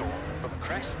 right short of a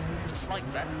crest, to slight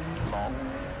left, long,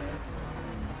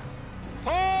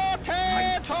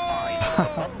 tightens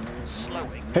 5, bump,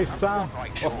 slowing, Hey and Sam, 1 right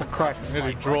what's short, the crack? and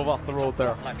Nearly slight drove right, off the into road there.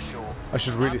 1 left short, I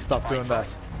should really and stop 5 doing that. right,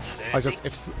 30, I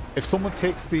just if someone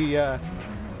takes the 5 right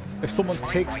to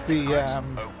the crest,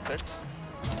 opens,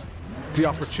 the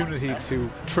opportunity to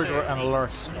trigger an 30,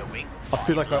 alert, slowing, I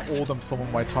feel 5 like I left, owe them some of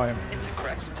my time. into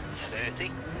crest, 30,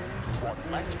 1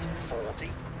 left, 40,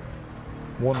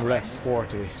 1 left, crest,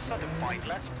 40. sudden 5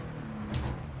 left,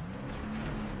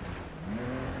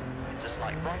 into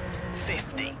slight right,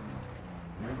 50,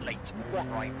 late 1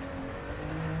 right,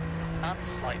 and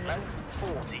slight left,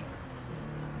 40,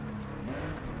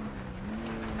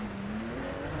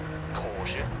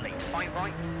 caution, late 5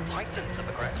 right, tightens of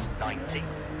the crest, 90,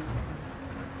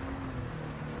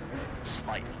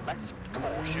 slight left,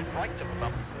 caution, right of a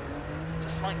bump, to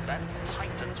slight left,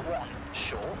 tightens 1,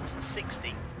 short,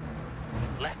 60,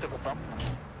 left of a bump,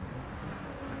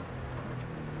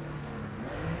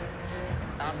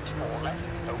 and 4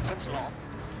 left, opens long,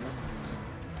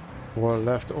 4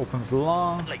 left opens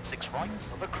long. late 6 right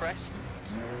of a crest,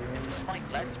 into slight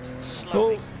left,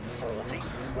 slowing, 40,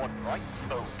 1 right,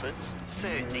 opens,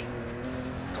 30,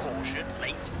 caution,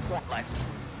 late, 1 left,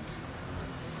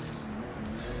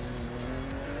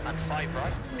 and 5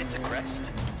 right, into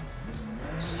crest,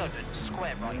 sudden,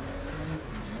 square right,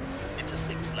 into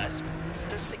 6 left,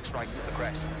 to 6 right of the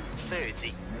crest,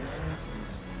 30,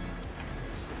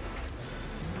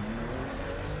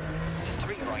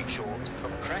 3 right short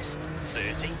of a crest,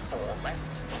 30, 4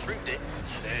 left, through dip,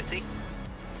 30,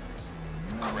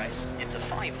 crest, into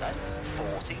 5 left,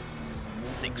 40,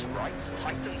 6 right,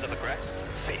 tightens of a crest,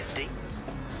 50,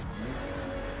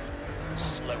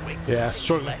 slowing, Yeah, 6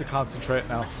 struggling to left, concentrate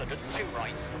now. and sudden 2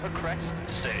 right of a crest,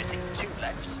 30, 2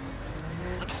 left,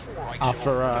 and 4 right After,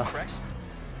 short of a crest,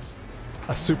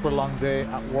 A super long day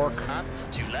at work. and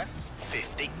 2 left,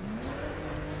 50,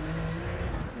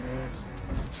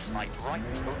 slight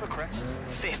right over crest,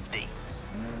 50,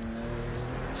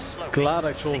 slowing. Glad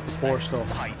I chose 6 the Porsche left, though.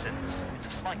 tightens. Into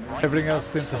slight right. Everything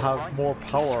else and seems to 4 have right, more into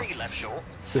power. 3 left short.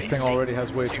 This thing 50, already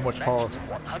has way too 2 much left, power.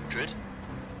 100.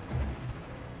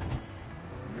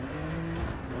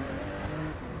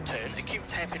 Turn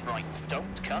acute hairpin right.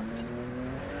 Don't cut.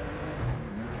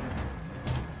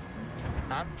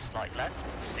 And slight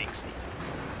left, 60.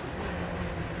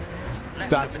 Left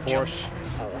That's of the jump, Porsche.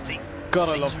 40. God,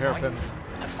 I 6 love right, hairpins.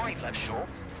 into 5 left short.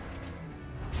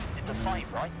 Into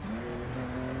 5 right.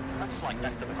 And slight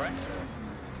left of the crest.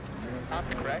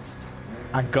 And crest.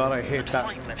 And God, I hate And that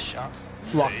 5 left sharp.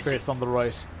 rock 30. face on the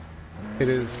right. It 6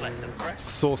 is left of the crest.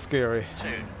 so scary.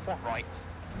 Turn, 1 right.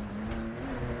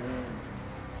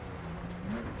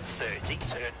 30,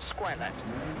 turn square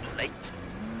left. Late.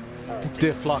 40. The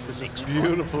diff lock is 6 just right.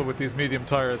 beautiful with these medium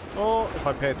tires. Oh, if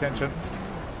I pay attention.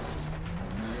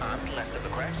 And left of the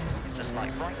crest, into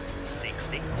slight right,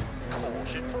 60.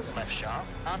 Caution, 4 left sharp,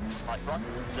 and slight right,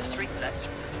 to 3 left,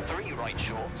 3 right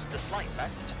short, to slight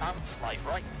left, and slight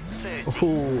right, 30.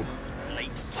 Ooh,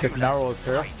 Late 2 bit narrows left,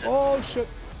 here. tightens. Oh shit.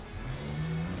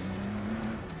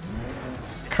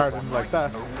 Into Card 1 in like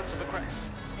right, that. Open to the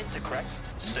crest, into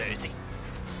crest, 30.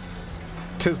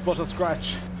 Tis but a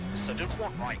scratch. Sudden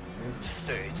 1 right,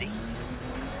 30.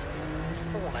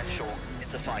 4 left short,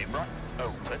 into 5 right,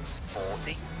 opens,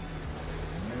 40.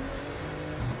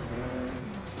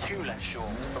 2 left short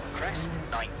of a crest,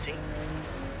 90.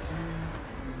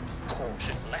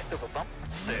 Caution, left of a bump,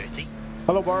 30.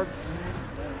 Hello, birds.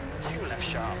 2 left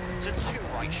sharp to 2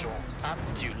 right short,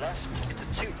 and 2 left into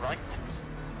 2 right.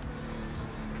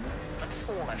 And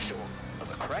 4 left short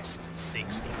of a crest,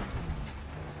 60.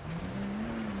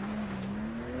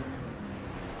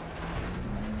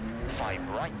 5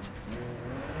 right.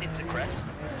 Into crest,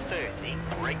 30.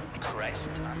 Brake,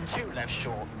 crest, and 2 left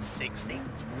short, 60.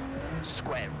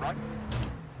 Square right.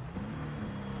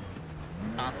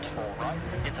 And 4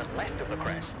 right. Into left of the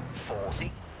crest,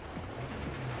 40.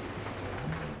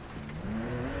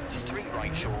 3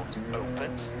 right short,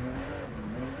 opens.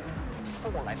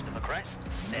 4 left of the crest,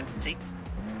 70.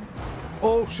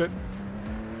 Oh shit.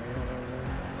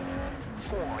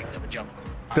 4 right to the jump.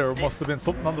 There and must have dip. been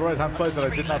something on the right hand side that I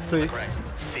 3 did not left of the see.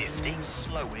 crest, 50,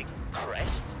 slowing,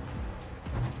 crest.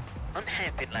 And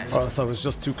hairpin left, Or else I was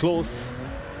just too close.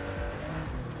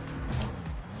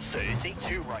 30,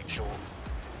 2 right short.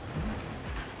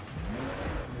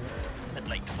 And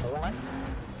late 4 left.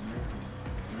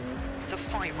 To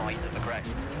 5 right of the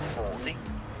crest, 40.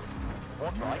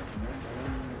 1 right.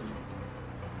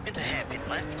 Into hairpin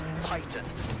left,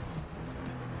 tightens.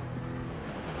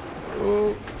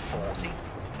 Oh, 40.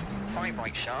 5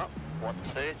 right sharp,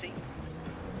 130.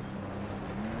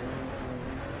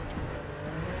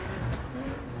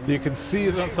 you can see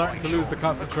that I'm 2 starting right to lose the short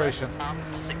of a concentration. crest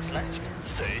and 6 left,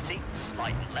 30.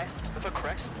 Slight left of a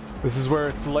crest. This is where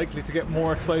it's likely to get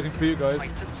more exciting for you guys.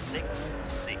 Tighten 6,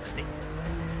 60.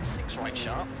 6 right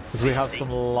sharp, Because we have 50. some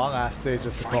long ass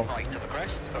stages to 5 come. right of the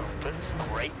crest, opens,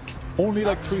 brake. Only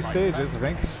like and 3 slight stages, I left,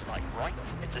 think. Slight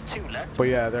right, into 2 left. But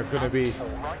yeah, they're gonna and be 4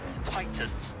 right,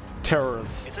 tightens.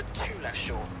 terrors. Into 2 left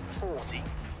short, 40.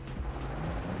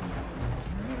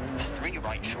 3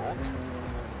 right short.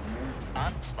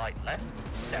 And slight left,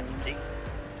 70.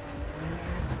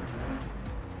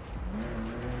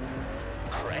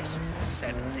 Crest,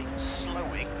 70.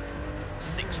 Slowing.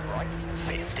 6 right,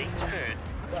 50. Turn.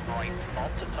 1 right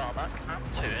onto tarmac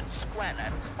and turn square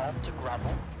left onto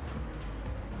gravel.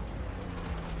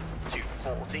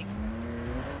 240.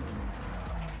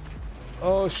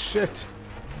 Oh shit.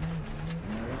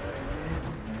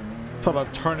 Thought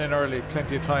I'd turn in early,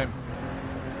 plenty of time.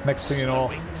 Next thing you know,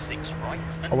 Slowing, 6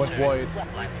 right and I went turn wide.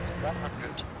 1 left,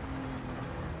 100.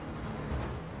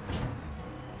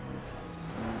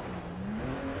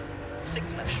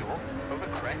 Six left short, over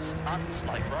crest, and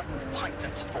slight right,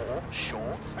 tightens 4,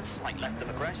 short, and slight left of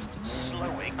the crest,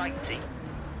 slowing 90.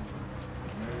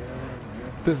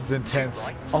 this is intense.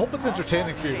 Right, I hope it's half entertaining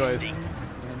long, for you guys. 50.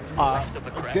 Left of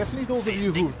the crest, Definitely those of you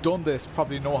 50. who've done this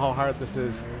probably know how hard this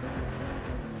is.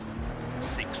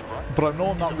 6 right. But I know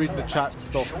I'm not into reading the 4 chat left, and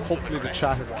stuff. short of Hopefully the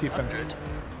chat is 100. keeping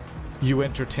you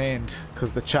entertained,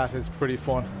 because the chat is pretty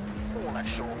fun. 4 left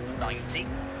short, 90.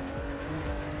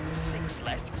 6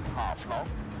 left, half long.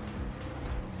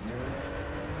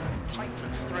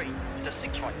 Tightens 3 into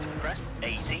 6 right to the crest,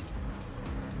 80.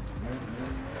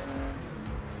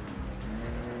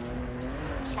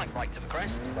 Slight right to the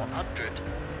crest, 100.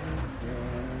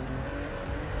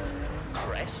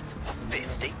 Crest,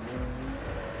 50.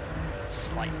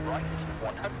 Slight right,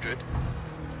 100.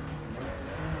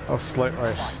 Oh, slight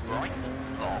right. 5 right,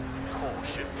 long,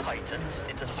 caution, tightens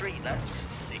into 3 left,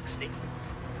 60.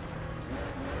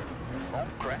 Long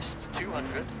crest,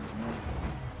 200.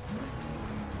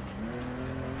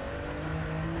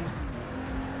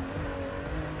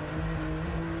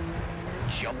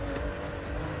 Jump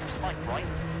to slight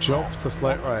right. Jump to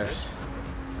slight right.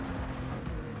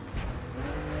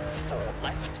 4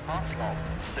 left, half long,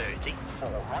 30, 4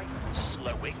 right,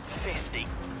 slowing, 50.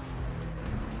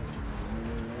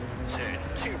 Turn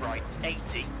 2 right,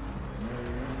 80.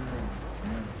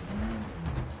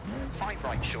 5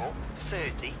 right short,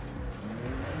 30.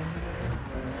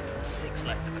 6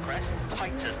 left of the crest,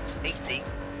 tightens, 80.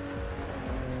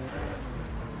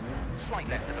 Slight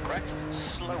left of the crest,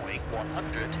 slowing,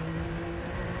 100.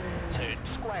 Turn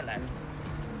square left.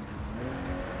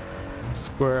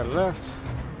 Square left.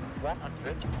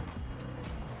 100.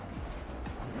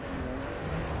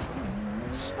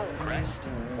 Small crest,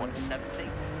 170.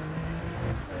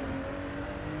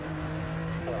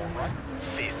 4 right,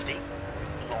 50.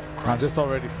 Long crest. And this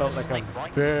already felt like a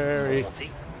right, very, 40.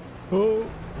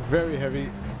 very heavy,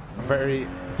 very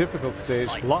difficult stage,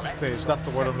 Slight long left, stage.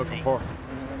 That's the word I'm looking for.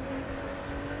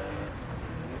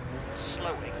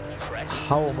 Slowing, crest.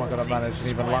 How am I going to 40, manage an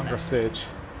even square longer left. stage?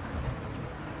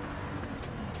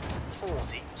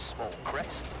 40, small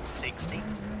crest, 60.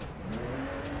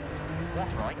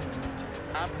 1 right,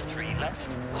 and 3 left,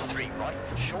 3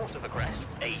 right, short of the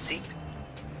crest, 80.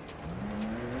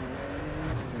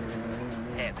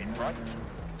 Hairpin right.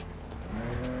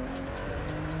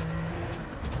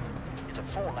 Into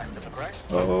 4 left of the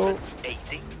crest, opens,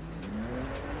 80.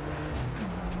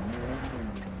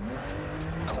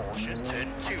 Caution, turn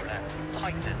 2 left,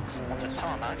 tightens, onto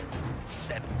tarmac,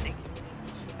 70.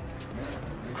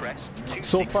 Crest, 260.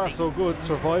 So far, so good,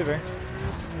 surviving.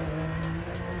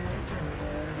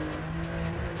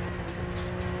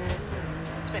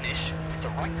 Finish to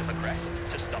right of the crest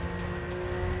to stop.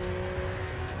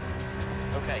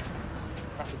 Okay,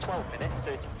 that's a 12-minute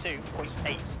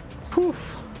 32.8. Whew.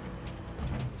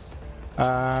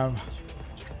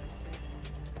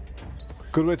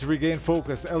 Good way to regain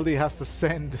focus. LD has to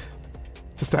stand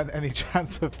any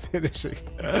chance of finishing.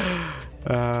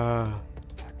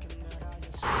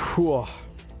 Whew.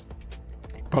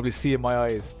 Probably see in my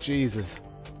eyes. Jesus.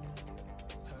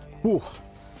 Whew.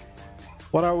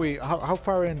 What are we? How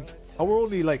far in? Oh, we're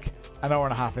only like an hour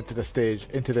and a half into the stage,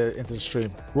 into the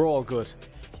stream. We're all good.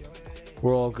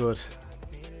 We're all good.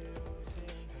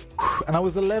 Whew. And I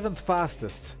was 11th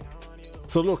fastest.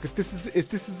 So look, if this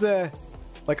is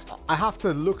like, I have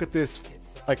to look at this.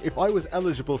 Like, if I was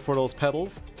eligible for those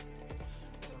pedals,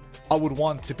 I would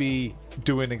want to be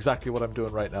doing exactly what I'm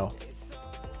doing right now.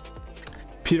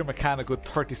 Peter McCann a good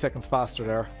 30 seconds faster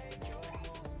there.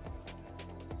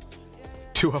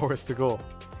 2 hours to go.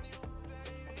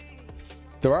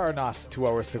 There are not 2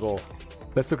 hours to go.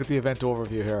 Let's look at the event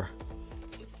overview here.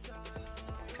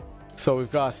 So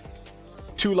we've got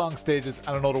 2 long stages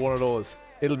and another one of those.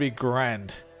 It'll be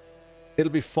grand.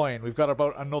 It'll be fine. We've got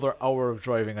about another hour of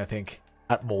driving, I think,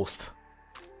 at most.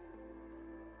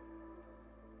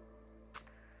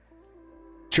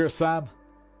 Cheers, Sam.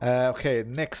 Okay,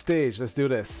 next stage. Let's do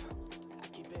this.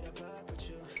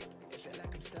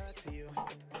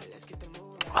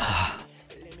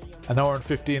 An hour and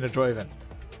 15 of driving.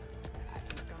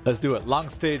 Let's do it. Long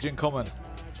stage incoming.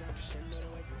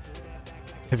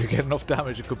 If you get enough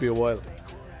damage, it could be a while.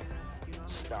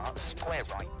 Start square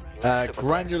right.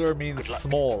 Granular means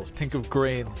small. Think of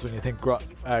grains when you think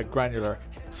granular.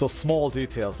 So small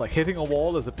details. Like hitting a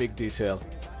wall is a big detail.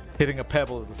 Hitting a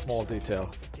pebble is a small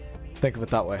detail. Think of it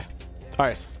that way.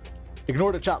 Alright.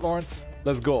 Ignore the chat, Lawrence.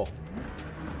 Let's go.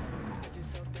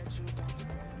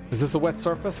 Is this a wet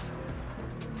surface?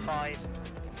 5,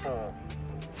 4,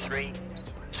 3,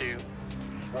 2,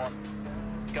 1.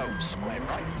 Go square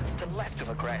right to left of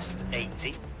a crest,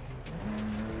 80.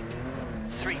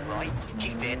 3 right,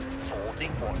 keep in, 40.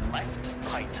 1 left,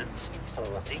 tightens,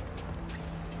 40.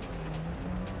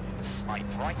 Slight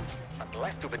right and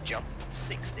left of a jump,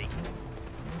 60.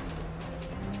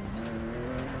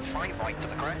 5 right to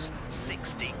the crest,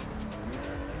 60.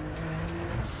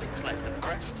 6 left of the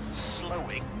crest,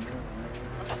 slowing.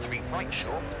 And 3 right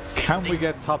short, 50. Can we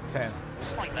get top 10?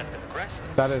 Slight left of the crest,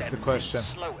 That is 70, the question.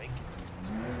 Slowing.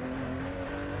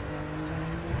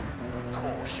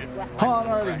 Caution, 1 Come on, left of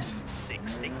the Ireland. crest,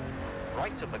 60.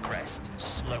 Right of the crest,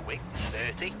 slowing,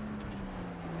 30.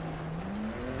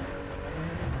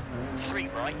 3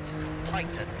 right,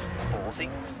 tightens, 40.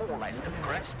 4 left of the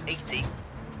crest, 80.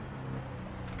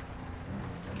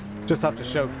 Just have to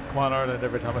shout, come on Ireland,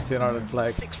 every time I see an Ireland flag.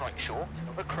 6 right short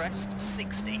of a crest,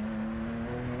 60.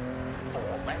 4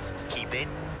 left, keep in,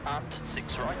 and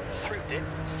 6 right, through in,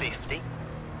 50.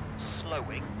 Slow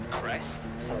slowing, crest,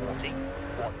 40,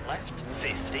 1 left,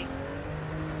 50,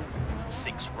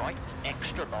 6 right,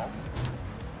 extra long,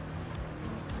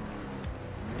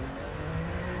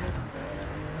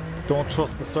 Don't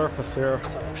trust the surface here.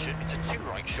 caution, into 2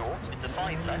 right short, into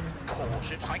 5 left,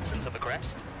 caution, tightens of a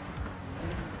crest,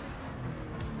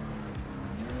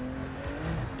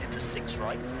 into 6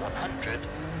 right, 100,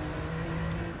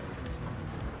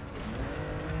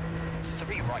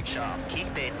 3 right sharp,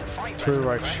 keep in to 5 left 3 of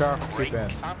right crest, sharp, keep brake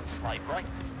in. and slide right,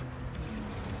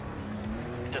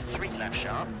 into 3 left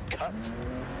sharp, cut,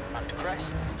 and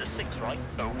crest, into 6 right,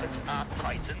 opens and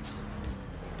tightens,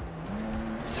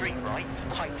 3 right,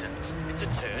 tightens, into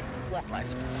turn, 1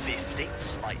 left, 50,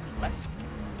 slide left,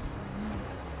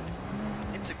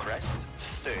 into crest,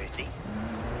 30,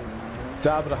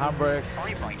 Dab of the handbrake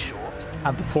 5 right short,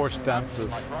 and the porch and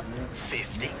dances. slide right,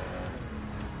 50,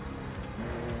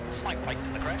 slide right to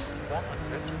the crest,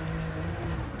 100,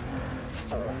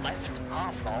 4 left,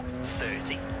 half long,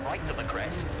 30, right to the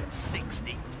crest,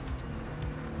 60,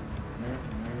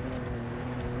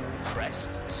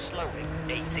 crest, slowing,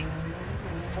 80,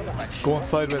 4 left short, Going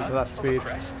sideways at that cut of a speed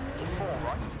crest, to 4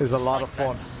 right, is a lot slide of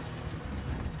fun.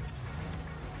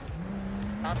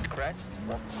 left, and crest,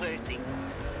 130,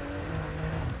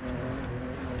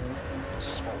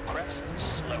 small crest,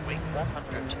 slowing,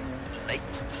 100, late,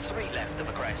 3 left of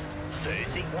a crest,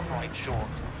 30, 1 right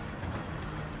short,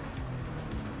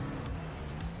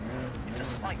 into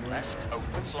slight left,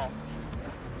 opens long,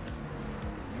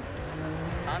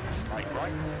 and slight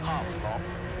right, half long,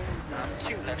 and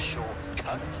 2 left short,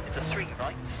 cut, into 3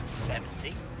 right,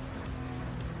 70,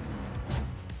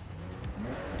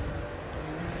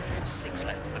 6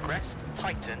 left of the crest,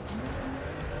 tightens,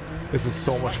 This is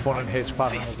so much fun in H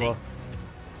pattern as 50. well.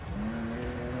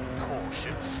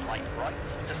 Caution, slight right,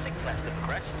 to 6 left of the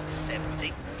crest,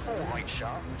 70, 4 right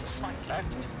sharp, to slight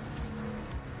left,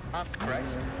 and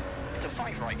crest, to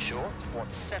 5 right short,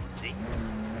 170,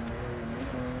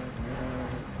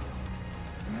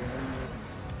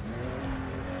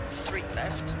 3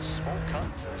 left, small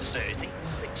cut, 30,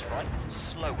 6 right,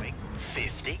 slowing,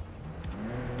 50,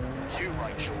 2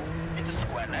 right short, into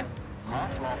square left,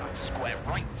 half long, square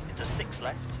right, into 6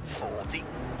 left, 40,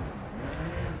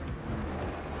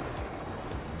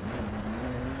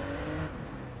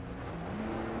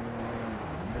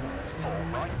 4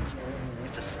 right,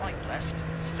 into slight left,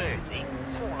 30,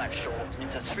 4 left short,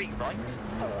 into 3 right,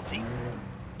 40,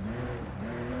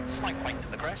 slight right to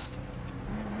the crest,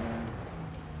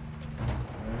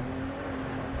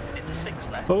 into 6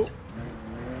 left, Oh.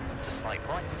 into slight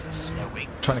right, slowing,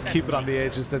 Trying to keep it on 70, the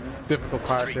edge is the difficult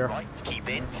part 3 here. right, keep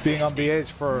in, Being on 50, the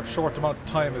edge for a short amount of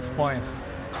time is fine.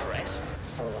 crest,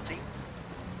 40,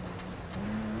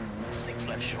 6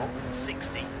 left short,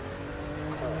 60,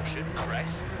 caution,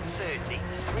 crest, 30,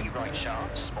 3 right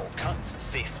sharp, small cut,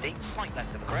 50, slight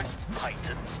left of the crest,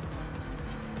 tightens,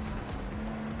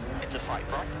 into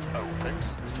 5 right,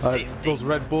 opens, 50, Those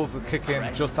Red Bulls will kick in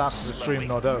crest, just after the stream,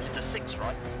 no doubt. into 6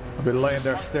 right, I'll be lying into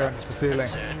there slight staring at left, the ceiling. and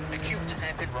turn, acute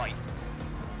hairpin right,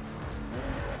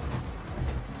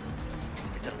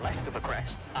 into left of a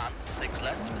crest, and 6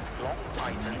 left, long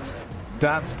tightens,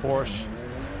 Dance Porsche.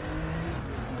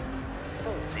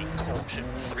 40, caution,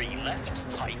 3 left,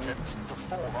 tightens, to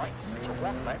 4 right, to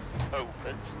 1 left,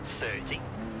 opens, 30,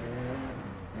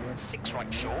 6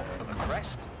 right short of a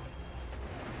crest,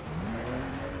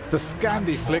 The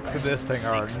Scandi 4 flicks in left, this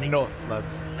thing are 60, nuts,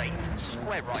 lads. late,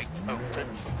 square right,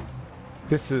 opens,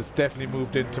 This has definitely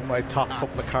moved into my top and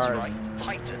couple of 6 cars. right,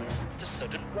 tightens, to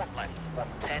sudden 1 left,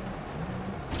 110,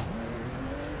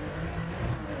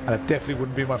 And it definitely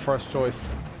wouldn't be my first choice.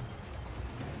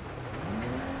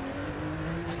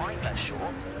 5 left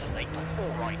short, to late, 4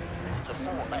 right, to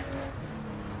 4 left,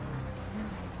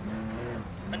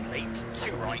 and late,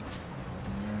 2 right,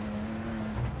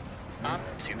 and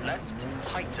 2 left,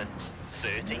 tightens,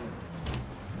 30,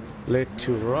 Late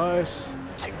to right.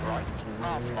 2 right,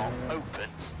 half long,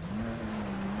 opens,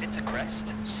 into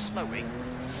crest, slowing,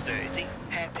 30,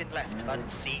 hairpin left,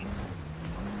 unseen,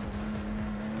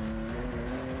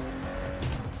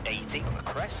 80, of a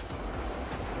crest,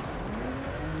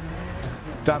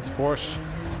 Dance Porsche.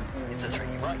 into 3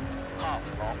 right,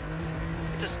 half long,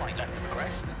 into slight left of a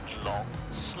crest, long,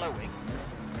 slowing,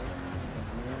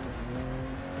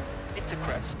 into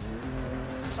crest,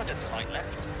 sudden slight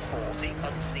left, 40,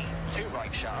 unseen, 2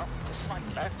 right sharp, to slight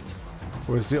left,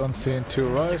 Where's the unseen 2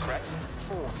 into right? crest,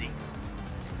 40,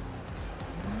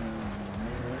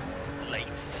 late,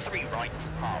 3 right,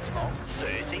 half long,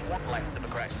 30, 1 left of a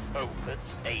crest,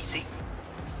 opens, 80,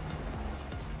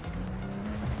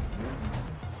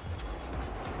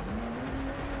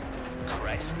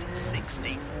 crest,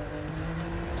 60.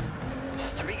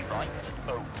 3 right,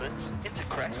 opens, into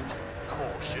crest,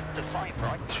 caution, to 5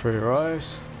 right. 3 right.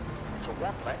 To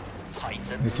 1 left,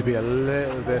 tightens. Need to be a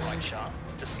little to 4 bit right sharp,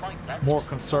 to slight left. more to 4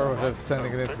 conservative right,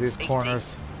 sending it into opens, these 80.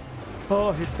 corners.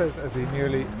 Oh, he says as he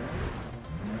nearly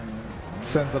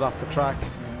sends it off the track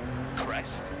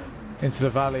Crest, into the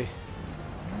valley.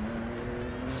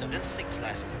 so then 6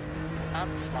 left,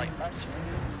 and slight left.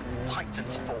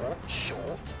 Tightens 4,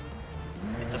 short.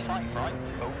 Into 5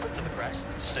 right, opens of the crest,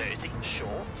 30,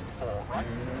 short, 4 right,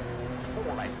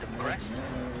 4 left of the crest,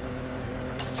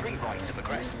 and 3 right of the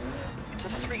crest, into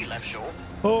 3 left short,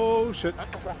 Oh shit.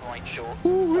 and 1 right short,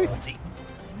 Ooh-wee. 40.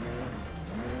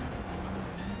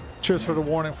 Cheers for the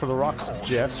warning for the rocks, Caution,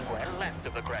 Jeff. square left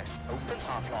of the crest, opens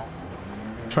half long,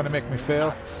 Trying to make me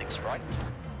fail. and 6 right.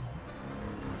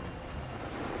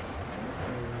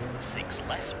 6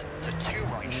 left, to 2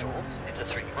 right short, into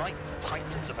 3 right,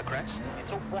 tightens of a crest,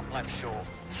 into 1 left short,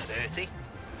 30.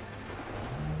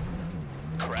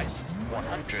 Crest,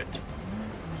 100.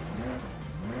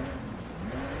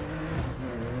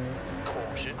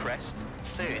 Caution, crest,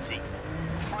 30.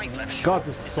 5 left short, God,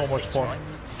 this is into so much 6 fun.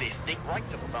 right, 50,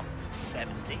 right of a bump,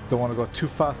 70. Don't want to go too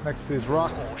fast next to these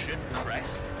rocks. Caution,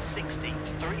 crest, 60,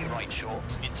 3 right short,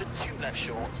 into 2 left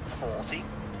short, 40.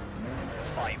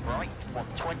 5 right,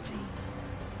 120.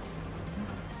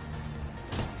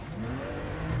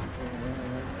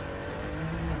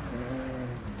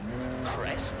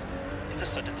 Crest, into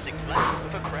sudden 6 left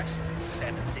of a crest,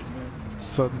 70.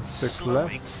 Sudden 6 Slowing,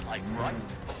 left. slight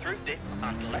right, through dip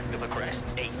and left of a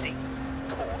crest, 80.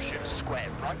 Caution, square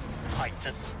right,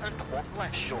 tightens, and 1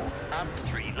 left short, and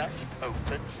 3 left,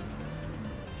 opens.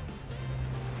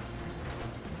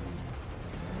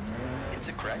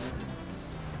 Into crest.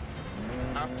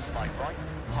 And slight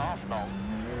right, half long.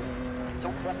 To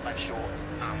 1 left short,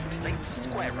 and late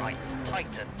square right,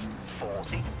 tightens,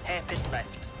 40, hairpin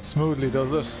left. Smoothly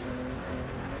does it.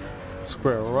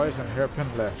 Square right and hairpin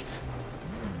left.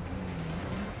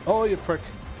 Oh, you prick.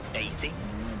 80.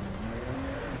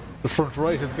 The front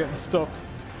right is getting stuck.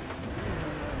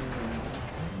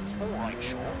 4 right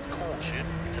short, caution,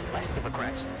 into left of a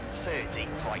crest, 30,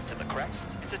 right of a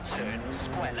crest, into turn,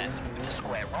 square left, into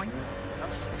square right,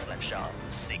 and 6 left sharp,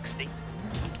 60.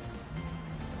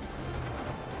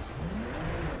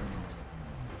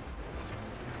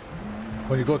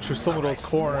 When you go through some of those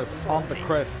corners on the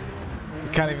crest, you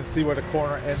can't even see where the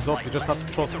corner ends up. You just have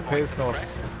to trust the pace note.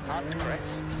 Crest, and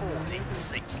crest, 40,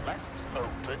 6 left,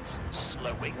 opens,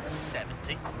 slowing,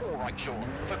 70, 4 right short,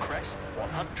 for crest,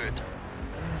 100,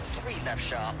 3 left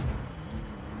sharp,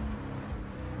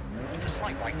 into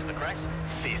slight right of the crest,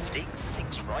 50,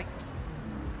 6 right,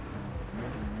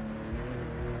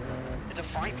 into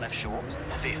 5 left short,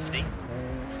 50,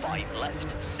 5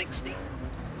 left, 60,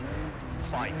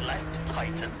 5 left,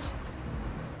 tightens,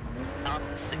 and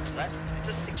 6 left,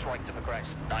 into 6 right of a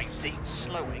crest, 90,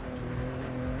 slowing,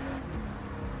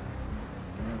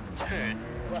 turn,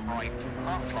 1 right,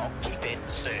 half long, keep in,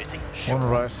 30, short, 1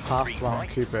 right, 3 half long, right,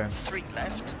 keep in. 3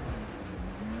 left,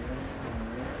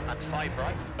 and 5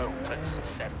 right, opens,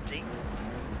 70,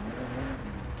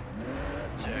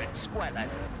 turn, square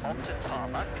left, onto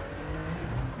tarmac,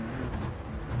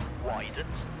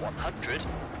 widens, 100,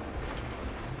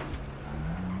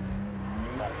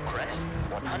 long crest,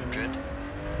 100,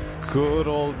 Good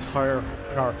old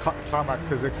tarmac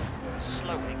physics.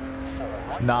 slowing, 4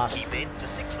 right, Not. keep in to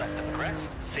 6 left of the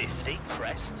crest, 50,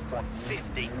 crest,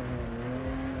 150,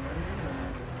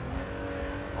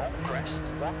 long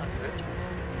crest, 100,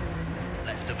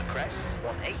 left of the crest,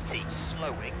 180,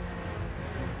 slowing,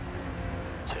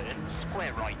 turn,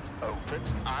 square right,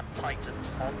 opens and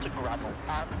tightens onto gravel,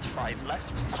 and 5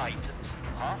 left, tightens,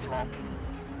 half long,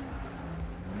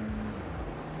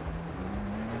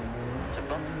 to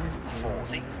bump,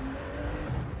 40,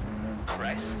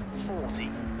 crest, 40,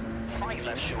 5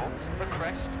 left short, for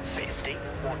crest, 50,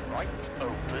 1 right,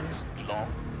 opens,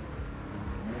 long,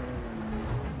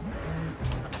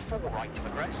 and 4 right for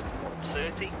crest,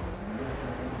 130,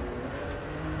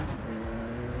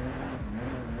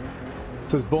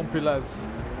 It says bumpy, lads.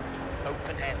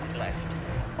 open hairpin left,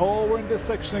 Oh, we're in this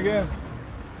section again.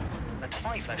 and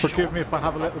 5 left Forgive short, me if I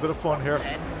have a little bit of fun here.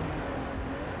 10,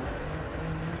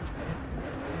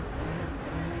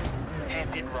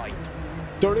 hairpin right,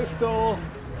 Drifto.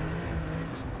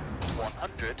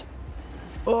 100,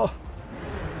 Oh,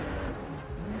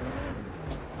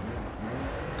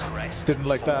 crest, Didn't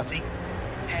like that. 40,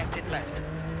 hairpin left,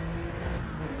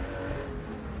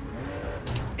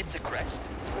 into crest,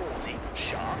 40,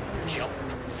 sharp, jump,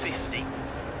 50,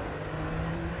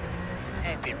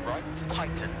 hairpin right,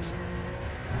 tightens,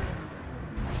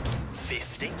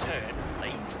 50, turn,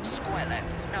 late, square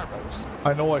left, narrows.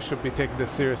 I know I should be taking this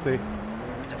seriously,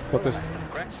 Into 4 but there's left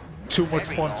of crest. too much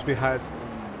Very fun long. to be had.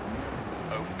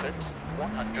 Opens,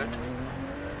 100.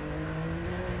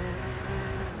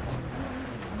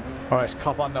 Alright,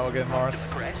 cop on now again, To Lawrence.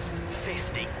 crest,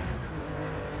 50.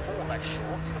 4 left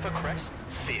short of a crest,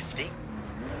 50.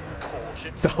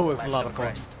 Caution, That 4 was a left lot of of fun.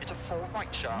 crest. Into 4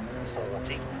 right sharp,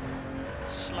 40.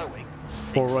 Slowing,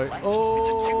 6 4 right. left, into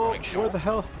 2 right Oh, short. where the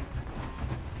hell?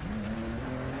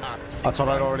 And 6 I thought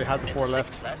I'd right, already had the into 4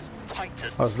 6 left.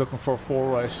 tightens. I was looking for a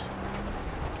 4 right.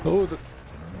 Oh,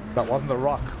 that wasn't a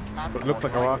rock, And but it looked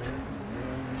 1 like a rock. right.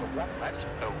 Into 1 left,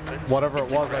 opens. Whatever it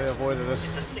into was, I crest, avoided it.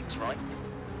 Into 6 right.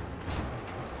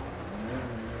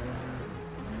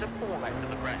 Into 4 left of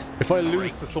the crest. If I lose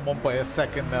Brake, to someone by a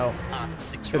second now, and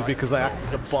 6 it'll right, be because I acted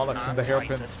the opens, bollocks in the and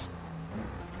hairpins. tightens.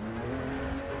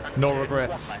 And No turn,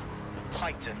 regrets. 1 left,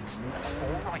 tightens, and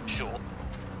 4 right short.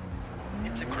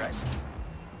 Into crest.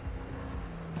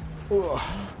 Ugh.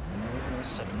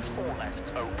 So 4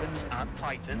 left, opens and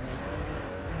tightens.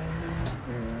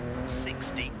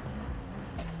 60.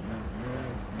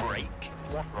 Brake,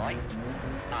 1 right,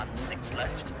 and 6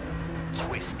 left.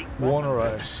 Twisting, 1 100.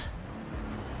 right.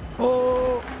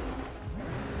 Oh,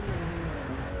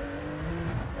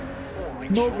 4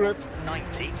 right No short, grip.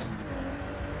 90.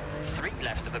 3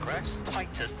 left of the crest,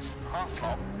 tightens, half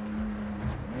long.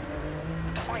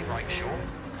 5 right short,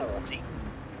 40.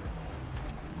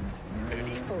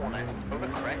 Only 4 left over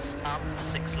crest and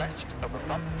 6 left over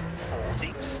bump,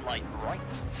 40. Slight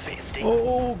right, 50.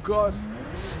 oh God.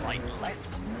 Slight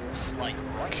left, slight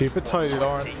right. Keep it tidy, 120.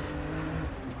 Lawrence.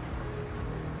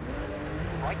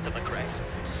 Right of the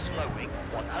crest, slowing,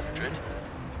 100.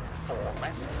 4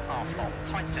 left, half long,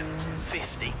 tightens,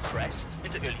 50. Crest,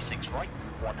 into early 6 right,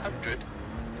 100.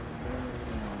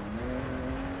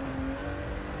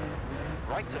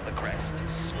 Right of the crest,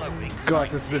 slowing. God,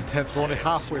 this is 90. intense. We're only Turn,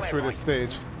 halfway square through this right,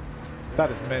 stage. That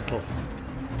is mental.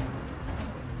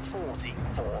 40,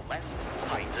 4 left,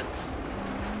 tightens.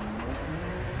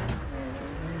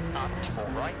 And 4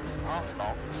 right, half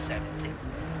long, 70.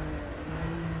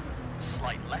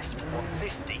 Slight left,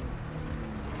 150.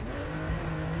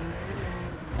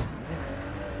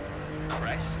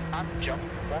 Crest and jump,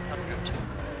 100.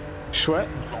 Sweat.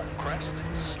 Long crest,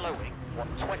 slowing,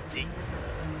 120.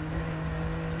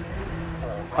 4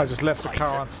 right, I just left the car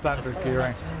on tightens to standard 4 gearing.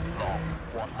 left, long,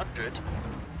 100.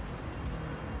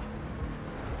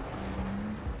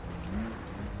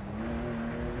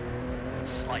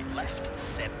 Slight left,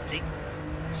 70.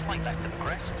 Slight left of the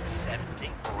crest, 70.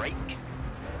 Brake.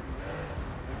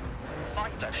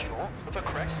 5 left short of a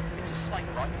crest into slight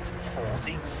right,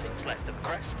 40. 6 left of the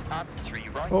crest and 3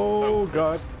 right. Oh, opens,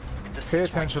 God. Into Pay 6 right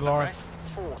attention, of the Lawrence. crest,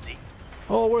 40.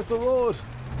 Oh, where's the road?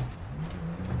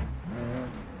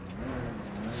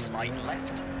 Slight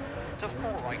left to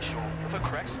 4 right short of a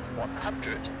crest,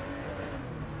 100.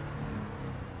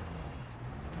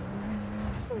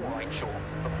 4 right short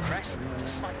of a crest to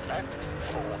slight left,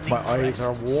 40. My eyes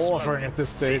are crest, watering slowing, at this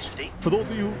stage. 50. For those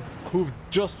of you who've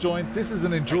just joined, this is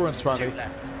an endurance 2 rally,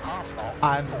 left, half long,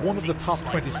 and 40, one of the top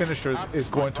slight 20 left, finishers and is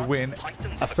going slight to right, win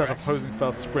tightens a of the set of crest.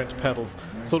 Heusinkveld Sprint pedals.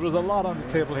 So there's a lot on the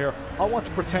table here. I want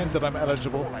to pretend that I'm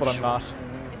eligible, but I'm not,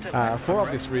 for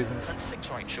obvious reasons.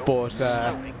 But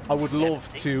I would love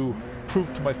to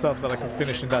prove to myself that I can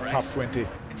finish in that top 20.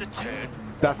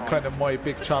 That's kind of my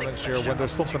big challenge here. When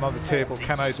there's something on the table,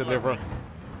 can I deliver?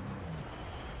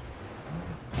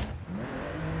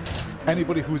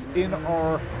 Anybody who's in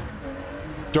our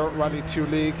Dirt Rally 2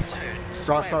 league,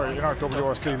 sorry, in our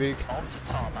WRC league,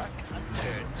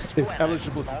 is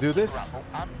eligible to do this.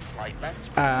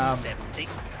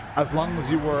 As long as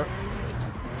you were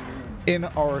in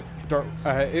our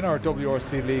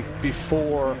WRC league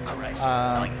before,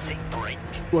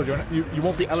 well, you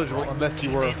won't be eligible unless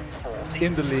you were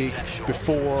in the league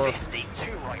before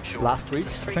last week, I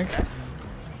think.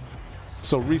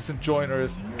 So recent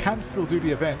joiners can still do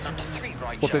the event,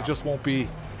 but they just won't be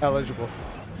eligible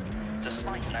to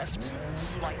slight left,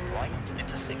 slight right,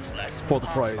 into 6 left, for the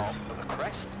half prize. long of a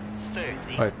crest,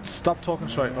 30. Right, stop talking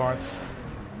shite, Lawrence.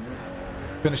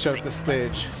 Finish out this 6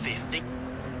 left, stage. 50.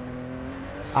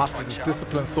 6 After right the sharp,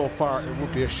 discipline so far, it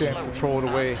would be a shame to throw it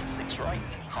away. and 6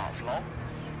 right, half long,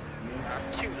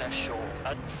 and 2 left short,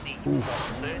 unseen,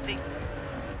 130.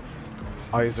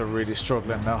 Eyes are really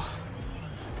struggling now.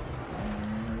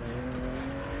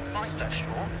 5 left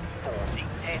short, 40,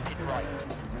 hairpin right.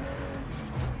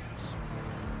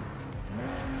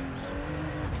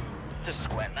 To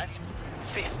square left,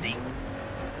 50.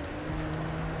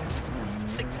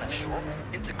 6 left short,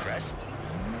 into crest.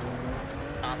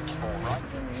 And 4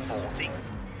 right, 40.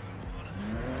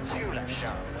 2 left left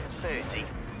sharp, 30.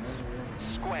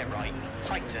 Square right,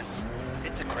 tightens,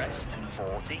 into crest,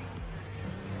 40.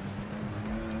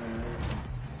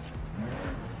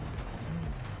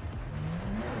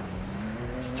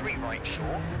 Three right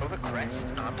short, over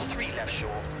crest, and 3 left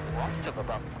short, right of a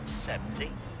bump, 70.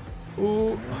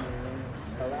 Ooh.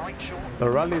 4 right short. The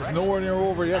rally is crest, nowhere near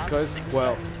over yet, and guys. 6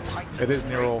 Well, left, tightens, it is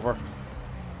near 3. over.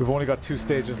 We've only got 2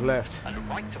 stages left. And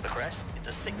right of the crest,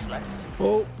 into 6 left,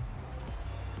 Oh.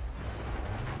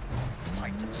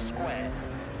 tightens square.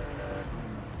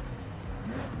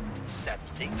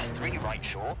 70, 3 right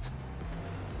short.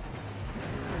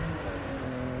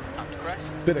 And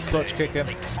crest. Bit of clutch 30, kick in.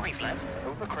 make 5 left,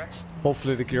 over crest.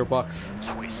 Hopefully the gearbox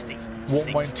Twisty.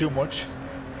 won't mind 60, too much.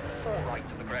 4 right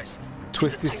of the crest.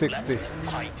 Twisty into 2 60. Left,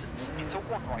 tightens. Into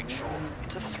 1 right short.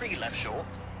 Into 3 left short.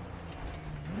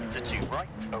 Into 2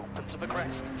 right. Opens of the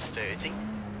crest. 30.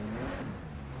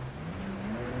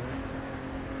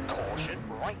 Caution.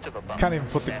 Right of a bump. Can't even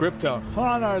put the grip 70. down. Hold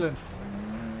on, Ireland.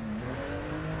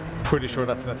 Pretty sure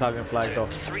that's an Italian flag though.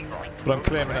 Turn 3 right. But I'm over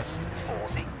claiming it. crest,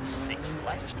 40. 6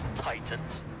 left.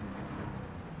 Tightens.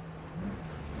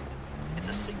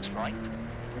 Into 6 right.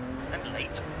 And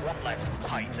late 1 left.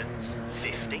 Tightens.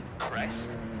 50.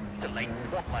 Crest. Into late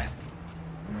 1 left.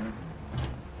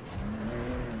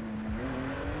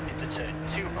 Into turn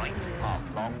 2 right.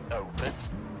 Half long.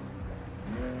 Opens.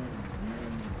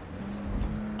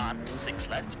 And 6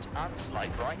 left. And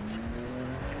slide right.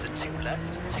 Into 2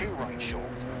 left. 2 right short.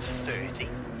 30.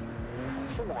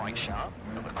 4 right sharp.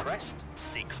 Over crest.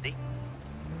 60.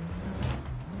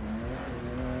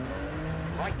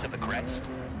 Right of the crest.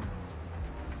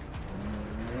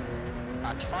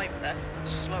 And 5 left,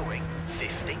 slowing,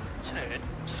 50, turn,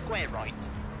 square right.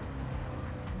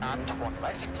 And 1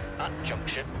 left, at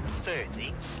junction,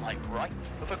 30, slight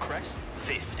right of a crest,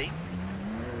 50.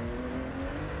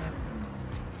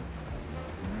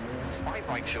 5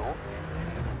 right short,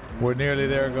 We're nearly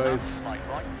there, and guys. slight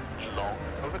right, long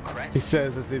over crest. He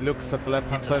says as he looks at the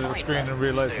left-hand side of the screen and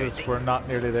realizes we're not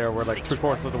nearly there. We're like 6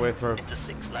 3/4 of the way through. Into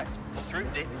 6 left, through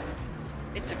dip,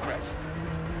 into crest,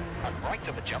 and right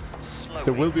of a jump, slowing.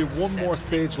 There will be one more 70.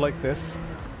 stage like this.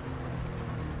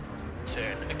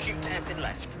 Turn acute hairpin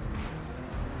left.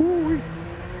 Ooh.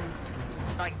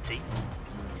 90.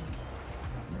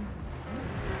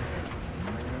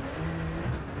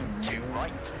 2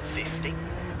 right, 50.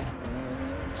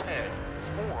 Turn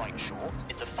 4 right short,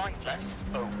 into 5 left,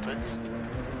 opens.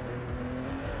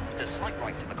 Into slight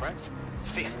right to the crest,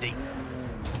 50.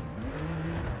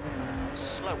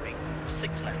 Slowing,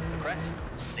 6 left to the crest,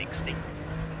 60.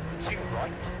 2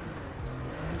 right.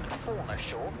 4 left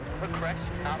short, the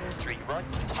crest, and 3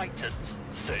 right, tightens,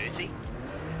 30.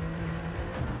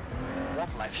 1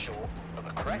 left short of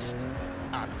a crest,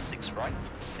 and 6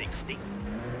 right, 60.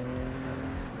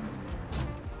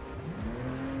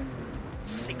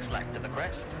 6 left of a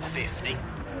crest, 50.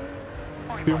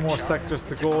 5 Few right more sharp sectors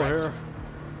to into go crest, here.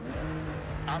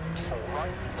 And 4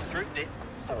 right, through dip,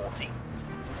 40.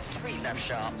 3 left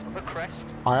sharp of a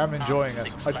crest. I am enjoying and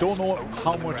it. 6 I don't know left,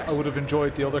 how opens of a much I crest, would have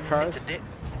enjoyed the other cars. into dip.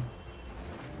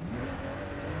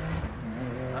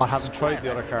 I haven't tried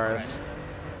the other cars.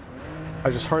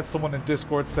 I just heard someone in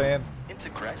Discord saying Into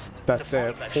crest, that to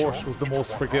the 5 left Porsche short, was the into most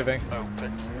 1 forgiving. right,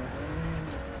 opens.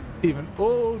 Even,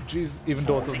 oh jeez, even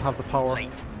though it doesn't have the power.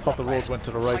 Late, Thought the 1 road left, went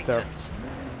to the right there. tightens.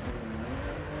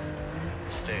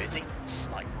 30,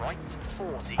 slight right,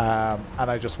 40.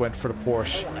 And I just went for the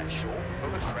Porsche. 4 left short,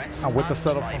 over crest, And with the and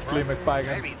setup 5 from Flea right,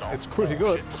 McBaggins, very long, it's pretty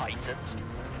good. Porsche tightens.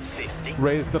 50,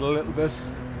 Raised it a little bit.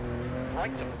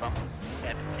 right of the bump,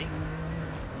 70.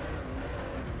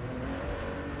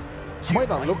 Might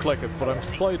not right, look like it, but I'm 40.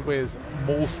 sideways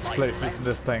most Slight places left. in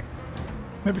this thing.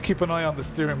 Maybe keep an eye on the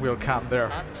steering wheel cam there.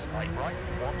 And slight right,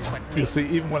 120. You'll see,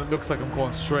 even when it looks like I'm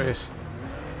going straight,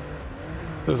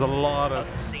 there's a lot of...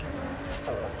 Unseen,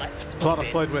 4 left, A lot of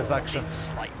bit, sideways 40, action.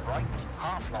 Slight right,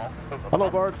 half long, over Hello,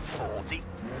 bump, birds. 40.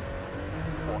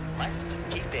 1 left,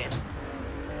 keep in.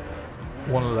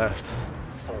 One left.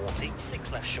 40,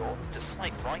 6 left short, to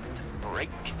slight right, brake.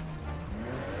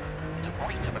 To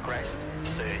right of a crest,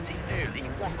 30, early,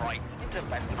 1 right, into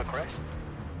left of a crest.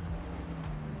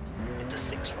 Into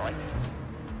 6 right.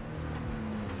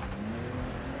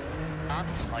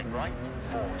 And slight right,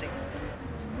 40.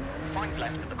 5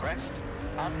 left of a crest,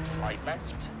 and slight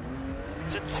left.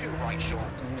 To 2 right short,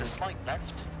 to slight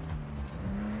left.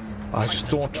 I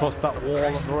just don't trust that wall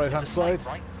on the right hand side.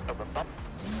 Right over bump,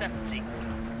 70.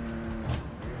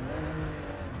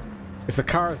 If the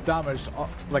car is damaged,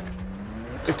 like,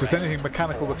 if there's anything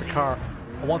mechanical with the car,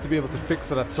 I want to be able to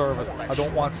fix it at service. I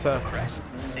don't want to Crest,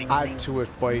 60. add to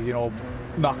it by, you know,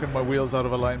 knocking my wheels out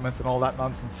of alignment and all that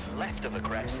nonsense. Left of a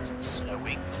crest,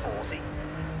 slowing, 40.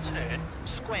 Turn,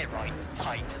 square right,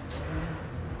 tightens.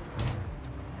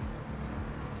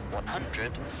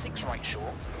 100, 6 right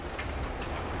short.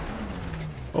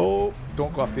 Oh,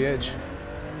 don't go off the edge.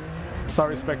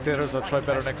 Sorry, spectators, I'll try Slight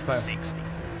better left, next time. 60.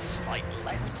 Slight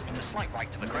left into slight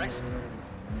right of a crest.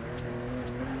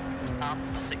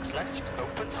 And 6 left,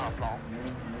 opens half long.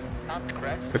 And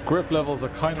crest. The grip levels are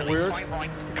kind of weird. 5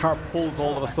 right. The car pulls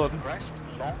all of a sudden. Crest,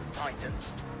 long,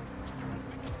 tightens.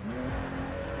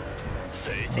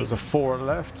 30. There's a 4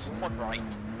 left. 1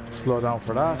 right. Slow down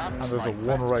for that. And there's a slight 1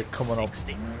 left, right coming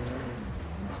 60.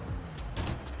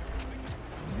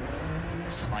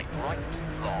 Slight right,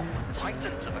 long,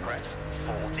 tightens of a crest,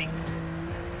 40.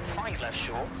 5 left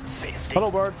short, 50.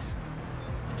 Hello, birds.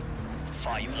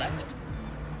 5 left.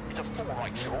 Into 4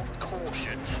 right short,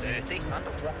 caution, 30. And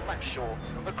a 1 left short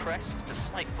of a crest to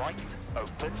slight right,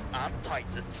 opens and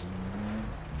tightens.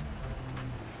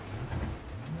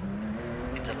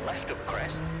 Into left of a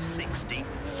crest, 60.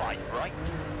 5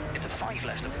 right. Into 5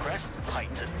 left of a crest,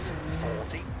 tightens,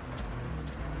 40.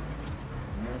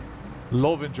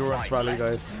 Love endurance 5 rally, left.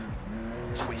 guys.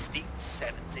 Twisty,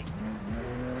 70.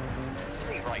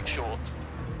 3 right short.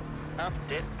 And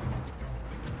dip.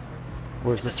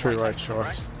 Where's the Into 3 slight right left of short?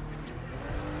 crest.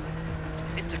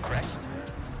 Into crest.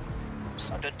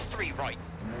 Sudden 3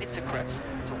 right. Into crest.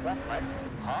 To 1 left.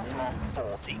 Half long,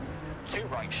 40. 2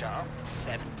 right sharp,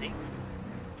 70.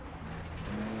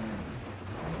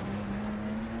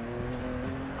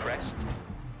 Crest.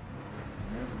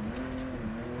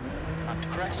 And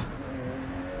crest.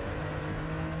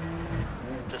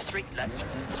 To 3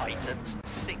 left, tightens,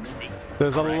 60.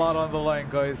 There's a crest. lot on the line,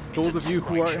 guys. Those Into of you 2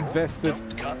 who right are short, invested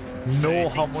don't cut, know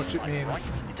 30, how much it slight means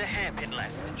right, into hairpin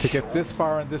left, to get short, this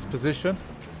far in this position.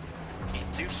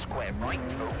 into square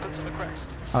right, opens the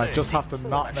crest. And I just 30, have to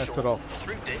 4 not left mess it short, up.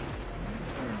 Through dip.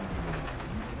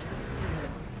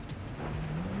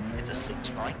 Into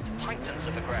 6 right, tightens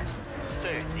of a crest.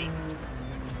 30.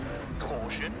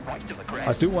 Caution, right of a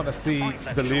crest. I do want to see 5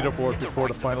 left the short, leaderboard into before right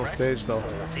the of final crest, stage, though.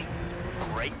 40.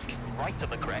 Brake, right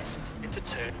of a crest. Into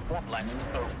turn 1 left,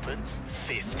 opens.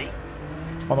 50.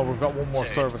 Oh no, we've got one more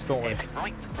Turn, service, don't we? hairpin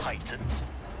right, tightens.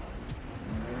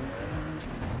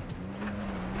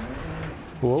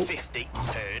 Whoa. 50,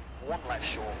 turn, 1 left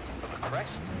short of a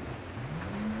crest.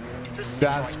 Into 6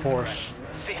 Dance right of a Porsche. crest.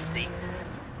 50,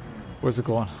 Where's it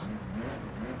going?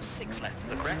 6 left of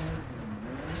the crest.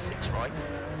 Into 6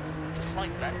 right. Into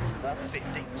slight left,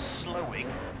 150, slowing.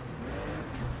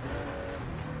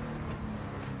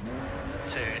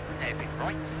 Turn, hairpin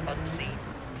right, unseen.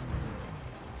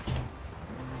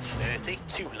 30,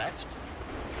 2 left.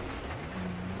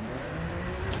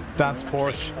 Dance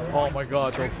Porsche. Oh my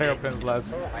god, those hairpins,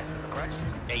 lads. 4 left of the crest,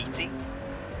 80.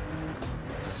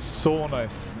 So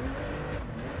nice.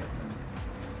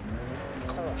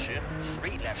 Caution,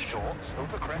 3 left short,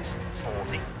 over crest,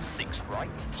 40, 6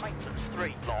 right, tightens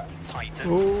 3, long,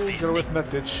 tightens, Oh, 50, get away from that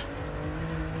ditch.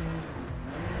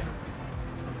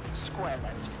 square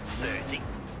left, 30,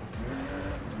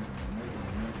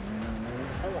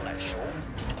 4 left short,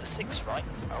 into 6 right,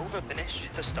 over finish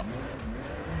to stop.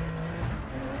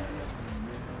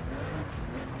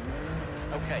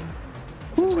 Okay,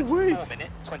 it's a 24 minute,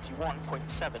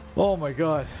 21.7. Oh my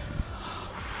god.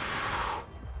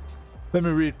 Let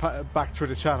me read back through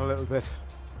the chat a little bit.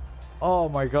 Oh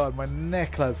my god, my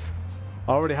neck, lads.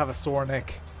 I already have a sore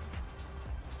neck.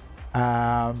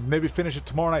 Maybe finish it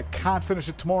tomorrow night. Can't finish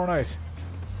it tomorrow night.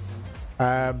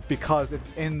 Because it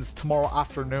ends tomorrow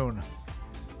afternoon.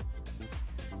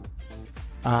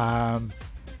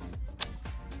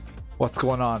 What's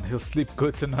going on? He'll sleep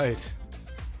good tonight.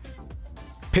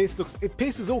 Pace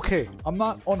is okay. I'm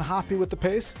not unhappy with the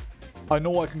pace. I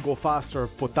know I can go faster,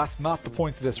 but that's not the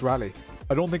point of this rally.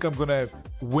 I don't think I'm gonna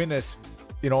win it.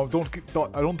 You know,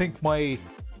 I don't think my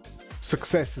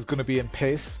success is gonna be in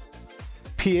pace.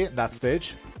 P8 in that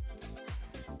stage.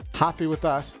 Happy with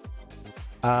that.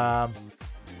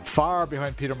 Far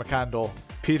behind Peter McCann though.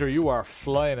 Peter, you are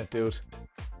flying it, dude.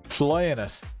 Flying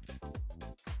it.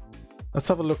 Let's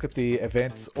have a look at the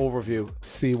events overview.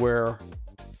 See where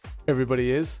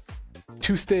everybody is.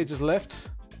 2 stages left.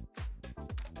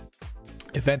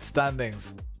 Event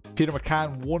standings. Peter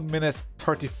McCann 1 minute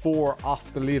 34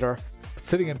 off the leader,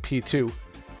 sitting in P2.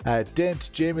 Dent,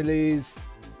 Jamie Lees,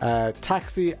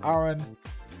 Taxi, Aaron,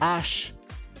 Ash,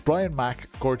 Brian Mack,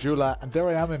 Gordula, and there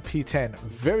I am in P10.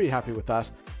 Very happy with that.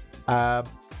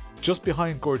 Just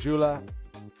behind Gordula,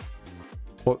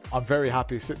 but I'm very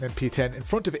happy sitting in P10. In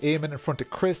front of Eamon, in front of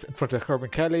Chris, in front of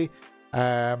Herman Kelly,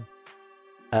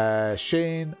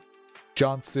 Shane,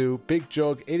 Johnston, Big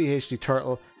Jug, ADHD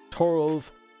Turtle,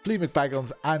 Torulv, Flea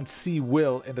McBaggins, and C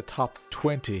Will in the top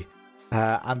 20.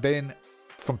 And then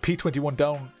from P21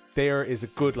 down, there is a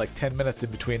good like 10 minutes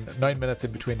in between, 9 minutes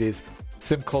in between these.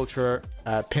 Sim Culture,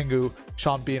 Pingu,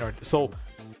 Shaun Beaner. So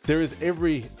there is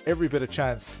every bit of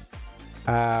chance.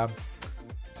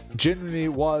 Genuinely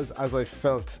was as I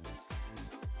felt.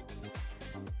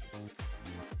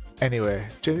 Anyway,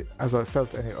 as I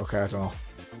felt anyway. Okay, I don't know.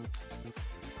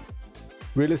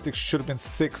 Realistic should have been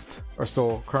 6th or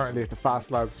so currently. The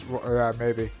fast lads,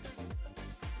 maybe.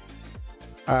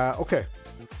 Okay,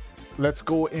 let's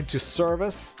go into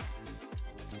service.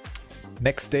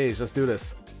 Next stage, let's do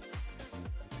this.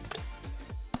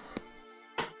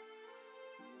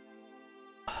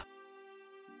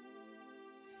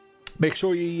 Make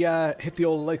sure you hit the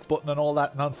old like button and all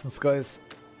that nonsense, guys.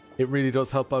 It really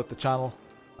does help out the channel.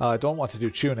 I don't want to do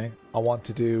tuning. I want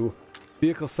to do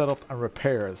vehicle setup and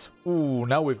repairs. Ooh,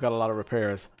 now we've got a lot of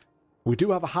repairs. We do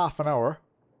have a half an hour.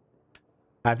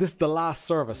 And this is the last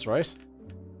service, right?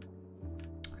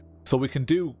 So we can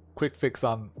do quick fix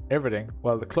on everything.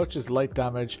 Well, the clutch is light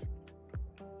damage.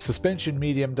 Suspension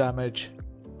medium damage.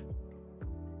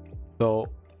 So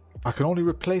I can only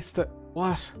replace the...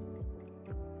 What?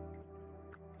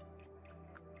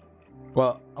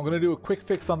 Well, I'm going to do a quick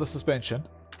fix on the suspension.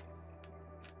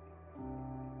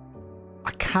 I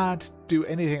can't do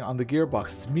anything on the gearbox.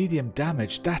 It's medium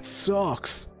damage. That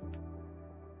sucks.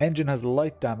 Engine has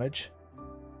light damage.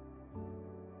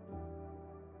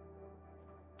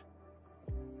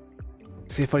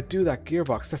 See, if I do that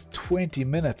gearbox, that's 20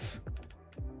 minutes.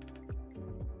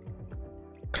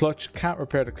 Clutch, can't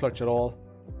repair the clutch at all.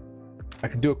 I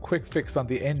can do a quick fix on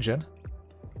the engine.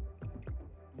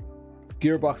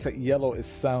 Gearbox at yellow is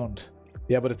sound.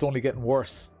 Yeah, but it's only getting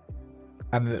worse.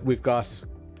 And we've got,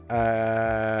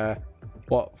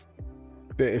 what,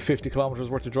 50 kilometers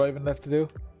worth of driving left to do?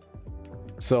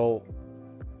 So,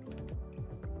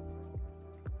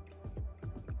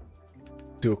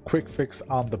 do a quick fix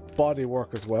on the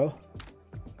bodywork as well.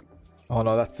 Oh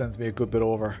no, that sends me a good bit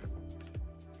over.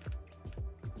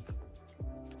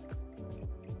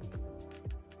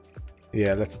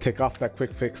 Yeah, let's take off that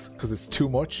quick fix because it's too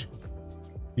much.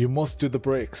 You must do the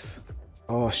brakes.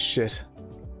 Oh shit.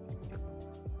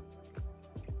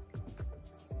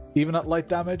 Even at light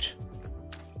damage?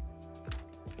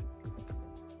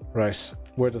 Right,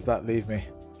 where does that leave me?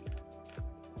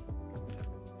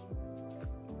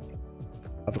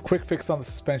 I have a quick fix on the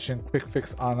suspension, quick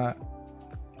fix on a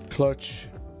clutch.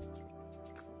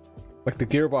 Like the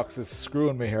gearbox is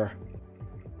screwing me here.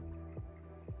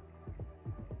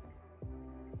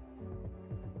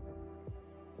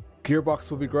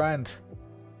 Gearbox will be grand.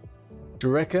 Do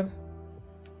you reckon?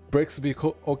 Brakes will be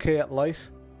okay at light.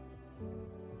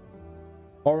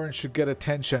 Orange should get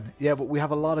attention. Yeah, but we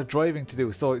have a lot of driving to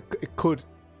do, so it could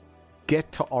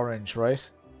get to orange, right?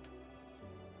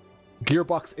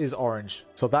 Gearbox is orange,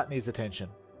 so that needs attention.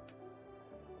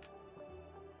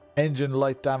 Engine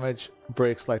light damage,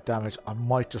 brakes light damage. I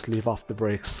might just leave off the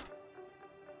brakes.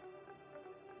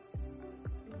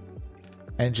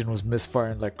 Engine was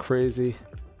misfiring like crazy.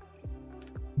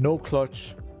 No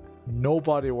clutch, no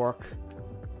bodywork,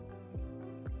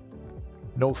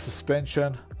 no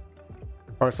suspension,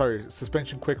 or sorry,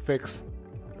 suspension quick fix,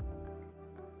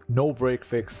 no brake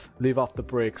fix, leave off the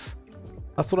brakes.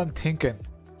 That's what I'm thinking.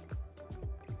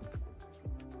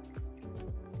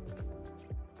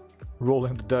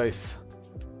 Rolling the dice.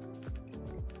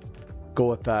 Go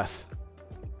with that.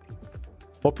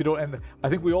 Hope you don't end. I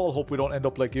think we all hope we don't end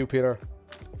up like you, Peter.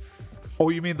 Oh,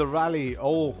 you mean the rally?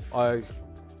 Oh,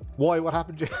 why? What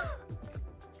happened to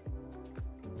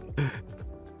you?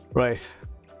 Right.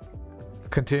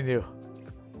 Continue.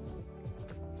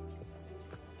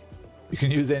 You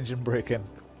can use engine braking.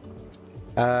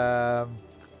 What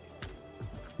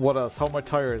else? How are my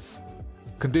tires?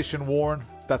 Condition worn.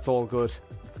 That's all good.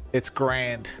 It's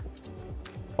grand.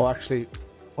 Oh, actually,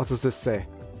 what does this say?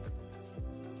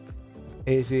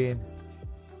 18.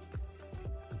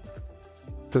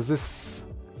 Does this...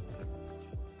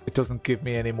 It doesn't give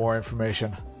me any more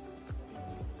information.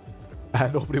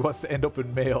 Nobody wants to end up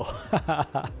in mail.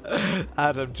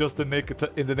 Adam, just in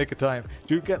the nick of time.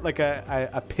 Do you get like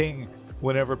a ping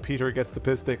whenever Peter gets the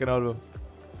piss taken out of him?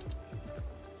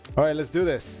 Alright, let's do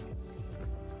this.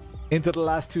 Into the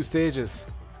last 2 stages.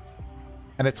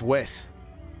 And it's wet.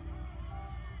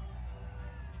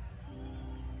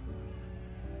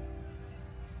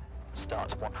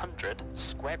 Starts 100,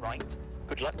 square right.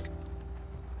 Good luck.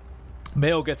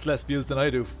 Mayo gets less views than I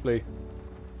do, Flea.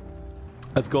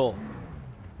 Let's go.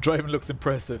 Driving looks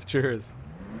impressive. Cheers.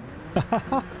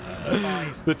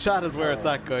 5, The chat is where it's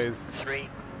at, guys. 3,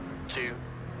 2,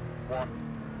 1,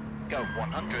 go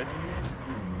 100.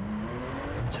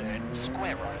 Turn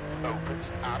square right,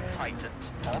 opens and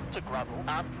tightens, onto gravel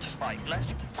and 5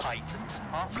 left, tightens,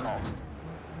 half long.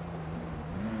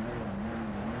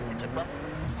 Into bump,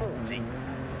 40.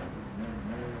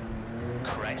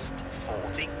 Crest,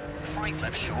 40. 5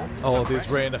 left short. Oh, for these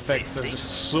crest, rain effects 50. are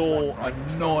just so Right,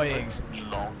 annoying. opens,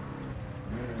 long.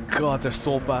 God, they're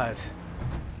so bad.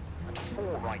 And 4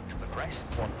 right to the crest,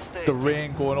 130. The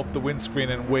rain going up the windscreen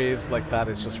in waves like that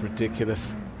is just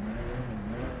ridiculous.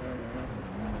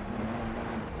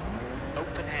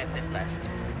 Open hairpin left.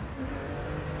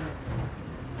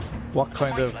 What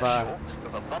kind 5 of left short,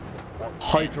 with a bump, 110.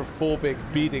 hydrophobic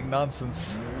beating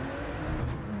nonsense?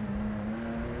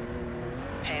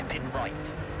 Hairpin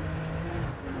right.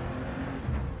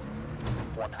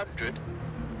 100.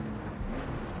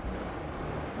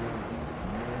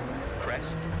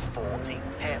 Crest, 40.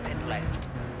 Hairpin left.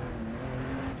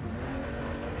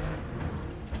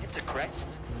 Into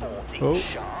crest, 40. Oh.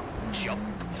 Sharp.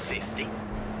 Jump, 50.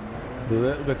 A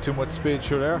little bit too much speed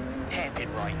through there.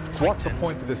 Hairpin right. What's the tightens.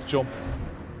 point of this jump?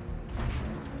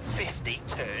 50.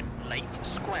 Turn, late,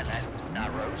 square left,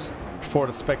 narrows. For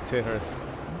the spectators.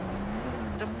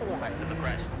 To 4 left of the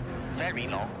crest. Very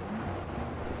long.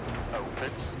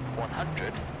 Opens,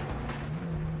 100.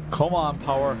 Come on,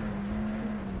 power.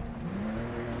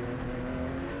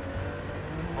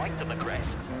 Right of the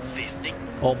crest, 50.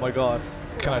 Oh my god.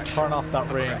 4 Can I left turn short off that of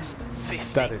the rain? crest,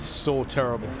 50. That is so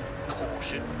terrible.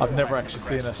 Caution. I've 4 never left actually of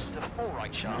seen the crest it. To 4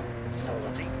 right sharp,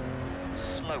 40.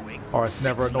 Slowing. Or it's 6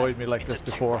 never annoyed left me like into this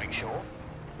 2 before. right short.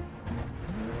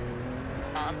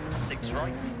 And 6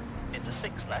 right into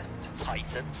 6 left,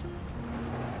 tightens.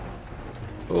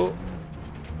 Oh,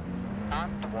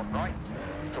 And 1 right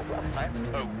to 1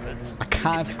 left, opens. I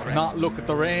can't into crest, not look at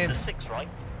the rain. to 6 right.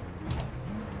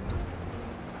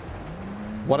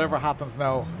 Whatever happens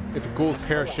now, if it goes To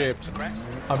 4 left pear-shaped, to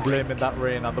crest, I'm blaming brake, that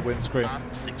rain on the windscreen.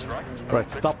 And 6 right. Right,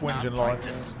 opens stop and whinging,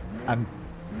 Lawrence, tightens. and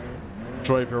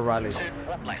drive your rally. Turn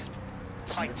 1 left,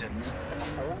 tightens.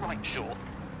 4 right short.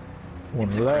 1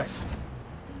 into left. crest.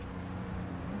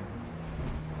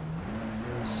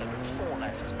 So 4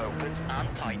 left, opens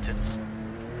and tightens.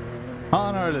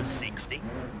 On Ireland. 60.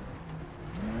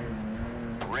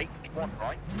 Brake 1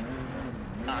 right.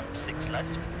 And 6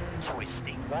 left.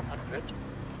 Twisty 100.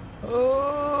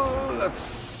 Oh,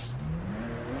 that's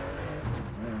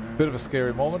bit of a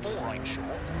scary moment. 4 right short.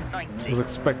 I 90. was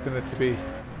expecting it to be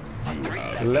 3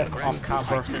 left less crest, on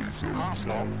camber. tightens, half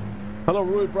long. Hello,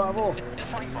 Rui Bravo.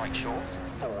 5 right short.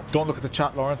 40. Don't look at the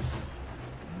chat, Lawrence.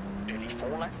 Nearly 4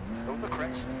 left, over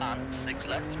crest, and 6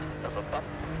 left, over bump,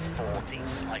 40,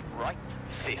 slight right,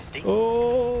 50.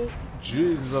 Oh,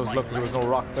 Jesus, I was slight lucky there was no left,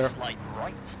 rock there. Slight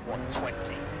right,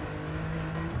 120.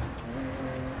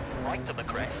 Right of the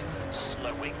crest,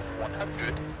 slowing,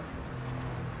 100.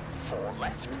 4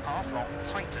 left, half long,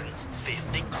 tightens,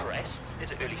 50, crest,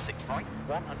 into early 6 right,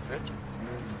 100.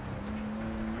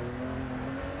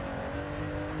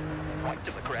 Right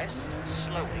of the crest,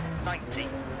 slowing, 90.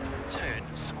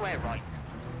 Turn, square right.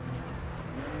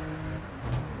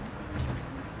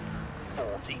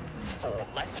 40, 4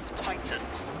 left,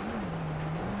 tightens.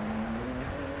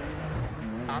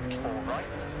 And 4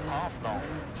 right, half long,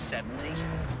 70.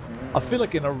 I feel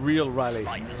like in a real rally,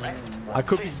 Slight left, I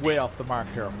could be 150. way off the mark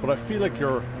here, but I feel like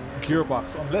your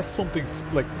gearbox, unless something's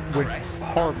like went Crest,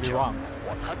 horribly jump, wrong,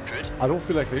 100. I don't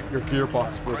feel like your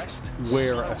gearbox Crest, would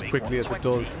wear as slowing, quickly as it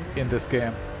 120. does in this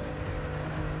game.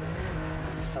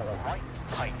 4 right,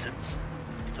 tightens.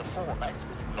 To 4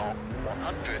 left, long,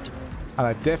 100. And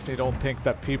I definitely don't think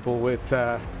that people with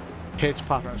H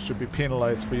patterns should be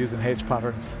penalised for using H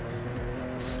patterns.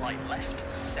 Slight left,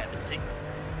 70.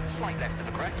 Slight left of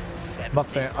the crest, 70. I'm not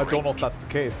saying, I don't know if brake. that's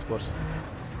the case, but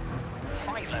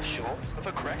 5 left short of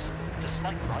a crest, to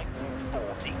slight right,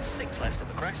 40, 6 left of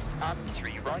the crest, and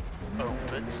 3 right,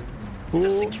 opens, Ooh. to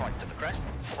 6 right of the crest,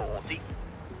 40,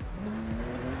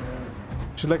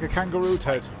 she's like a kangaroo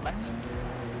slight head. left,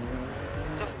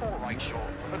 to 4 right short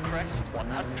of a crest,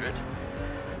 100,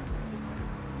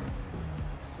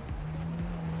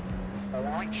 4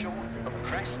 right short of a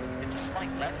crest, into slight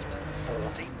left,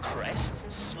 40, crest,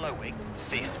 slowing,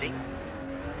 50,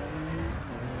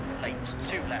 late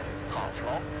 2 left, half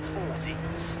long, 40,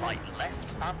 slight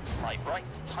left and slight right,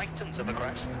 tightens of the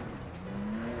crest,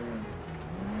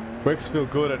 Brakes feel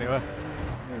good anyway.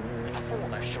 4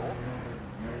 left short,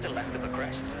 to left of the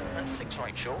crest, and 6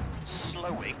 right short,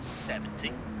 slowing,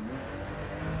 70,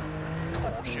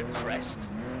 caution, crest,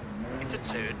 into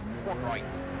turn, 1 right,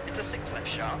 into 6 left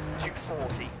sharp,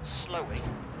 240, slowing,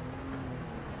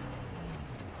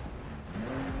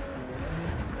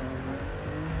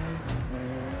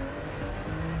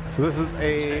 So this is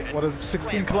a, what is it,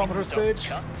 16 kilometer stage?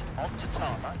 Cut onto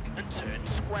tarmac and turn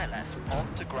square left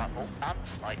onto gravel and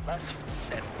slide left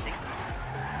 70.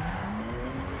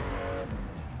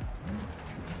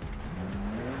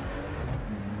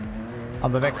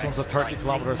 And the next one's a 30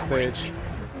 kilometer stage.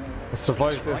 Let's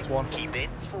survive this one. Keep in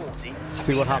 40.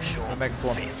 See what happens in the next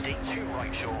one. 50, 2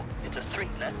 right short, into 3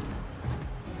 left.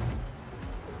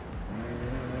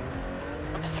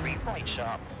 And 3 right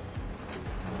sharp.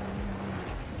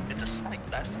 Into slight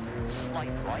left, slight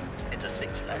right, into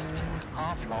 6 left,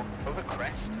 half long, over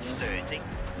crest, 30.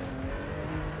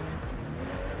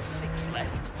 6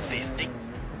 left, 50.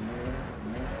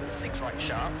 6 right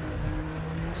sharp,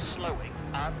 slowing,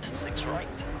 and 6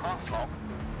 right, half long.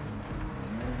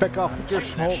 Back off with your 2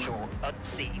 smoke. left short,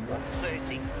 unseen,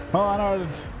 130. Oh, on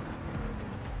Ireland.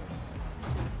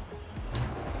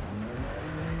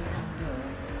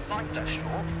 Five left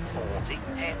short, 40,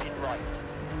 hairpin right.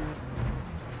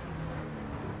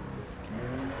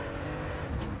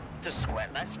 To square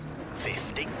left,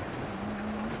 50.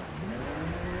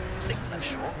 6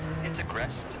 left short, into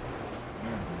crest.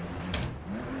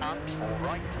 And 4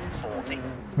 right, 40.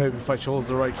 Maybe if I chose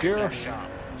the right 2 gear. left sharp,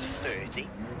 30.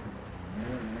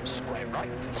 Square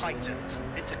right, tightens,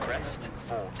 into crest,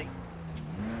 40.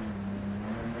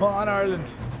 Oh, on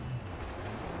Ireland.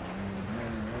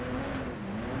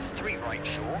 3 right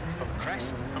short, over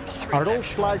crest, and 3 Are left those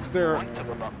short, flags there right of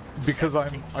a bump, because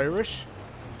 70. I'm Irish?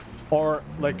 Or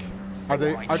like, are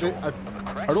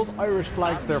those Irish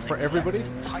flags there for everybody?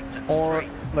 Or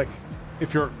like,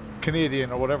 if you're Canadian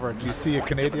or whatever, do you see a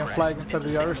Canadian flag instead of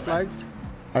the Irish flags?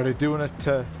 Are they doing it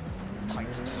to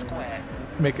Tighten square,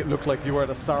 make it look like you are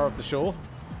the star of the show?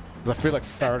 Because I feel like the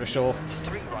star of the show.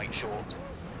 3 right short.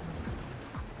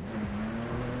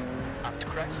 And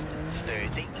crest,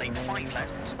 30, lane 5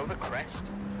 left, over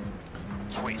crest.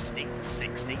 Twisty,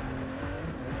 60.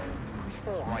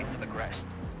 4 right to the crest.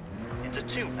 Into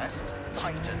 2 left,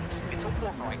 tightens, into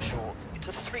 1 right short,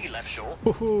 into 3 left short,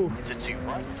 Woohoo! into 2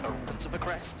 right, open to the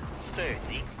crest,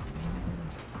 30.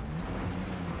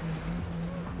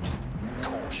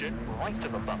 Caution, right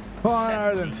of a bump, Come on, 70.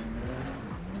 Ireland!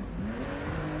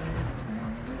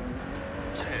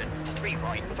 Turn 3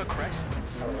 right of a crest,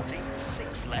 40,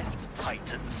 6 left,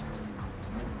 tightens.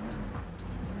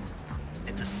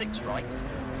 Into 6 right,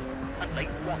 and late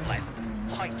 1 left,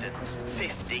 tightens,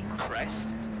 50,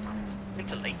 crest.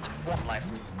 Into late 1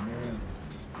 left.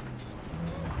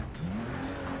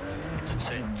 Into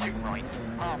turn 2 right,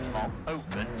 half long,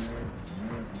 opens.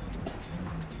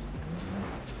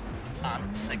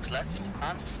 And 6 left,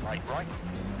 and slight right.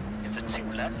 Into 2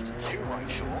 left, 2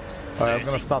 right short. Alright, I'm 30,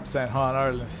 gonna stop saying Han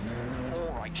Ireland.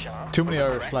 4 right sharp. Too many over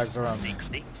Irish crest, flags around.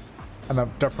 60.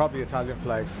 And they're probably Italian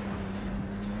flags.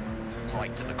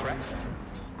 Right to the crest.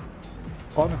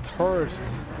 On the third.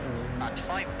 And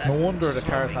 5 left. No wonder the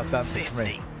car's slowing, not dancing for me.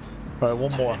 50. Right,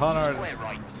 one more. Han Ireland. Square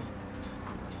right.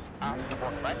 And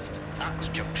 1 left. At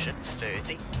junction,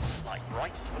 30. Slight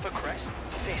right of a crest,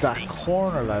 50. That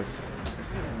corner, lads.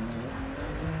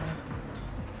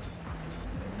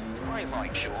 5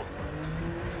 right short.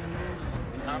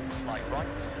 And slight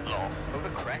right, long over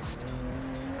crest.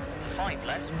 To 5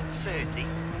 left, 30.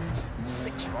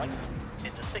 6 right,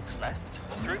 into 6 left,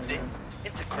 through dip,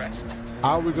 into crest.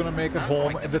 Are we gonna make it And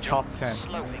home right in of the a top jump, 10?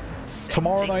 slowing, 70.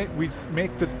 Tomorrow night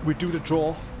we do the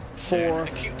draw for Turn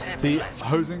acute hairpin the left.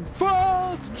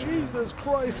 Heusinkveld. Jesus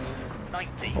Christ!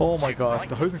 90. Oh my 2 God, right,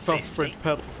 the Heusinkveld 50. Sprint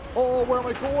pedals. Oh, where am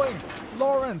I going?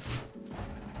 Lawrence!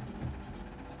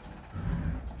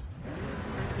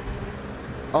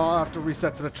 Oh, I have to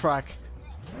reset to the track.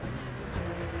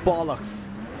 Bollocks.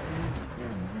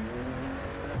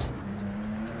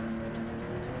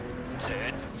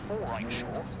 Turn 4 right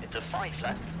short, into 5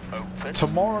 left, opens.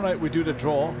 Tomorrow night we do the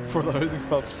draw for the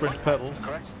Heusinkveld To Sprint slight right of pedals.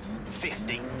 crest,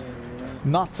 50.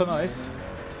 Not tonight.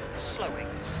 Slowing,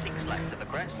 6 left of the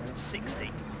crest,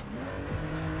 60.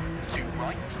 2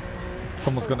 right.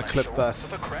 Someone's 4 gonna left clip short that.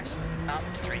 Of a crest,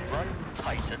 and 3 right,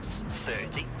 tightens,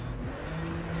 30.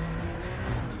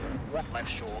 1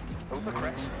 left short, over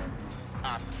crest,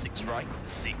 and 6 right,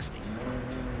 60.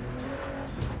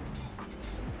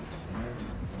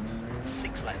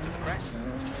 6 left of the crest,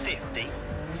 50.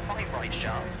 5 right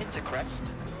sharp, into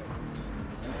crest.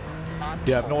 And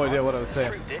Yeah, I have no 4 idea what I right, was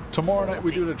saying. through dip, Tomorrow night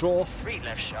we 40. do the draw. 3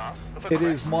 left sharp, of a It crest.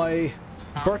 is my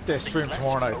birthday six stream left,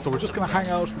 tomorrow night, so we're open just to gonna the hang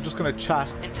out, crest. we're just gonna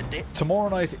chat. Into dip, Tomorrow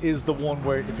night is the one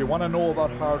where if you want to know about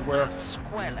hardware, and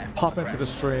square left pop of the into the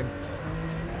crest. stream.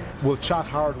 We'll chat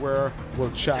hardware,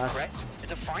 we'll To chat crest,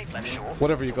 into 5 left short.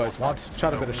 whatever you to guys 1 want. right,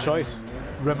 Chat a bit of opens. shite.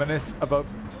 Reminisce about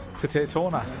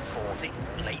Potatona. 40,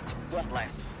 late, 1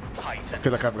 left, tighten. I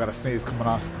feel like I've got a sneeze coming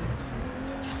on.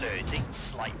 30, 30,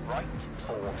 slight right,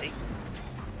 40.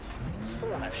 4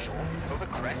 left short, over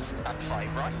crest, and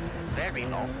 5 right. Very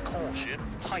long, caution,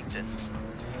 tightens.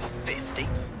 50.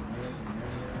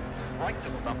 Right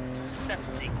over bump,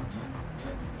 70.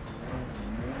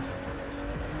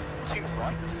 2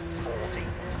 right, 40.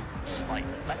 Slight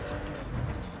left.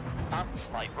 And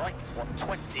slight right,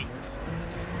 120.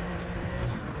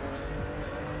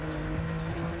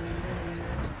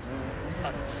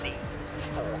 Unseen.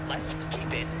 4 left,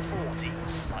 keep in, 40,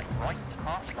 slight right,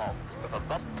 half long, with a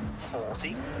bump,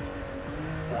 40,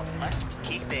 1 left,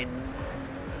 keep in,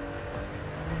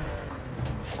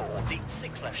 40,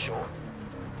 6 left short,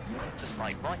 to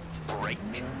slight right,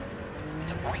 brake,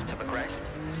 to right of a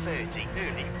crest, 30,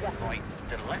 early, 1 right,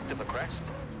 to the left of a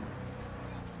crest,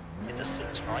 into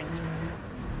 6 right,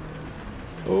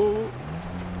 Oh.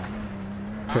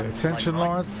 Pay and attention, slight right,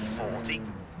 Lawrence. 40,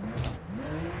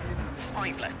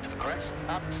 5 left of the crest,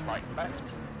 and slight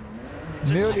left.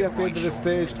 Nearly at the end of the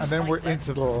stage, and then we're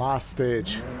into the last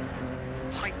stage.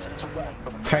 Tightens 1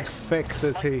 of a Thanks, crest, Vic, to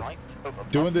says slight he. right, over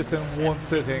Doing bump, this in 70. one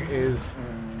sitting is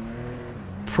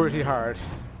pretty hard.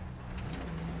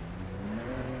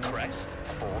 Crest,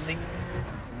 40.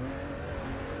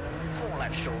 4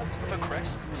 left short of a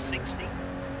crest, 60.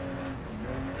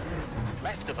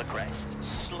 Left of a crest,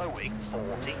 slowing,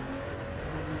 40.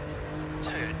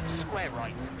 Turn, square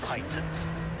right, tightens.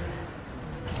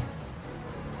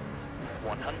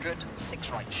 100,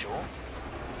 6 right short.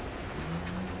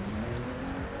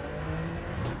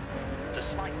 To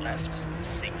slight left,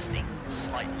 60.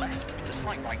 Slight left, to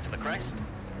slight right of a crest.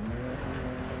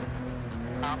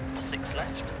 And 6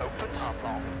 left, opens half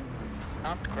long.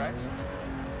 And crest.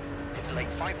 Into late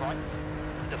 5 right.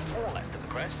 To 4 left of the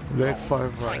crest. Late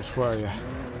long, 5 right, tightens. where are you?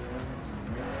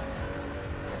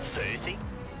 30.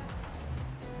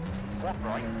 1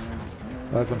 right.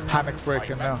 There's some panic Slight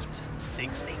breaking now. left,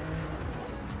 60.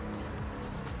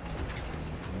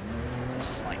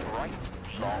 Slight right,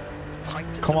 long,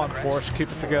 tightens. Come of on, the crest, Porsche, keep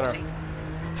it together. 40.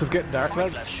 This is getting dark, 5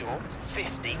 left lads. short,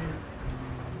 50.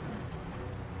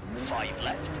 5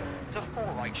 left, to 4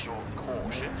 right short,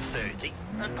 caution, 30.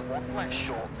 And 1 left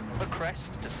short, the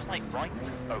crest to slight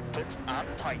right, opens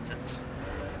and tightens.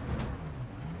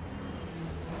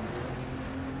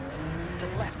 To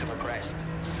left of a crest,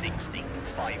 60,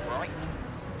 5 right.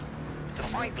 To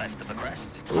 5 left of a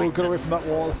crest, tightens, Oh, get away from that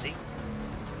wall. 40.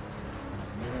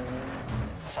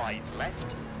 5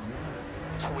 left,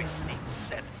 twisty,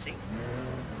 70.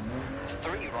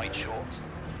 3 right short,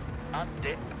 and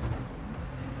dip.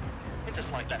 Into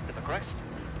slight left of a crest.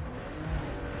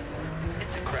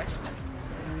 Into crest.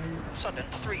 Sudden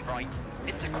 3 right,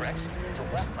 into crest, to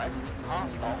 1 left,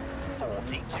 half long,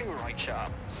 40, 2 right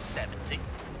sharp, 70.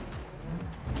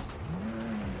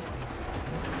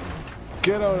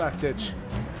 Get out of that ditch.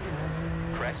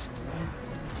 Crest,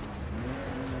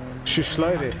 She's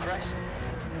sliding. and crest.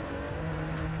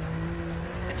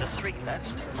 Into 3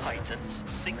 left, tightens,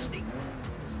 60.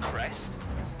 Crest.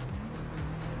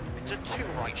 Into 2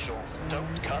 right short,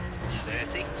 don't cut,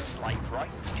 30. Slight right,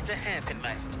 into hairpin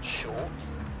left, short.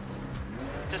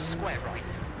 Into square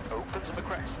right, opens of a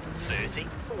crest, 30.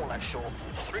 4 left short,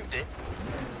 through dip.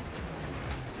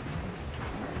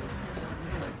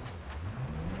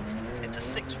 Into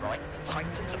 6 right,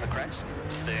 tightens of a crest,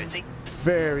 30.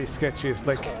 Very sketchy. It's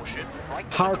like Caution, right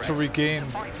of hard the to crest, regain to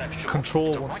 5 left short,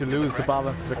 control to once right you of the lose the crest,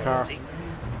 balance of the car. 40.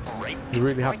 Brake, You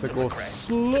really have right to of go the crest,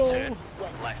 slow. To turn,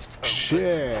 1 left, opens,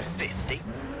 Shit. 50.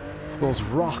 Those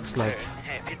rocks, Turn, lads.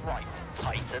 hairpin right,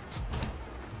 tightens.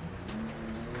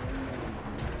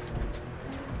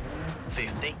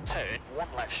 50, turn, 1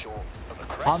 left short of a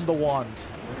crest. On the wand.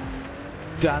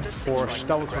 To Dance 6 Porsche. right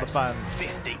That of was the for the crest, fans.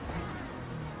 50.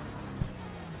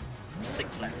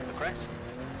 6 left of the crest.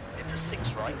 Into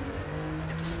 6 right.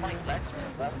 Into slight left,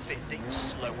 150,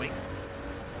 slowing.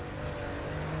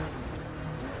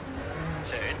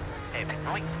 Turn, hairpin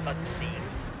right, unseen.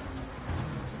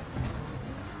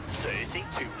 30,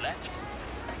 2 left.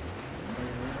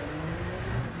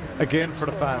 Again for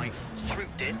the 4 right, fans. through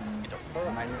dip, into 4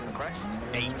 left of the crest,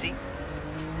 80.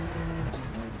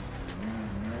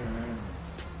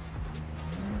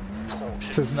 Caution,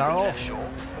 This is 3 narrow. left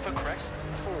short of a crest,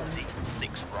 40.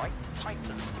 6 right,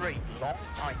 tightens 3, long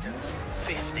tightens,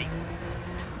 50.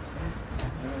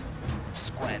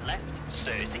 Square left,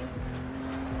 30.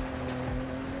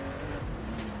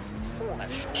 4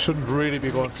 left short. Shouldn't really be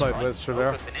to going 6 sideways right, through there.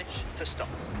 over finish to stop.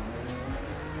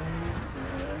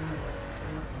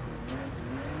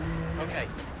 Okay,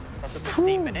 that's a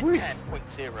 15-minute Whew-wee.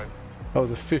 10.0. That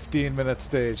was a 15-minute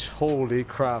stage. Holy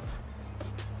crap.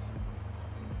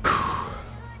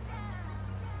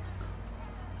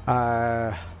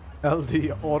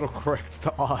 LD autocorrects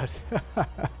to odd.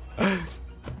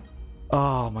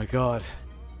 Oh my god.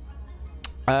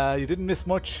 You didn't miss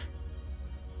much.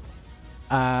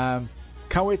 Can't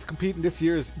wait to compete in this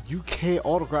year's UK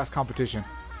autographs competition.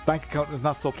 Bank account is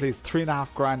not so pleased.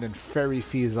 3.5 grand in ferry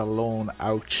fees alone.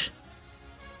 Ouch.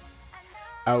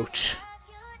 Ouch.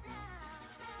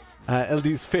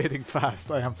 LD's fading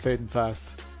fast. I am fading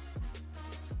fast.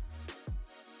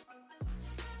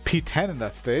 P10 in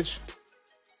that stage.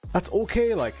 That's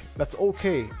okay, like, that's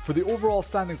okay. For the overall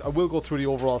standings, I will go through the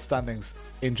overall standings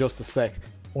in just a sec.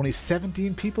 Only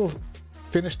 17 people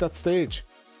finished that stage.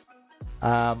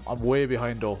 I'm way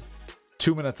behind though.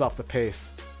 2 minutes off the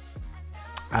pace.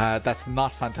 That's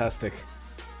not fantastic.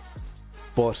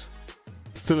 But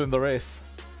still in the race.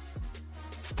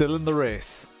 Still in the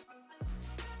race.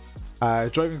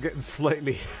 Driving getting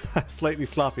slightly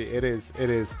sloppy. It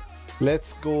is.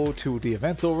 Let's go to the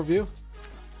events overview.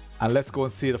 And let's go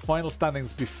and see the final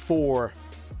standings before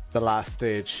the last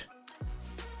stage.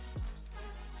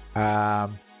 Nice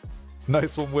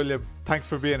one, William. Thanks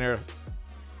for being here.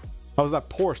 How's that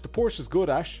Porsche? The Porsche is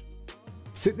good, Ash.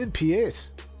 Sitting in P8.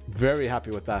 Very happy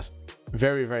with that.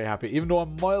 Very, very happy. Even though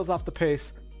I'm miles off the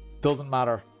pace, doesn't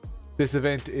matter. This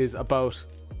event is about,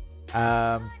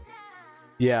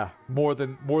 yeah, more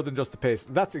than just the pace.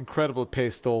 That's incredible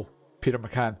pace, though, Peter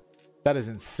McCann. That is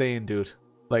insane, dude.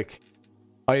 Like,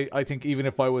 I think even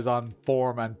if I was on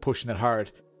form and pushing it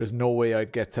hard, there's no way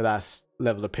I'd get to that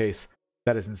level of pace.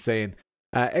 That is insane.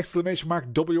 Exclamation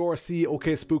mark WRC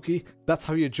OK Spooky. That's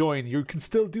how you join. You can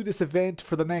still do this event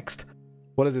for the next,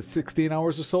 what is it, 16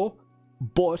 hours or so?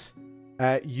 But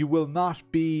you will not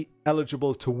be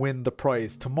eligible to win the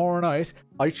prize. Tomorrow night,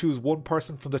 I choose one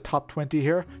person from the top 20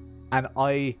 here, and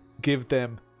I give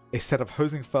them a set of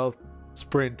Heusinkveld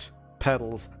Sprint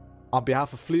pedals. On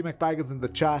behalf of Flea McBaggins in the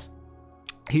chat,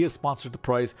 he has sponsored the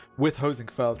prize with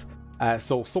Heusinkveld.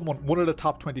 So one of the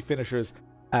top 20 finishers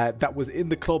that was in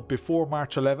the club before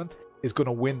March 11th is going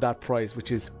to win that prize,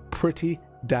 which is pretty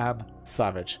damn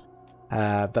savage.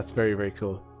 That's very, very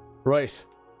cool. Right.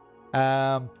 So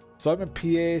I'm in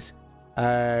P8.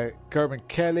 Gerben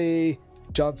Kelly,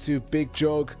 Johnston, Big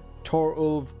Jug, Tor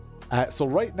Ulv. So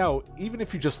right now, even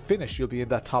if you just finish, you'll be in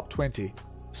that top 20.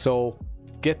 So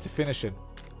get to finishing.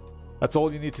 That's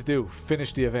all you need to do.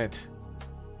 Finish the event.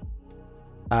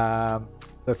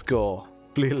 Let's go.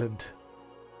 Phelan.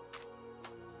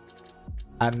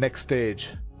 And next stage.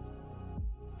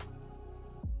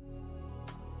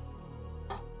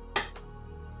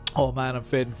 Oh man, I'm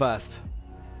fading fast.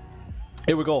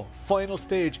 Here we go. Final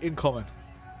stage incoming.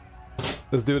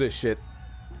 Let's do this shit.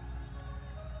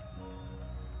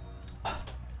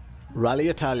 Rally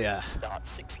Italia. Start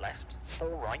 6 left, 4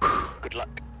 right. Good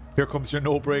luck. Here comes your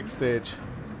no break stage.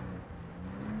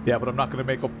 Yeah, but I'm not going to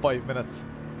make up 5 minutes.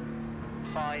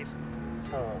 5,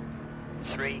 4,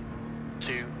 3,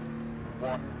 2,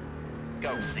 1.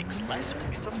 Go 6 left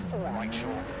into 4 right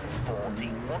short, 40,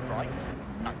 1 right,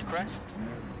 and crest.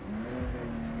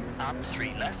 And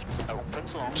 3 left,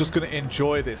 opens long. Just going to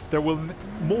enjoy this. There will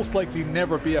most likely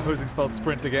never be a Heusinkveld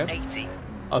Sprint again. 80.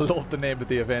 I love the name of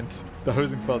the event, the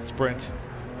Heusinkveld Sprint.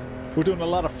 We're doing a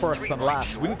lot of firsts and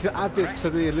lasts. We need to add this to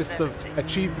the list of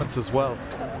achievements as well,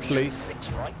 please.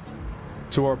 6 right.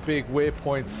 To our big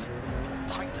waypoints.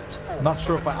 Titans 4. Not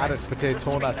sure if I added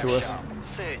Potatona to it.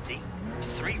 30.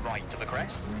 3 right to the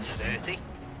crest. 30.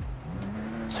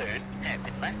 Turn,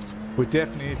 hairpin left. We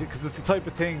definitely need it, because it's the type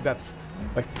of thing that's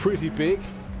like pretty big,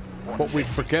 but we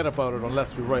forget about it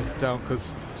unless we write it down,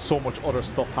 because so much other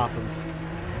stuff happens.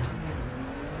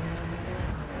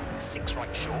 6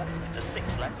 right short into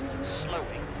 6 left,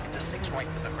 slowing into 6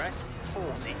 right to the crest,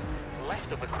 40,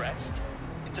 left of the crest,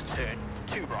 into turn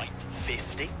 2 right,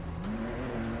 50,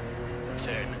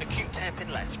 turn acute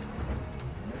hairpin left,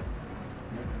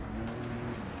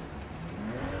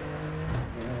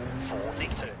 40,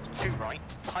 turn 2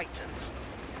 right, tightens,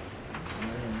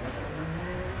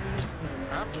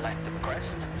 and left of the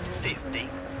crest, 50,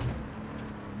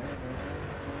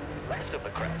 left of the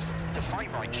crest, into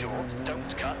 5 right short,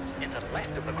 don't cut, into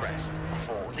left of the crest,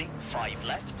 40, 5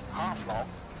 left, half long.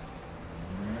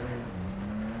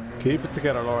 Keep it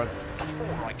together, Lawrence. 4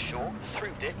 right short,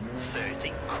 through dip,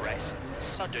 30, crest,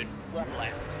 sudden, 1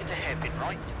 left, into hairpin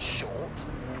right, short.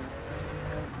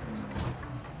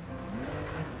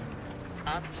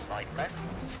 And slide left,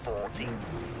 40.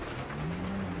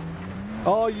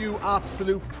 Oh, you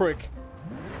absolute prick.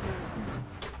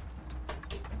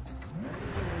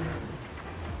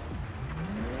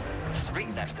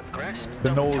 Left of crest.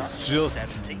 The nose just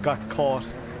 70. Got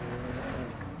caught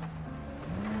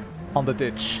on the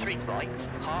ditch. 3 right,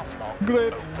 half long.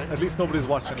 Great. Opens, at least nobody's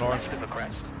watching, Lawrence. Left of the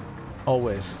crest. Oh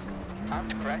wait.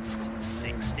 And crest,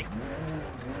 60.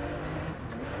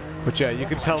 But yeah, you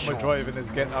can One tell right my short. driving is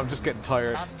getting. I'm just getting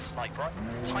tired. And slight right,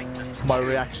 tightens. My 2.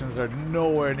 reactions are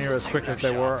nowhere near as quick as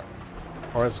they were,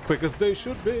 or as quick as they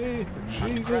should be.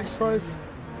 Jesus crest. Christ!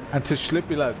 And to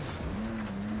Schlippy lads.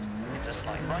 Into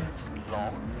slight right,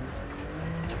 long.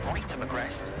 Into right of a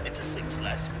crest, into 6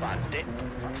 left, and dip,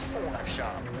 and 4 left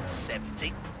sharp,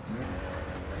 70.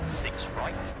 6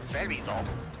 right, very long.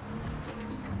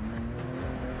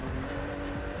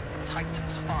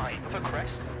 Tightens 5 of a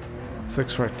crest,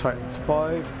 6 right tightens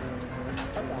 5. and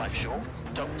 4 left short,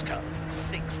 don't cut,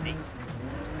 60.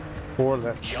 4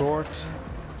 left short.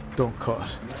 Don't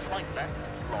cut. Into slight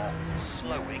left, long,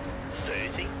 slowing,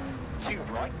 30. 2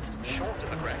 right, short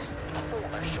of a crest, and 4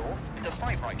 left short, into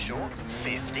 5 right short,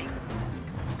 50.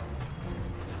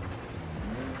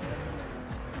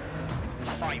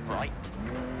 5 right,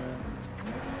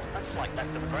 and slight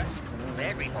left of a crest,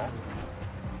 very long,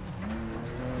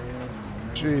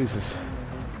 Jesus.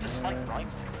 to slight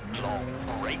right, long,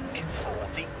 break,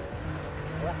 40.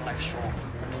 1 left short,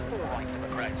 and 4 right of a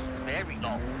crest, very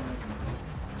long.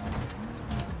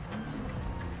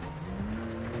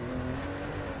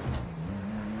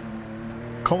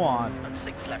 Come on. And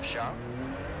 6 left sharp,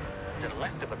 to the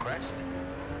left of a crest,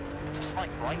 to slight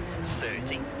right,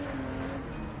 30.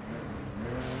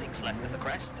 6 left of a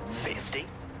crest, 50.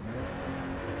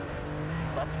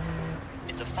 Up,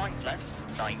 into 5 left,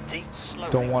 90,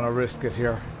 slowly. Don't want to risk it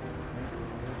here.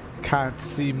 Can't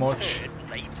see much. Turn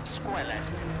late, square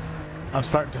left, I'm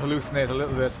starting to hallucinate a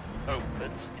little bit.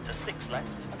 opens, into 6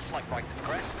 left, and slight right of a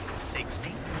crest,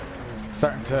 60.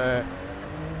 Starting to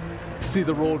see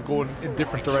the road going in 4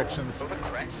 different right directions. short, over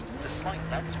crest, to slight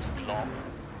left, long.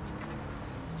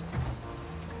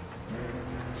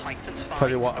 Tightens 5. Tell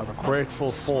you what, I'm over grateful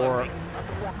bump, for slowing,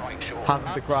 and 1 right short, having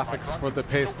the and slight graphics right, for the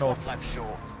pace to 1 notes left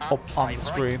short, and up on 5 the right,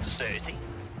 screen. 30.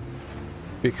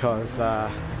 Because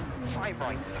 5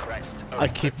 right of the crest, I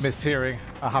keep opens. mishearing.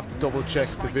 I have to double check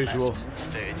the Slight visual left,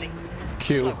 30.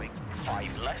 cue. Slowing,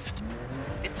 5 left.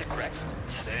 Into crest,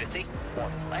 30.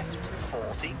 1 left,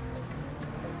 40.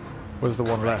 Where's the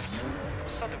one Crest,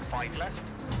 left? sudden 5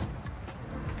 left.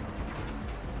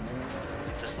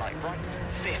 Into slight right,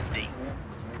 50.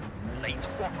 Late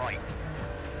 1 right.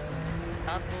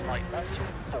 And slight left,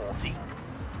 40.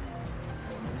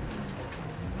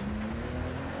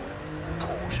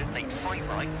 Caution, late 5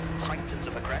 right. Tightens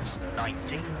of a crest,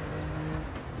 90.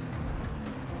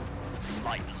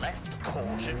 Slight left,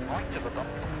 caution, right of a bump.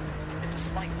 Into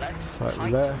slight left, Slight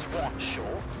tightens left. 1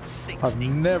 short, 60. I've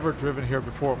never driven here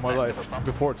before in my Left of life, a bump.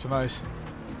 before tonight.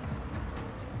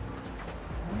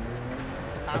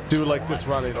 And do 4 like this left,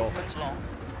 rally though. opens long.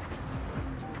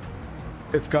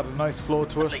 It's got a nice flow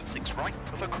to Late it. 6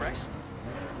 right of a crest.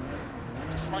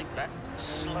 To slight left,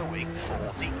 slowing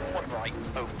 40. 1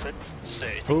 right, opens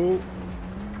 30. Oh,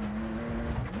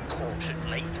 Caution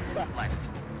late, 1 left.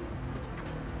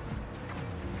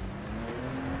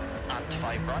 And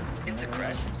 5 right, into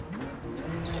crest.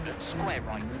 Sudden square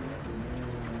right.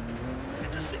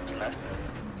 Into 6 left.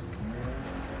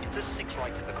 Into 6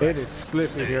 right of a crest. it is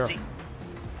slippy here. 30.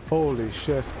 Holy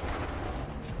shit.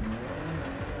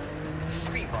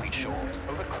 3 right short,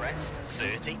 over crest,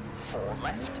 30, 4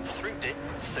 left, through dip,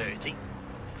 30.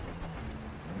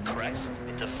 Crest,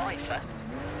 into 5 left,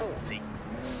 40,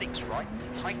 6 right,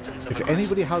 tightens of If a crest,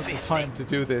 anybody has 50. the time to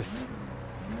do this,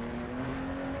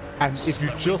 and if you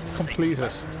Slowing, just 6 complete it,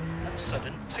 left, and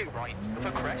sudden 2 right, of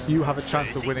a crest, you have a chance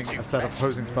 30, of winning 2 a set of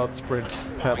left, Heusinkveld Sprint and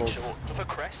 4 right pedals. short, of a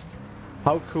crest,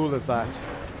 How cool is that?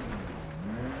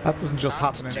 That doesn't just and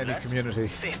happen in 2 any left, community.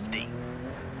 50.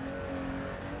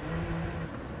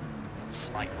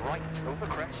 Slight right over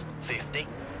crest, 50.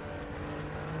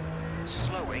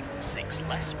 Slowing, 6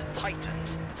 left,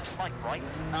 tightens, to slight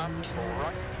right and 4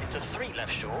 right, into 3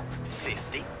 left short,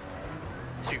 50.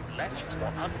 2 left,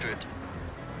 100.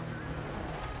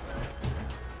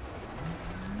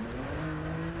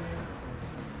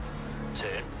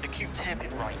 Turn, acute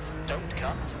hairpin right, don't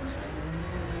cut.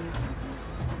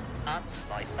 And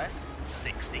slight left,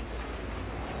 60.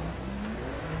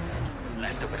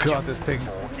 Left of a God, jump, this thing.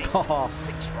 40. Haha.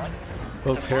 6 right.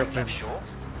 Those into 5 left hairpins.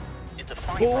 short. Into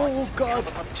 5 Oh, right. God. Have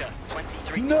a puncture.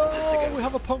 23 No, kilometers to go. we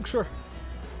have a puncture.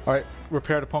 Alright,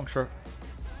 repair the puncture.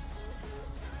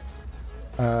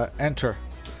 Enter.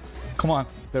 Come on,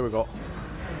 there we go.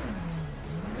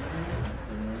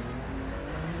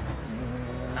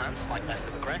 And slight left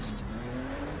of a crest.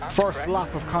 And First crest.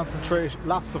 lap of concentration,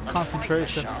 laps of And 5 left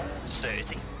concentration. sharp,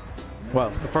 30. Well,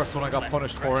 the first one I 6 got left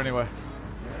punished of for crest. anyway.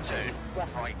 Turn, 1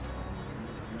 right.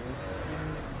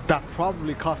 That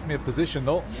probably cost me a position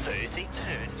though. 30.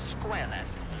 Turn, square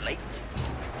left. late,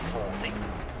 40,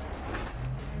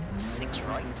 6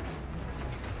 right,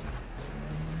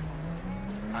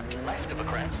 and left of a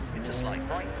crest into slight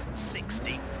right,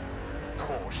 60,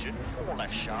 caution, 4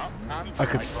 left sharp, and I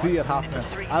could see it right into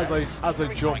happening 3 as left, I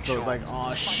 3 jumped. I was right like, short, oh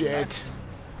into slight shit! left,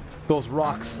 Those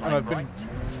rocks, and I've been right,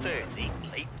 30,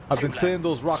 late, I've been 2 saying left,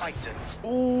 those rocks. tightens,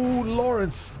 Oh,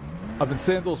 Lawrence! I've been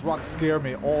saying those rocks scare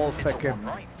me all into fucking. 1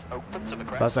 right, opens of a As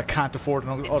crest, I can't afford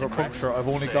another into puncture. crest, I've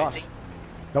only 30, got.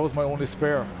 That was my only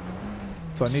spare.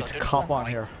 So I need to sudden cop 1 on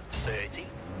right, here. 30,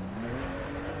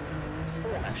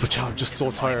 4 left But short, I'm just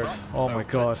into so 5 tired. right, Oh my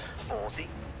opens, god. 40,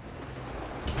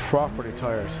 Properly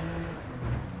tired.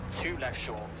 2 left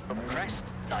short of a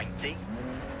crest, 90.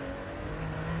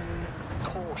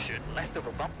 Caution, left of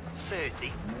a bump,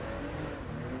 30.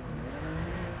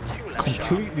 2 left sharp,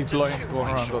 Completely to blind 2 going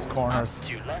right around those short, corners. and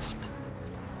 2 left,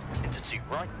 into 2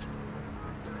 right.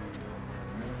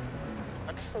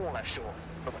 And 4 left short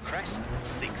of a crest,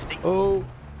 60. Oh,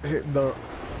 hitting the.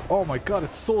 Oh my god,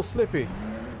 it's so slippy.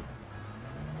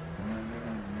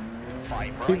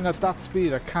 5 right, Even at that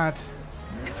speed, I can't.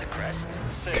 into crest,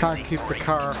 30. Can't keep the brake,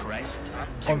 car crest,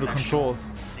 and 2 under left control.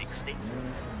 short, 60.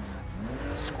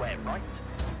 Square right.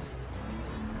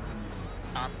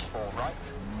 And 4 right.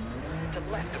 To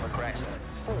left of a crest,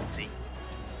 40.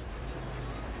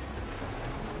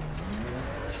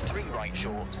 3 right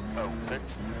short,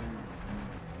 opens.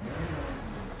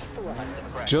 4 left of a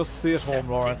crest. Just see it home, 70.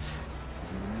 Lawrence.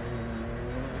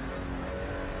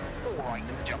 4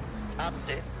 right of a jump, and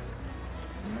dip.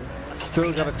 And Still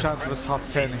 3 got a left chance of a crest, top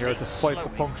 10 here 50, despite the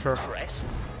slowing, puncture.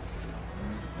 Crest.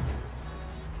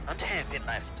 And hairpin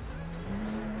left.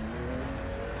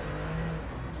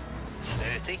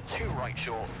 30, 2 right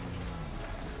short.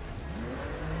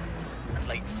 And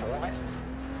late 4 left.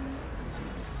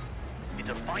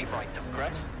 Into 5 right of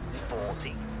crest, 40.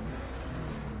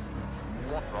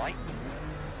 1 right.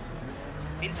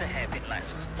 Into hairpin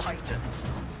left, tightens.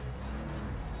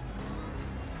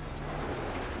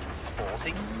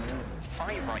 40.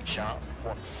 5 right sharp,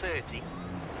 130.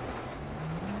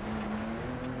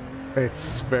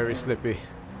 It's very slippy.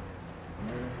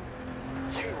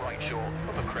 2 right short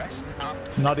of a crest,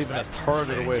 and Not 6 even a left, third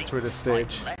of the way 30, through this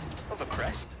slight stage. left of a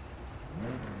crest.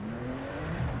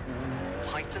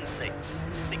 Tighten 6,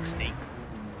 60.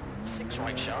 6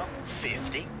 right sharp,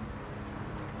 50.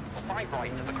 5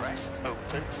 right of a crest,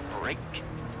 opens, brake.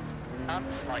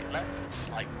 And slight left,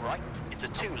 slight right, into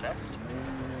 2 left.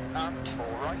 And 4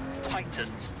 right,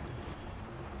 tightens.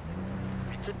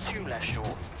 Into 2 left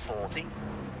short, 40.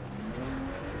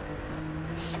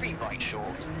 3 right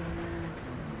short.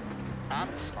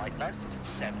 And slight left,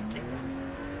 70.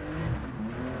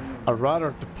 I'd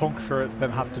rather to puncture it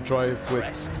than have to drive with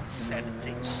Crest,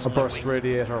 70. a burst Slowing.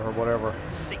 radiator or whatever.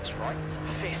 6 right,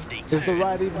 50. Is the turn,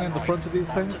 rad even 1 in the right, front of these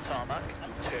onto things? tarmac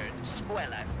and turn square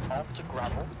left onto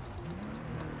gravel.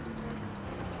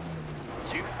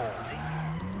 240.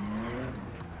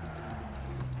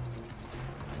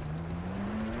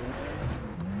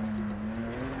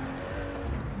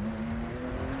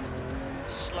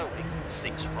 Slowing,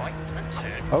 6 right and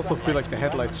turn. I also 1 feel like left, the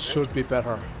headlights 100. should be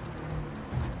better.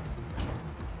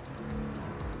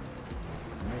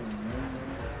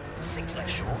 6 left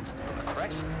short of a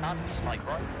crest and slight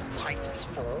right. Tightens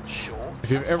 4 short. If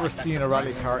you've and ever slight seen left a of rally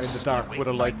crest, car in the dark with a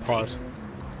slowing, light 90. pod,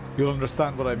 you'll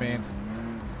understand what I mean.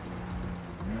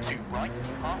 2 right,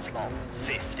 half long,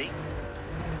 50.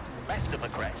 Left of a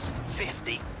crest,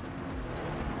 50.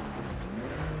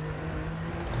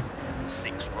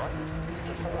 6 right,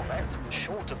 to 4 left,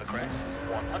 short of a crest,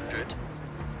 100.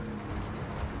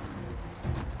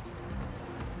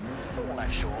 4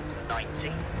 left short,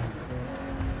 90.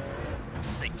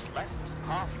 6 left,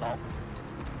 half long.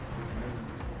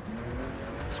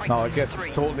 No, I Tightens guess 3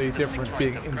 it's totally to 6 different right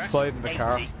being of a crest, inside in the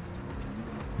car. 80.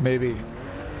 Maybe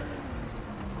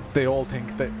they all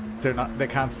think that they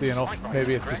can't see enough.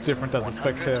 Maybe it's just different as a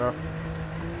spectator.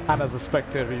 And as a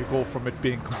spectator, you go from it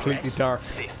being completely Crest, dark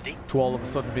 50. to all of a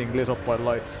sudden being lit up by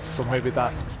lights. So maybe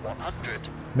that 100.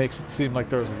 makes it seem like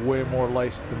there's way more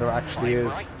light than there actually 5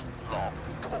 is. right, long,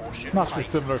 caution, Not tightens.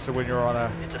 dissimilar to when you're on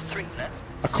a Into 3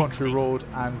 left, country 60. road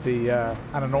and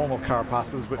a normal car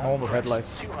passes with normal Crest,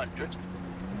 headlights. 200.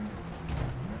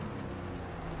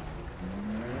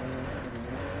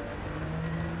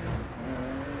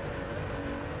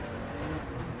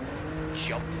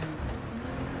 Jump.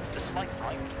 To slight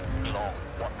right, long,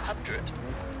 100.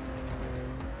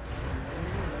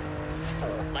 4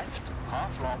 left,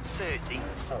 half long, 30.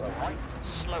 4 right,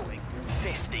 slowing,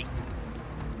 50.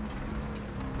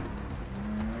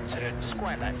 Turn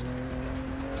square left,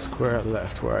 Square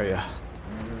left, where are you?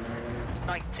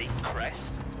 90,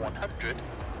 crest, 100.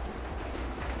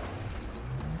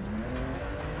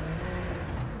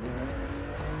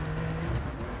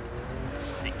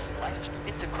 6 left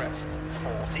into crest,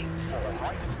 40, 4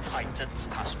 right, tightens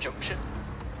past junction,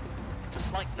 to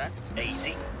slight left,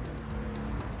 80.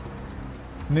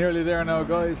 Nearly there now,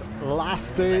 guys. Last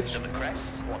stage. Left of the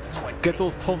crest, 120. Get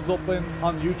those thumbs up in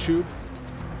on YouTube.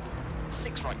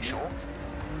 6 right short,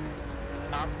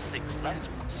 and 6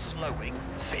 left, slowing,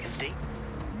 50.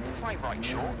 5 right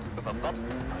short, with a bump,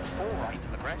 and 4 right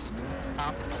of the crest,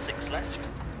 and 6 left.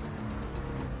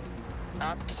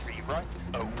 And 3 right,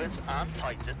 opens and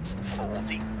tightens,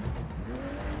 40.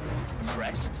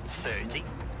 Crest, 30.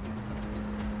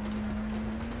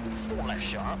 4 left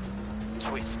sharp,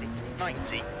 twisty,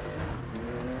 90.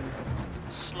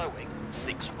 Slowing,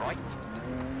 6 right.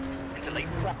 Into late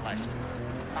 1 left.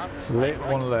 And Late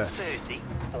right, 1 left. 30.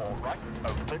 4 right,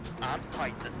 opens and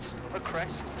tightens. The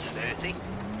crest, 30.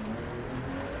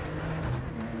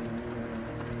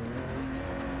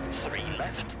 3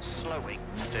 left, slowing,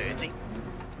 30.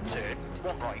 Turn,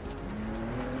 1 right.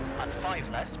 And 5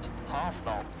 left, half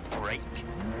long, brake.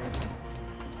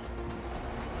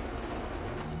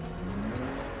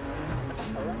 And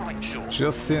 4 right short.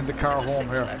 Just seeing the car Into home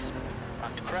 6 here. left,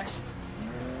 and crest.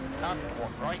 And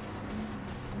 1 right.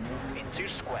 Into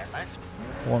square left.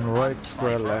 1 right, and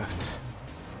square 5 right. left.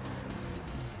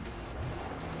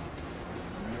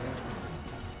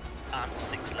 And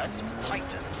 6 left,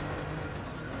 tightens.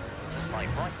 To slide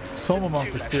right. Some to amount 2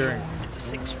 of left steering. Short, into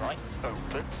 6 right,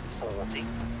 opens, 40.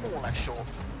 4 left short.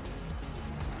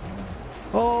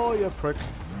 Oh, you prick.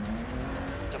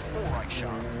 To 4 right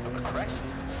sharp, of a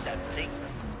crest, 70.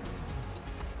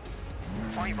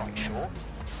 5 right short,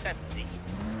 70.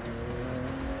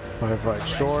 5 right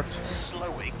Crest, short.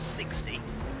 slowing, 60.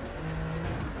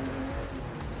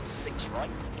 6 right,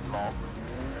 long.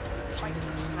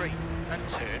 Tightens 3, and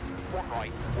turn, 1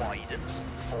 right, widens,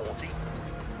 40.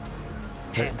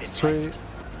 Hairpin 3 left,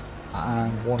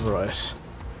 and 1 right.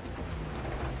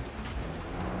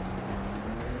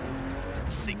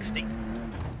 60.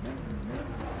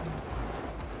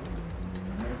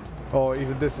 Oh,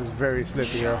 even this is very slippy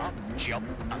here. Sharp, jump,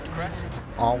 and crest.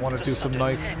 Oh, I want to To do some sudden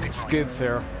nice hairpin skids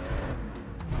here.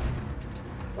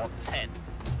 110.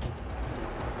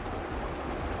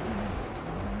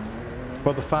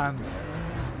 For the fans.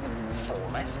 4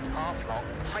 left, half long,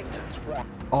 tightens 1.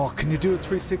 Oh, can you do a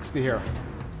 360 here?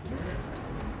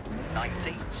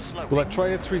 90, slow. Will I try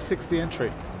a 360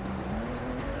 entry?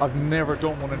 I've never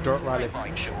done one in Dirt Rally. 5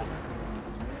 right short.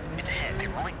 Into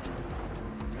hairpin right.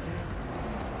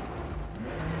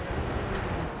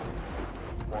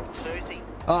 130.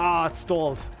 Ah, it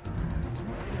stalled.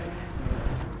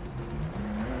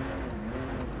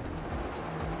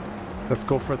 Let's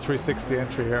go for a 360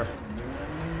 entry here.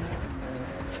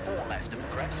 4 left of the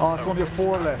crest. Oh, it's only a opens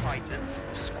 4 and left. Tightens,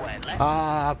 square left.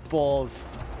 Ah, balls.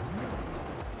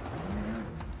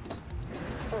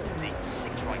 40,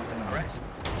 6 right of the crest.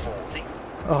 40.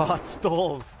 Oh, it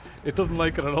stalls. It doesn't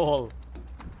like it at all.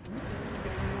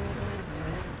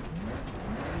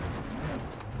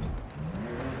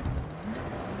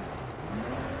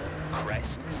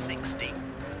 Crest, 60.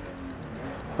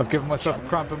 I've given myself a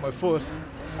cramp in my foot.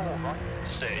 To 4 right,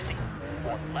 30.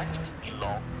 1 left,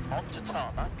 long, onto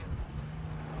tarmac.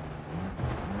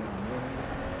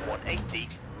 180.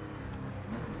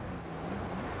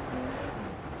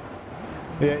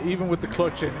 Yeah, even with the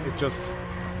clutch in,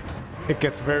 it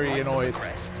gets very Right of the annoyed.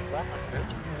 crest, 100.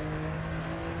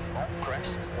 On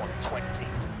crest, 120.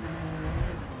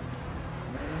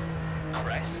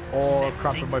 Crest, Oh, 70.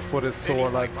 cramp in my foot is sore,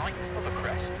 35 lads. right of a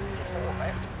crest to 4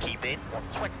 left. Keep in,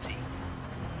 120.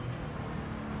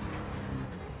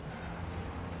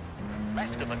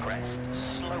 Left of a crest,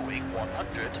 slowing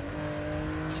 100.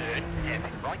 Turn,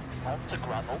 hairpin right, onto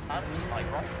gravel, and slide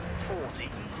right, 40.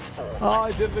 4 left. Oh,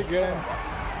 I did it to 4 again.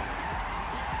 right.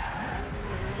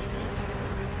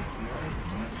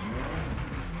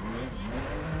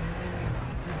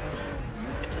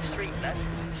 Into 3 left,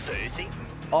 30.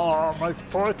 Oh, my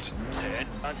foot. Turn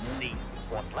and see.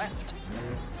 1 left,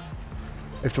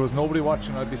 If there was nobody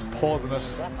watching, I'd be pausing it.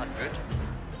 100.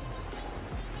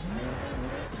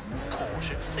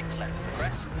 Caution, 6 left of the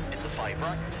crest, into 5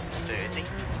 right, 30,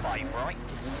 5 right,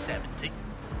 70.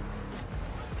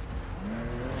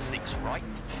 6 right,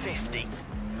 50.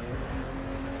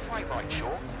 5 right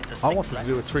short, into 6 I wanted to left,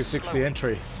 do a 360 slowing,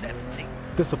 entry. 70.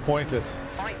 Disappointed.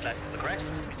 5 left of the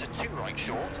crest, into 2 right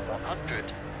short,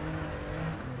 100.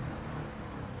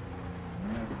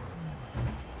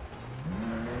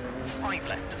 5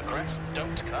 left of the crest,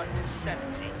 don't cut,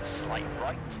 70, slight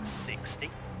right, 60.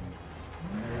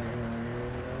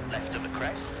 left of the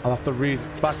crest. I'll have to read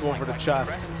Into back slight over the right of chat.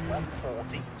 crest,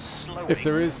 140, slowing. If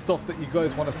there is stuff that you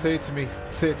guys want to say to me at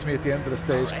the end of the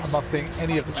stage. I'm not saying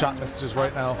any of the chat messages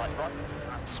right now, Slight right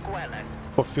and square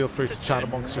left. but feel free to chat turn,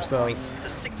 amongst right, yourselves. into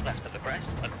 6 left of the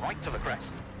crest and right of the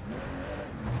crest.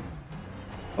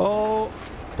 Oh,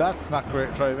 that's not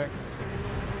great driving.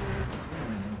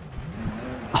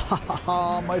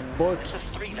 Ah, my foot. Into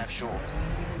 3 left short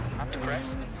and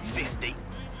crest, 50.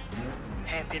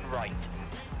 Hairpin right.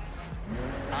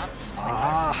 And slight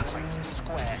left, tightens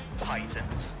square,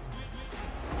 tightens.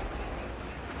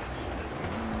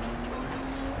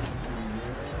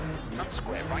 And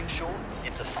square right short,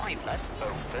 into 5 left,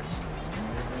 opens.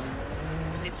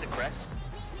 Into crest.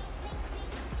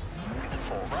 Into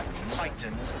 4 right,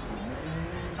 tightens.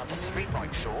 And 3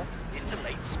 right short, into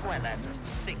late, square left,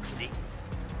 60.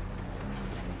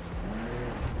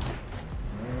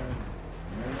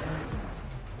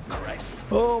 Crest.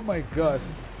 Oh my god.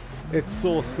 It's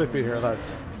so slippy here,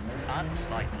 lads. And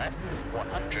slight left,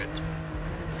 100.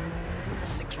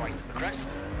 6 right to the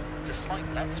crest. To slight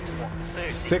left,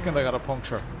 130. Second, I got a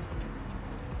puncture.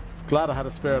 Glad I had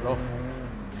a spare though.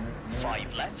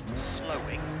 5 left,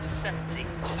 slowing, 70.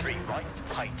 3 right,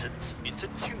 tightens. Into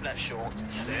 2 left short,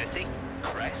 30.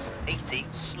 Crest, 80,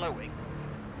 slowing.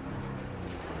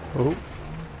 Oh.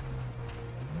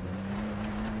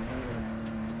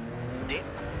 Dip.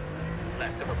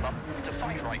 Left of a bump, into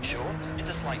 5 right short.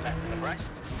 Into slight left of the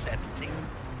crest, 70.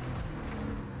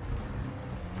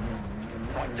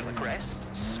 Right of the crest,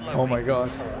 slowing. Oh my god.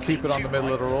 40, Keep it on the 2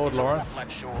 middle of the right, road, into 1 Lawrence.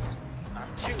 left short.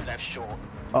 And 2 left short.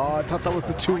 Oh, I thought that was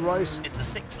the 2 right. Into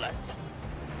 6 left.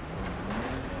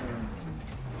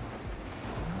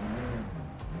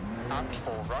 And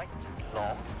 4 right,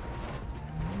 long.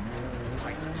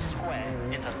 Tighten square,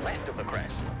 into left of the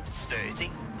crest,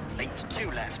 30. Late 2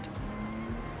 left.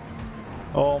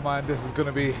 Oh man, this is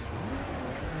gonna be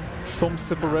some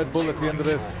sip of Red Bull at the end of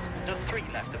this. To 3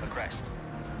 left of the crest,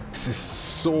 This is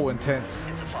so intense.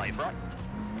 into 5 right.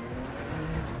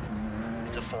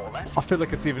 Into 4 left. I feel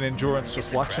like it's even endurance just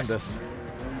Into watching crest. this.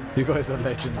 You guys are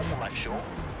legends. 4 left short.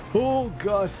 Oh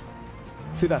god.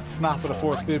 See that snap of the 4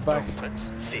 force right, feedback?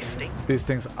 opens, 50. These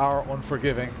things are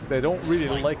unforgiving. They don't really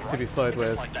Slight like to be right, into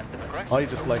sideways. slight left of the crest, I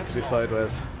just like to opens be long.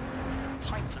 sideways.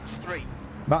 Tightens 3.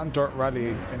 Not in dirt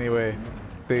rally anyway.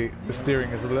 The steering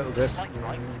is a little Into bit. slight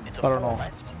right, into I don't 4 know.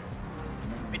 left.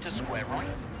 Into square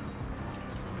right.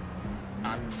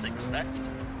 And 6 left.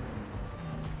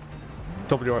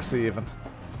 WRC even.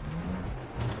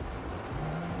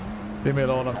 Leave me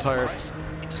alone, I'm tired. Crest,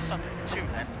 into sudden 2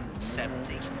 left,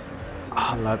 70.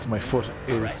 Ah lads, my foot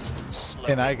is Crest, slow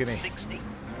in agony. 60.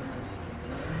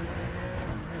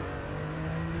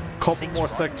 Couple 6 more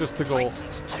right, sectors to go.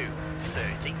 Tightens 2,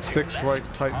 30. 2 6 left, right,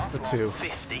 tightens half to long, 2.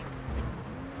 50.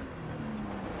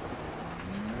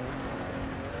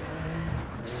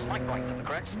 Slight right of the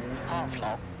crest, half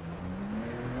long.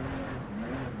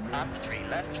 And 3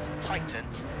 left,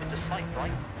 tightens, into slight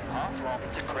right, half long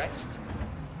to crest.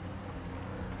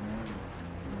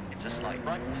 Into slight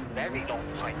right, very long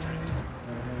tightens.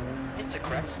 Into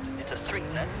crest, into 3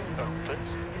 left,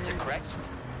 opens, into crest.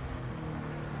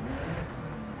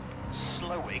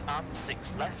 Slowing, and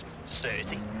 6 left,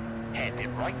 30.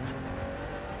 Hairpin right.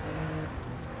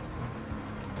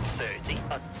 30,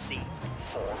 unseen.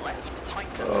 4 left,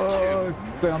 tightens, 2. Oh,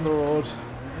 down the road.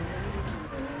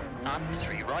 And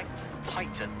 3 right,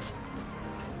 tightens.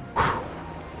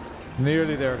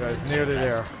 Nearly there, guys. Into 2 Nearly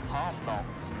there. left, half long.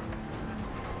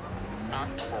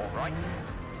 And 4 right.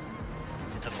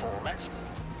 Into 4 left.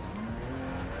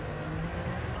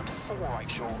 And 4 right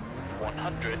short,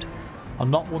 100. I'm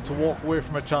not one to walk away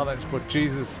from a challenge, but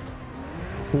Jesus,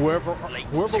 whoever Late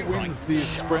whoever 2 wins right, these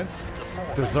sharp, sprints into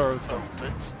 4 deserves left, them.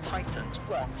 opens, tightens,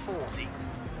 140.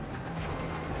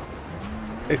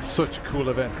 It's such a cool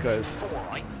event, guys, 4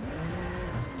 right.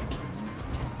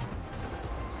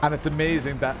 and it's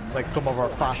amazing that like some of our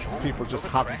fastest people just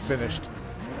haven't finished.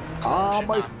 Ah,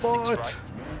 my foot!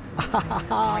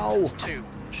 Ow! Tightens 2,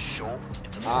 short,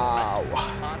 into 4 Ow.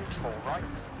 left, and 4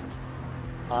 right.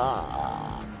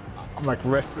 Ah, I'm like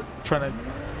rested, trying to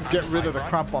get And rid of 5 the right,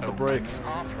 cramp on the opens, brakes.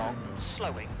 half long,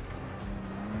 slowing.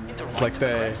 Into It's right like of the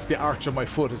crest. the arch of my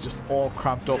foot is just all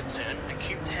cramped up. To turn,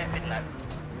 acute hairpin left.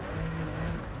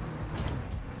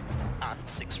 And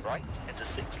 6 right, into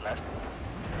 6 left.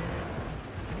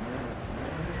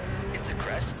 Into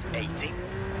crest, 80.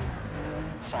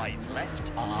 5 left.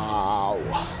 To Ow!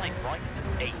 slight right,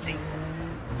 80.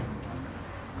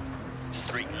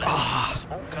 3 left,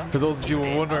 small cut. For those of you who are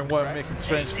Clear wondering why I'm crest, making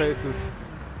strange 80. faces,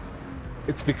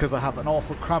 it's because I have an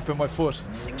awful cramp in my foot.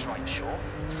 6 right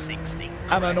short, 60.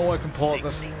 And I know I crest, can pause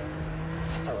it. 60.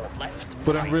 4 left.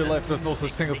 But in real life, tightens, there's no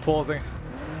such thing as 60. pausing.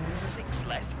 6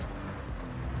 left.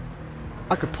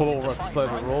 I could pull over at the 5 side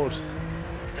of right. the road.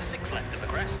 To 6 left of the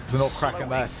crest. There's no crack in Slowing,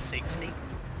 that. 60.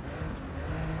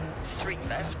 3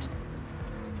 left.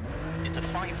 Into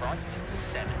 5 right.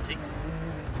 70.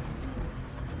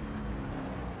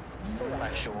 4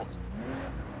 left short.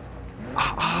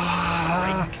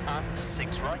 Brake and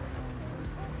 6 right.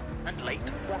 And late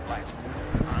 1 left.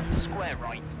 And square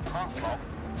right. Half long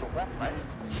to 1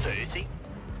 left. 30.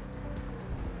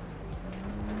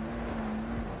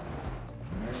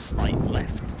 Slight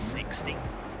left. 60.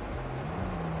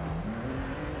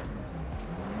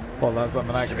 Well, that's I'm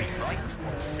an agony. 3 right.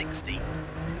 60.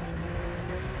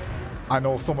 I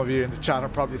know some of you in the chat are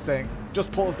probably saying,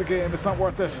 just pause the game, it's not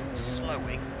worth it.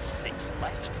 Slowing 6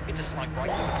 left. Into slight right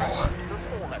to the crest. Into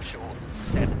 4 left short.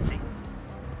 70.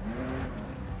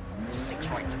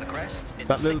 6 right to the crest. Into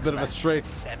That little 6 bit of a left, straight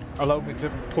 70. allowed me to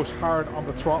push hard on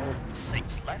the throttle.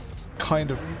 6 left.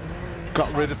 Kind of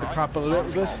got rid of the cramp a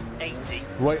little bit. 80.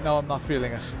 Right now I'm not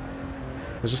feeling it.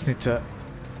 I just need to...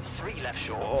 3 left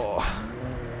short. Oh,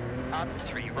 And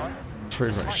 3 right. 3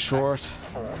 To right slight short. left,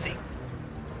 40.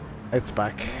 It's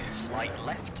back. Slight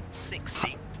left.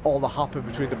 60. All the hopping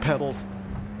between the pedals.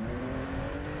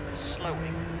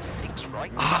 Slowing 6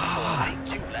 right.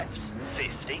 40. 2 left.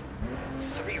 50.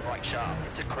 3 right sharp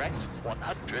into crest.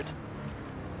 100.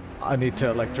 I need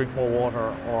to like drink more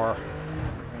water or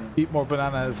eat more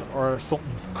bananas or something.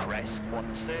 Crest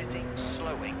 130,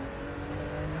 slowing.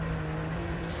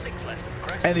 6 left of the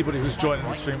crest. Anybody who's Slight joining the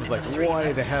right, stream is into like, 3 why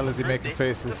left, the hell is he making rounding,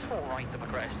 faces? to 4 right of the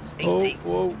crest. Whoa, 80.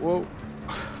 whoa, whoa.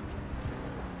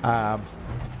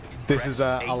 This is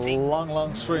a Crest, 80.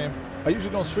 long stream. I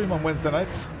usually don't stream on Wednesday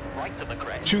nights. Right of the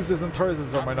crest. Tuesdays and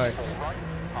Thursdays are my And nights. 4 right,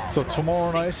 half So long,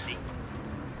 tomorrow night, 60. There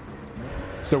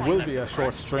Slight will left be a of the short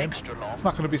crest, stream. extra long. It's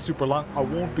not going to be super long. I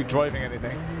won't be driving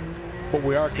anything. But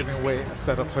we are giving 60. away a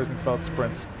set of Heusinkveld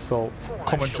Sprints. So 4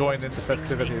 come left and short, join in the 60.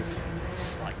 festivities.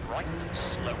 Slight right,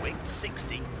 slowing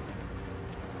 60.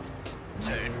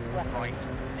 Turn 1 right,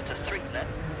 into 3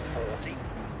 left, 40.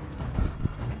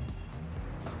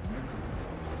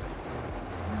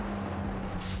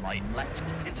 Slight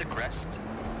left, into crest.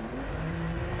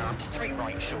 And 3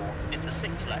 right short, into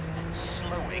 6 left,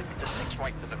 slowing into 6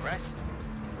 right to the crest.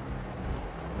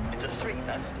 Into 3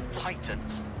 left,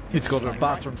 tightens. Need to go to the Slight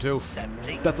bathroom right, too.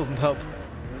 70. That doesn't help.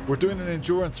 We're doing an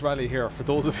endurance rally here for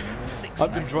those of you. 6 I've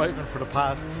been left, driving for the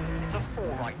past, into 4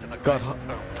 right to the God, crest.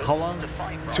 how opens, long? into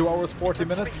 5 right, 2 hours, 40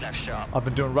 into 3 minutes? left sharp. I've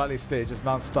been doing rally stages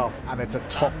non-stop and it's a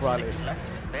tough And rally. 6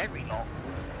 left, very long.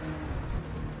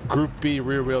 Group B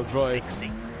rear wheel drive.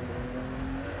 60.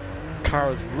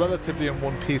 Car is relatively in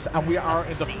one piece and we are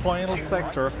in the See, final 2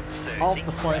 sector right, 30, of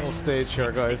the final crest, stage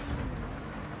here, 60. guys.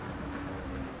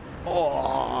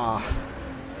 Oh,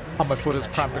 and my foot is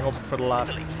cramping up for the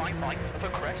last Delete 5 right of a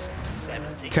crest,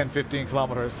 70. 10-15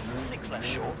 kilometers. 6 left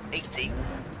short, 80.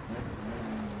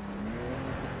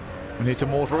 We need to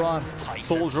motor on, Tightens,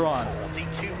 soldier on.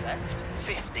 42 left,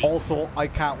 50. Also, I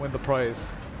can't win the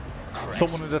prize. Crest,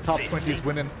 Someone in the top 50. 20 is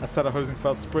winning a set of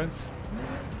Heusinkveld Sprints,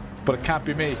 but it can't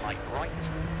be me. Slight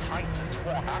right, tightens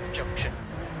 1 at junction.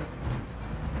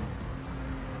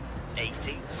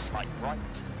 80, slight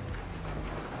right.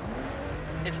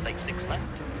 Into late 6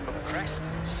 left, of a crest,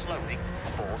 slowing,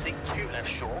 40, 2 left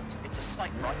short, into slight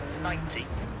right, 90.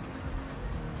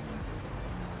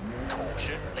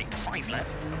 Caution, late 5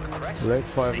 left, of a crest, Late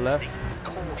 5 60. left.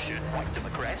 Caution, right of a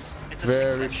crest, into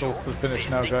Very 6 left short, close to the finish 50.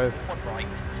 now, guys. 1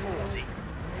 right, 40.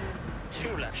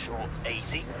 2 left short,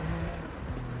 80.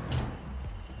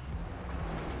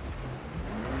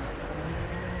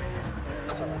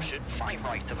 Caution, 5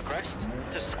 right of a crest,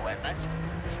 to square left,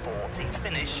 40,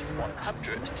 finish,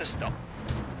 100 to stop.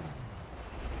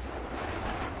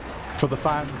 For the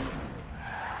fans.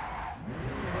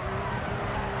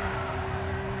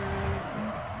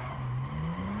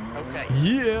 Okay,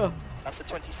 Yeah! that's a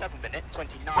 27-minute,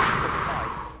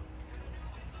 29.5.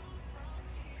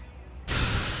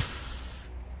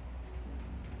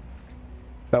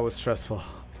 That was stressful.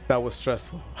 That was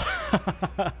stressful.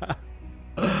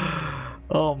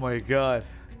 Oh my god.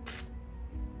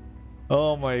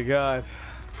 Oh my god.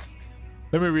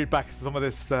 Let me read back some of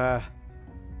this. Do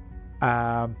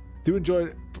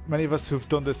enjoy. Many of us who've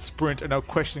done this sprint are now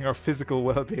questioning our physical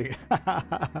well-being.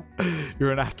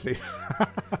 You're an athlete.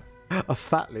 A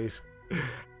fathlete.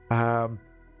 Should have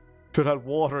had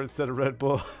water instead of Red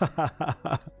Bull.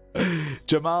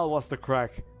 Jamal, what's the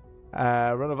crack?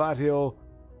 Renovatio.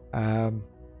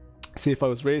 See, if I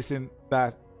was racing,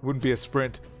 that wouldn't be a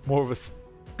sprint, more of a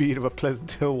speed of a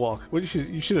pleasant hill walk. Well,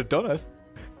 you should have done it.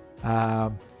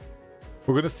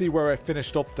 We're gonna see where I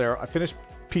finished up there. I finished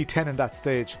P10 in that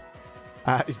stage.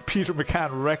 Peter McCann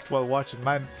wrecked while watching.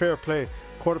 Man, fair play.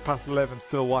 11:15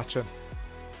 still watching.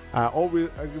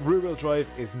 Rear-wheel drive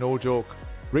is no joke.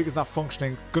 Rig is not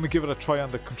functioning. Gonna give it a try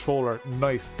on the controller.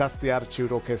 Nice. That's the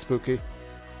attitude. Okay, Spooky.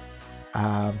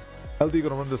 LD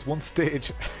gonna run this one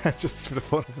stage just for the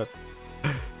fun of it.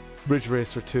 Ridge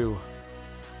Racer 2.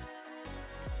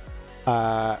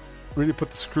 Really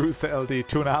put the screws to LD.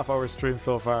 2.5 hour stream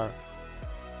so far.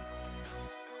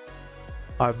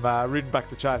 I'm reading back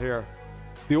the chat here.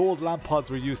 The old lamp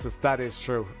pods were useless. That is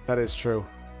true. That is true.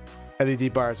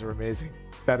 LED bars are amazing.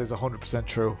 That is 100%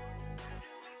 true.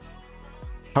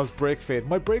 How's brake fade?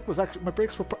 My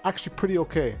brakes were actually pretty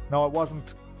okay. No, I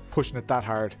wasn't pushing it that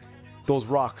hard. Those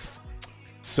rocks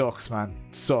sucks, man.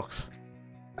 Sucks.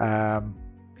 I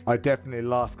definitely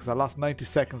lost because I lost 90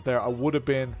 seconds there. I would have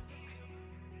been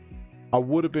what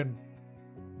would have been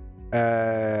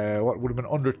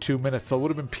under 2 minutes, so I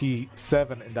would have been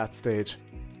P7 in that stage.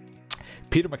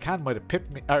 Peter McCann might have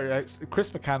pipped me, Chris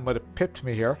McCann might have pipped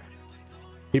me here.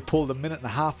 He pulled 1.5 minutes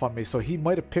on me, so he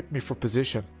might have pipped me for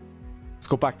position. Let's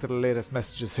go back to the latest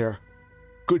messages here.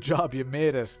 Good job, you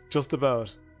made it. Just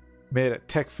about. Made it.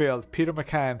 Tech failed. Peter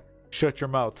McCann, shut your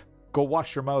mouth. Go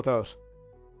wash your mouth out.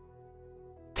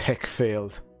 Tech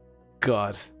failed.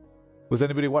 God. Was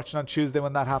anybody watching on Tuesday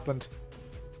when that happened?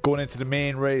 Going into the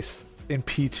main race in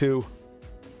P2.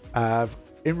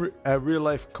 In real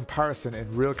life comparison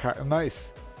in real car.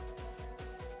 Nice.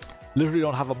 Literally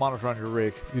don't have a monitor on your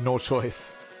rig. You no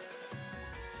choice.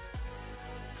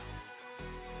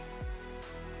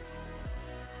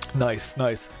 Nice,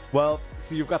 nice. Well,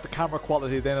 so you've got the camera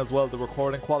quality then as well, the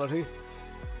recording quality.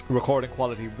 Recording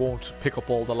quality won't pick up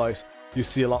all the light. You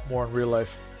see a lot more in real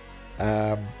life,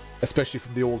 especially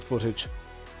from the old footage.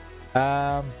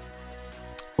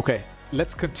 Okay,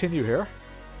 let's continue here.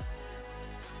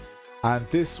 And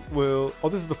this will... Oh,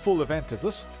 this is the full event, is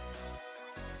it?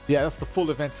 Yeah, that's the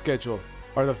full event schedule,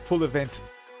 or the full event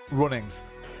runnings.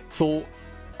 So...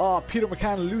 Oh, Peter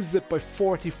McCann loses it by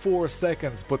 44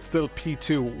 seconds, but still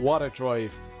P2. What a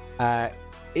drive. 8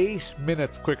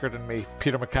 minutes quicker than me.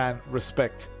 Peter McCann,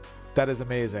 respect. That is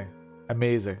amazing.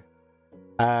 Amazing.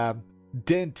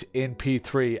 Dent in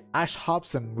P3. Ash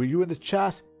Hobson, were you in the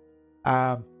chat?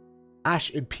 Ash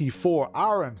in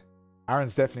P4.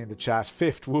 Aaron's definitely in the chat.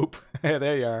 5th, whoop.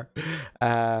 There you are.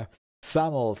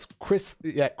 Samuels. Chris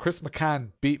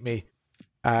McCann beat me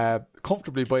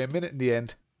comfortably by 1 minute in the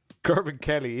end. Gerben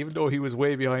Kelly, even though he was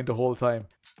way behind the whole time,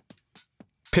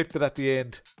 pipped it at the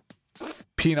end.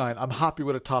 P9, I'm happy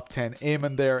with a top 10.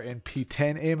 Eamon there in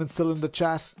P10. Eamon still in the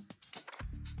chat.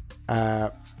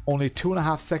 Only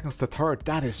 2.5 seconds to third.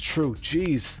 That is true.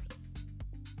 Jeez.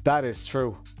 That is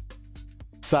true.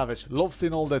 Savage. Love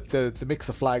seeing all the mix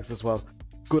of flags as well.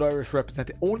 Good Irish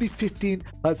representing. Only 15.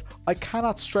 Lads, I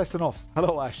cannot stress enough.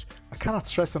 Hello, Ash. I cannot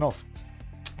stress enough.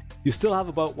 You still have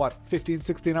about, what, 15,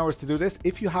 16 hours to do this?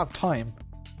 If you have time,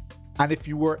 and if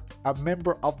you were a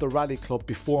member of the rally club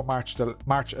before March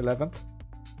 11th,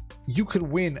 you could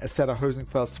win a set of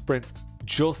Heusinkveld sprints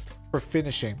just for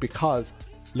finishing, because,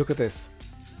 look at this,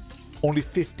 only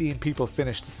 15 people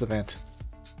finished this event.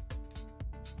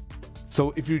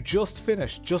 So if you just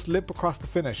finish, just limp across the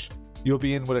finish, you'll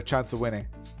be in with a chance of winning.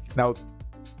 Now,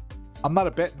 I'm not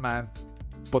a betting man,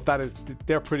 but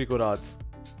they're pretty good odds.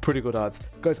 Pretty good odds.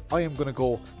 Guys, I am going to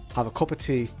go have a cup of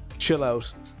tea, chill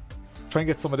out, try and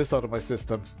get some of this out of my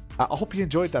system. I hope you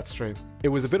enjoyed that stream. It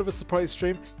was a bit of a surprise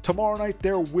stream. Tomorrow night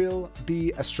there will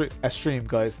be a stream,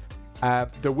 guys.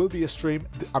 There will be a stream.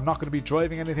 I'm not going to be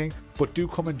driving anything, but do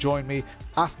come and join me.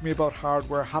 Ask me about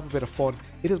hardware, have a bit of fun.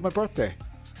 It is my birthday,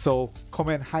 so come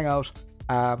in, hang out,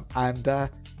 and yeah,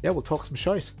 we'll talk some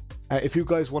shite. If you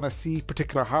guys want to see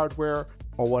particular hardware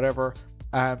or whatever,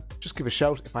 just give a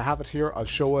shout. If I have it here, I'll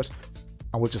show it,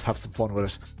 and we'll just have some fun with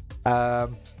it.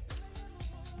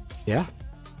 Yeah,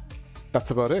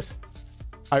 that's about it.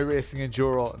 iRacing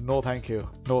Enduro, no thank you,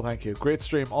 no thank you. Great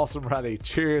stream, awesome rally.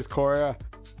 Cheers, Cuyar.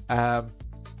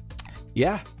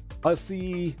 Yeah, I'll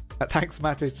see. Thanks,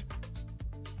 Matic.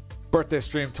 Birthday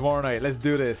stream tomorrow night. Let's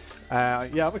do this.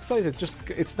 Yeah, I'm excited.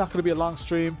 It's not going to be a long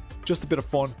stream. Just a bit of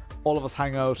fun. All of us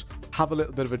hang out, have a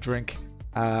little bit of a drink.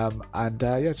 And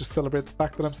yeah, just celebrate the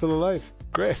fact that I'm still alive.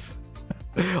 Great.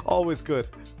 Always good.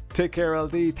 Take care,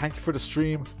 LD. Thank you for the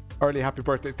stream. Early happy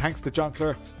birthday. Thanks to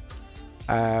Jonkler.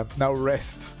 Now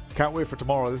rest. Can't wait for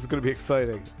tomorrow. This is going to be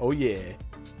exciting. Oh yeah.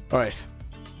 All right.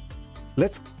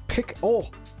 Let's pick. Oh,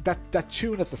 that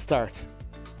tune at the start.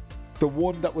 The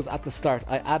one that was at the start.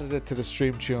 I added it to the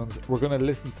stream tunes. We're going to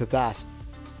listen to that.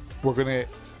 We're going to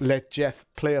let Jeff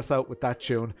play us out with that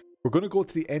tune. We're going to go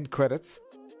to the end credits.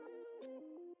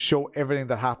 Show everything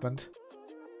that happened,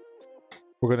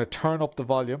 We're going to turn up the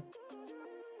volume.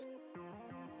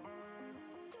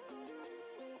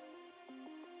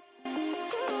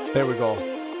 There we go.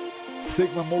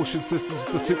 Sigma Motion Systems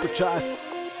with the super chat.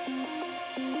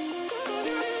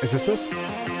 Is this it?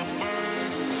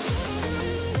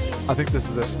 I think this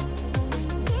is it.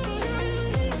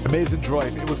 Amazing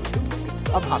drive. It was...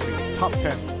 I'm happy. Top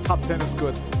 10. Top 10 is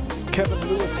good. Kevin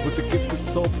Lewis with the gifted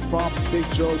sub from Big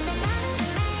Jug.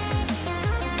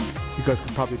 You guys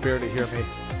can probably barely hear me.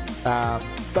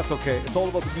 That's okay. It's all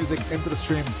about the music. Into the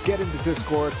stream. Get into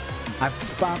Discord and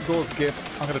spam those gifts.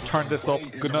 I'm going to turn this up.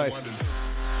 Good night.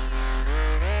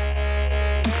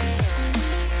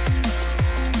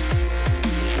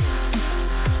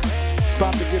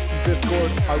 Spam the gifts in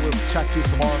Discord. I will chat to you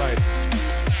tomorrow night.